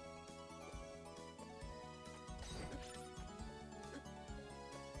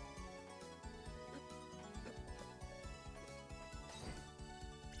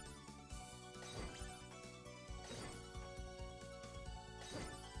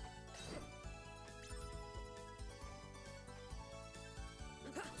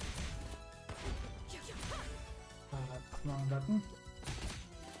 Wrong button.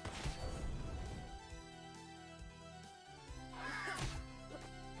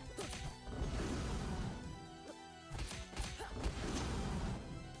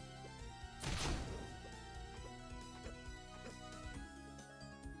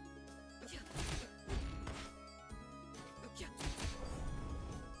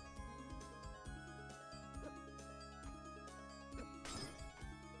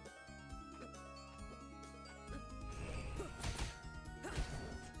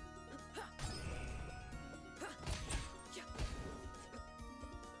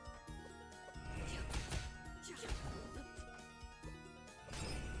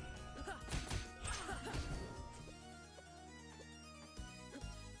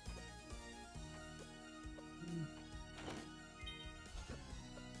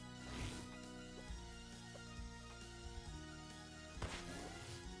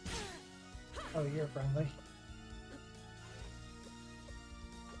 Oh, you're friendly.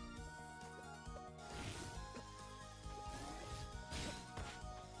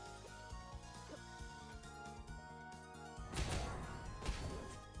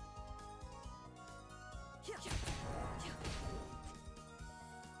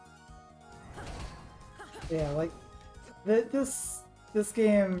 Yeah, like this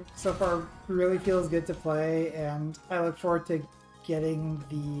game so far really feels good to play, and I look forward to getting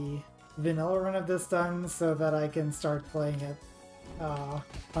the vanilla run of this done so that I can start playing it on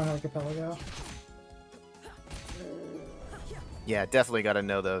Archipelago. Yeah, definitely got to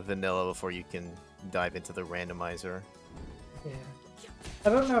know the vanilla before you can dive into the randomizer. Yeah. I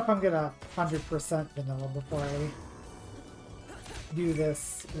don't know if I'm gonna 100% vanilla before I do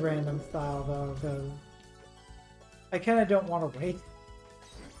this random style though, because I kind of don't want to wait.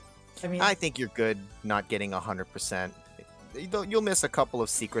 I mean, I think you're good not getting 100%. You'll miss a couple of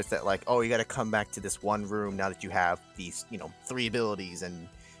secrets that like, oh, you got to come back to this one room now that you have these, 3 abilities and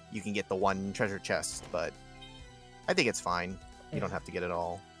you can get the one treasure chest, but I think it's fine. You don't have to get it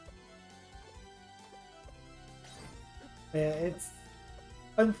all. yeah, it's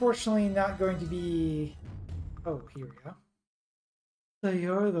unfortunately not going to be... Oh, here we go. So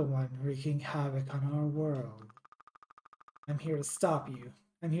you're the one wreaking havoc on our world. I'm here to stop you.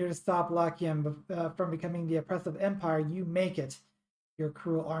 I'm here to stop Lachiam from becoming the oppressive empire you make it. Your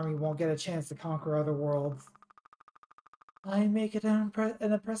cruel army won't get a chance to conquer other worlds. I make it an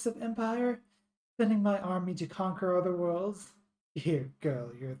oppressive empire? Sending my army to conquer other worlds? Dear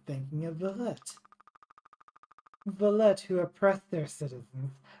girl, you're thinking of Valette. Valette, who oppressed their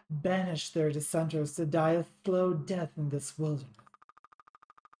citizens, banished their dissenters to die a slow death in this wilderness,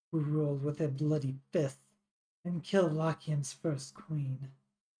 who ruled with a bloody fist and killed Lachiam's first queen.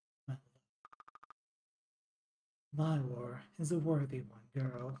 My war is a worthy one,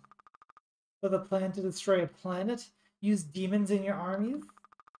 girl. With a plan to destroy a planet? Use demons in your armies?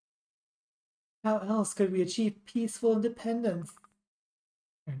 How else could we achieve peaceful independence?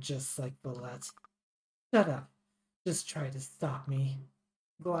 You're just like Valette. Shut up. Just try to stop me.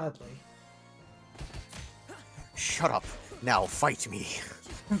 Gladly. Shut up. Now fight me.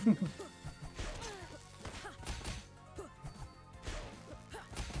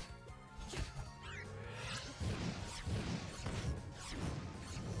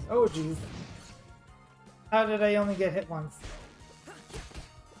 Oh, jeez. How did I only get hit once?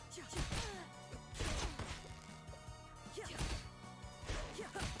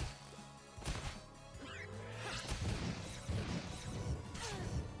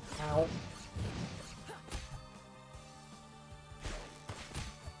 Ow.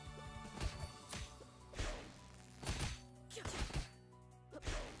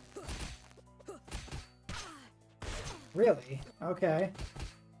 Really? Okay.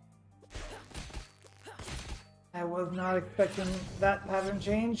 I was not expecting that pattern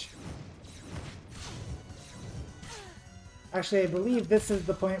change. Actually, I believe this is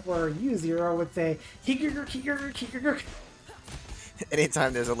the point where you, Zero, would say, "Higurgurk, higurgurk, higurgurk."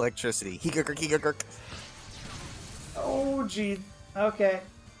 Anytime there's electricity. Higurgurk, higurgurk. Oh, geez. Okay.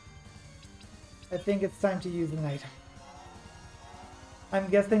 I think it's time to use an item. I'm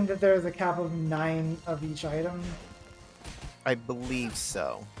guessing that there is a cap of 9 of each item. I believe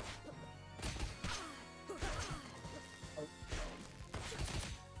so.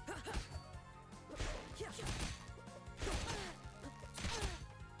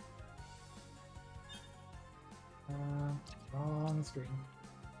 Wrong screen.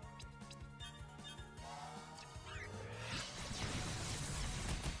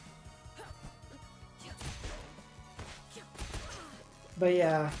 But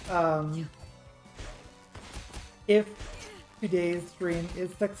yeah, if today's stream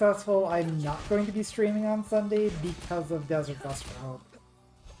is successful, I'm not going to be streaming on Sunday because of Desert Bus for Hope.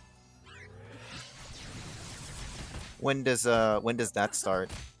 When does that start?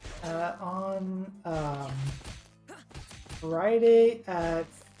 On Friday at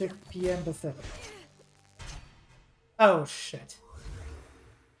 6 p.m. Pacific. Oh shit.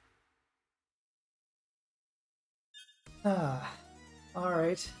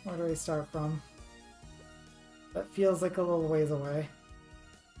 Alright, where do I start from? That feels like a little ways away.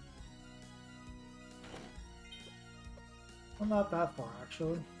 Well, not that far,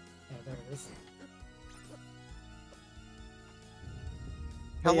 actually. Yeah, there it is.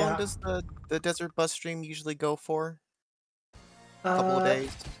 How long does the desert bus stream usually go for? A couple of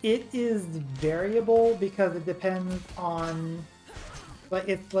days? It is variable because it depends on... Like,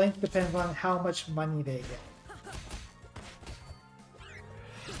 its length depends on how much money they get.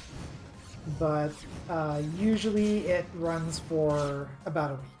 But usually it runs for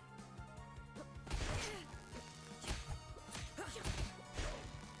about a week.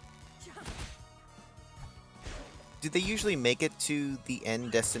 Do they usually make it to the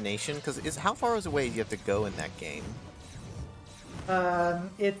end destination? Because how far away do you have to go in that game? I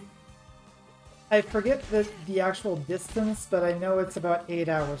forget the actual distance, but I know it's about 8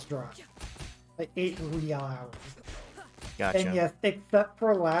 hours drive. like 8 real hours. Gotcha. And yes, except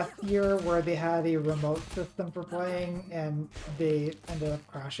for last year where they had a remote system for playing and they ended up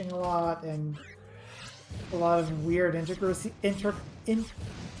crashing a lot and a lot of weird intricacies, if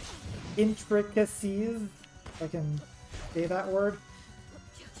I can say that word.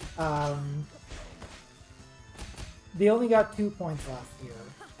 They only got 2 points last year,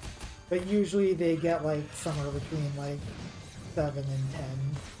 but usually they get like somewhere between like 7 and 10.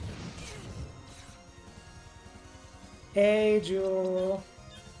 Hey, Jewel.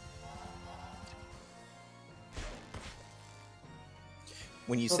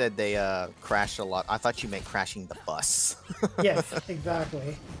 When you said they crashed a lot, I thought you meant crashing the bus. Yes,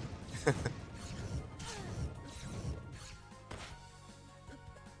 exactly.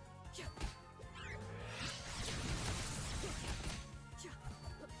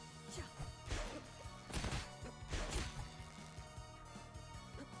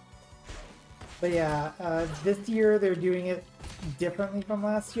 But yeah, this year they're doing it differently from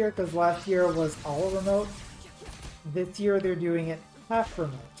last year because last year was all remote. This year they're doing it half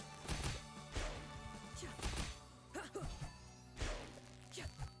remote.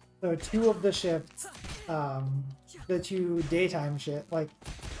 So 2 of the shifts, the 2 daytime shifts, like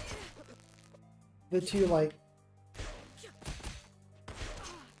the 2 like.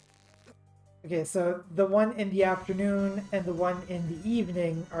 Okay, so the one in the afternoon and the one in the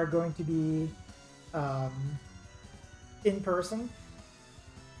evening are going to be in person,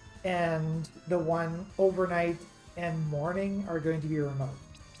 and the one overnight and morning are going to be remote.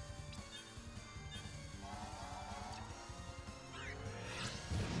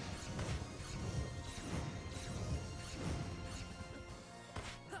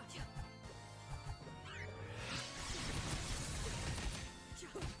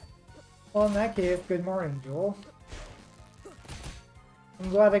 Well, in that case, good morning, Joel. I'm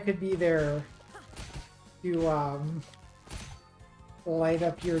glad I could be there to light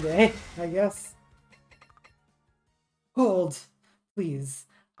up your day, I guess. Hold, please.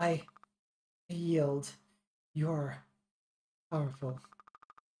 I yield. You're powerful.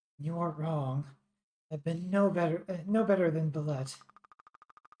 You aren't wrong. I've been no better than Billet.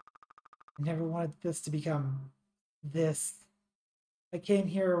 I never wanted this to become this. I came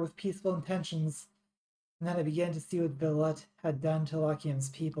here with peaceful intentions, and then I began to see what Billet had done to Luckium's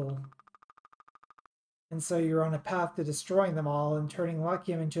people. And so you're on a path to destroying them all and turning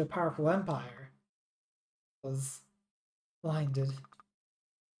Luckium into a powerful empire. I was blinded.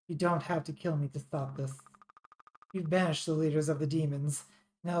 You don't have to kill me to stop this. You've banished the leaders of the demons.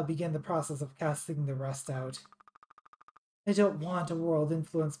 Now begin the process of casting the rest out. I don't want a world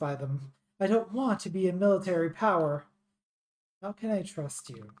influenced by them. I don't want to be a military power. How can I trust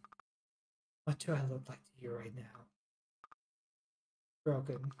you? What do I look like to you right now?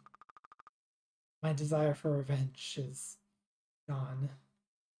 Broken. My desire for revenge is gone.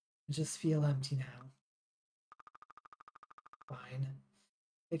 I just feel empty now. Fine.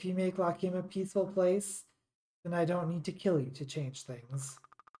 If you make Lakim a peaceful place, then I don't need to kill you to change things.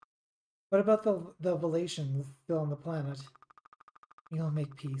 What about the Valations still on the planet? You'll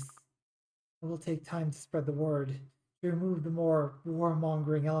make peace. It will take time to spread the word, to remove the more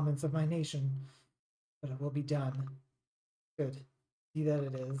warmongering elements of my nation, but it will be done. Good. See that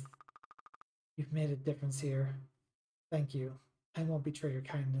it is. You've made a difference here. Thank you. I won't betray your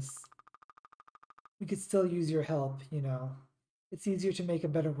kindness. We could still use your help, you know. It's easier to make a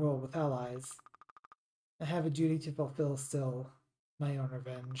better world with allies. I have a duty to fulfill still. My own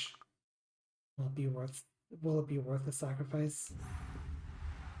revenge. Will it be worth the sacrifice?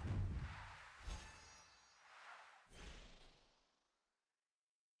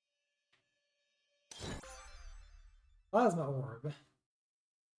 Plasma orb.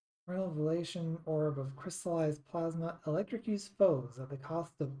 Revelation orb of crystallized plasma electrocutes foes at the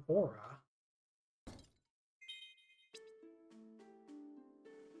cost of aura.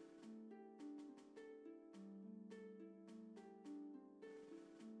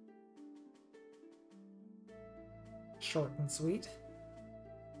 Short and sweet.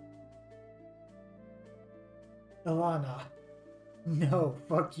 Ilana. No,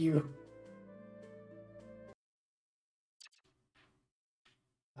 fuck you.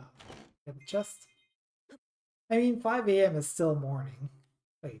 Get the chest. I mean, 5 a.m. is still morning.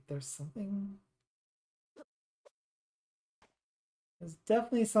 Wait, there's something... There's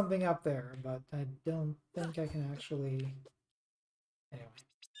definitely something up there, but I don't think I can actually... Anyway.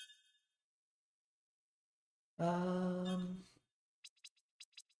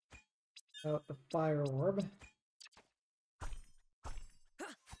 About the fire orb.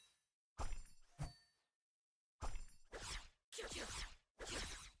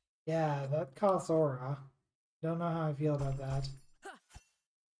 Yeah, that costs aura. Don't know how I feel about that.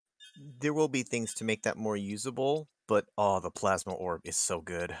 There will be things to make that more usable, but oh, the plasma orb is so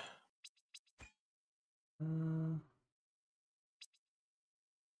good. Uh,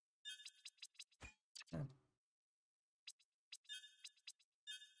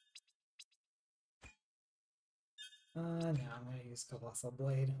 no, I'm gonna use Colossal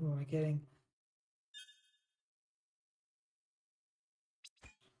Blade. Who am I kidding?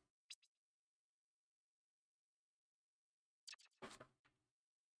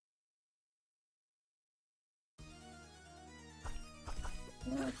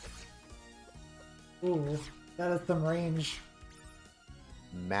 What? Ooh, that is some range.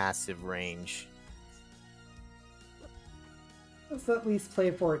 Massive range. Let's at least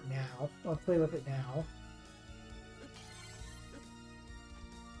play for it now. Let's play with it now.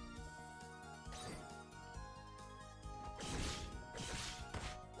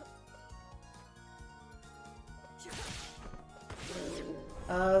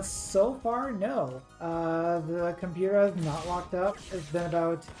 So far, no. The computer has not locked up. It's been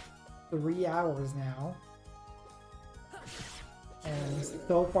about 3 hours now. And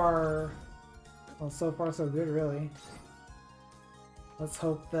so far, well, so far so good, really. Let's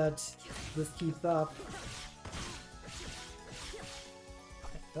hope that this keeps up.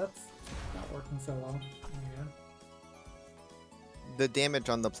 That's not working so well. Yeah. The damage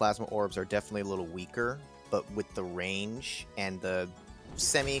on the plasma orbs are definitely a little weaker, but with the range and the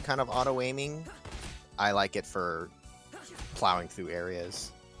semi kind of auto aiming, I like it for plowing through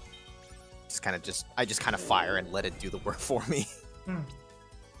areas. I just kind of fire and let it do the work for me.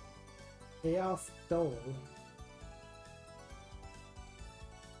 Chaos Stole.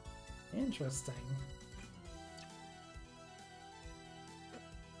 Interesting.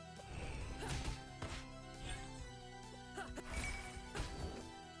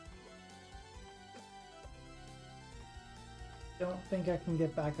 Don't think I can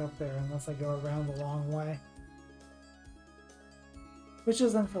get back up there unless I go around the long way. Which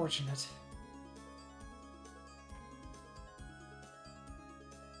is unfortunate.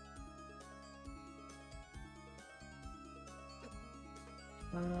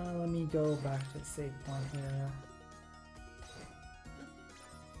 Let me go back to the save point here.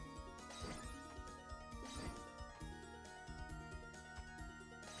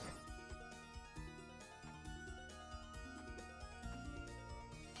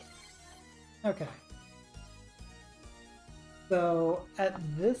 Okay. So at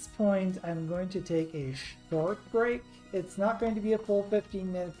this point, I'm going to take a short break. It's not going to be a full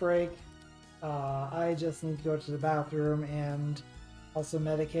 15-minute break. I just need to go to the bathroom and also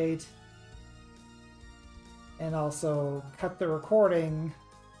medicate. And also cut the recording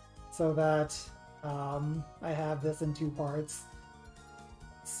so that I have this in 2 parts.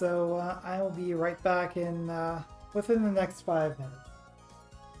 So I will be right back in within the next 5 minutes.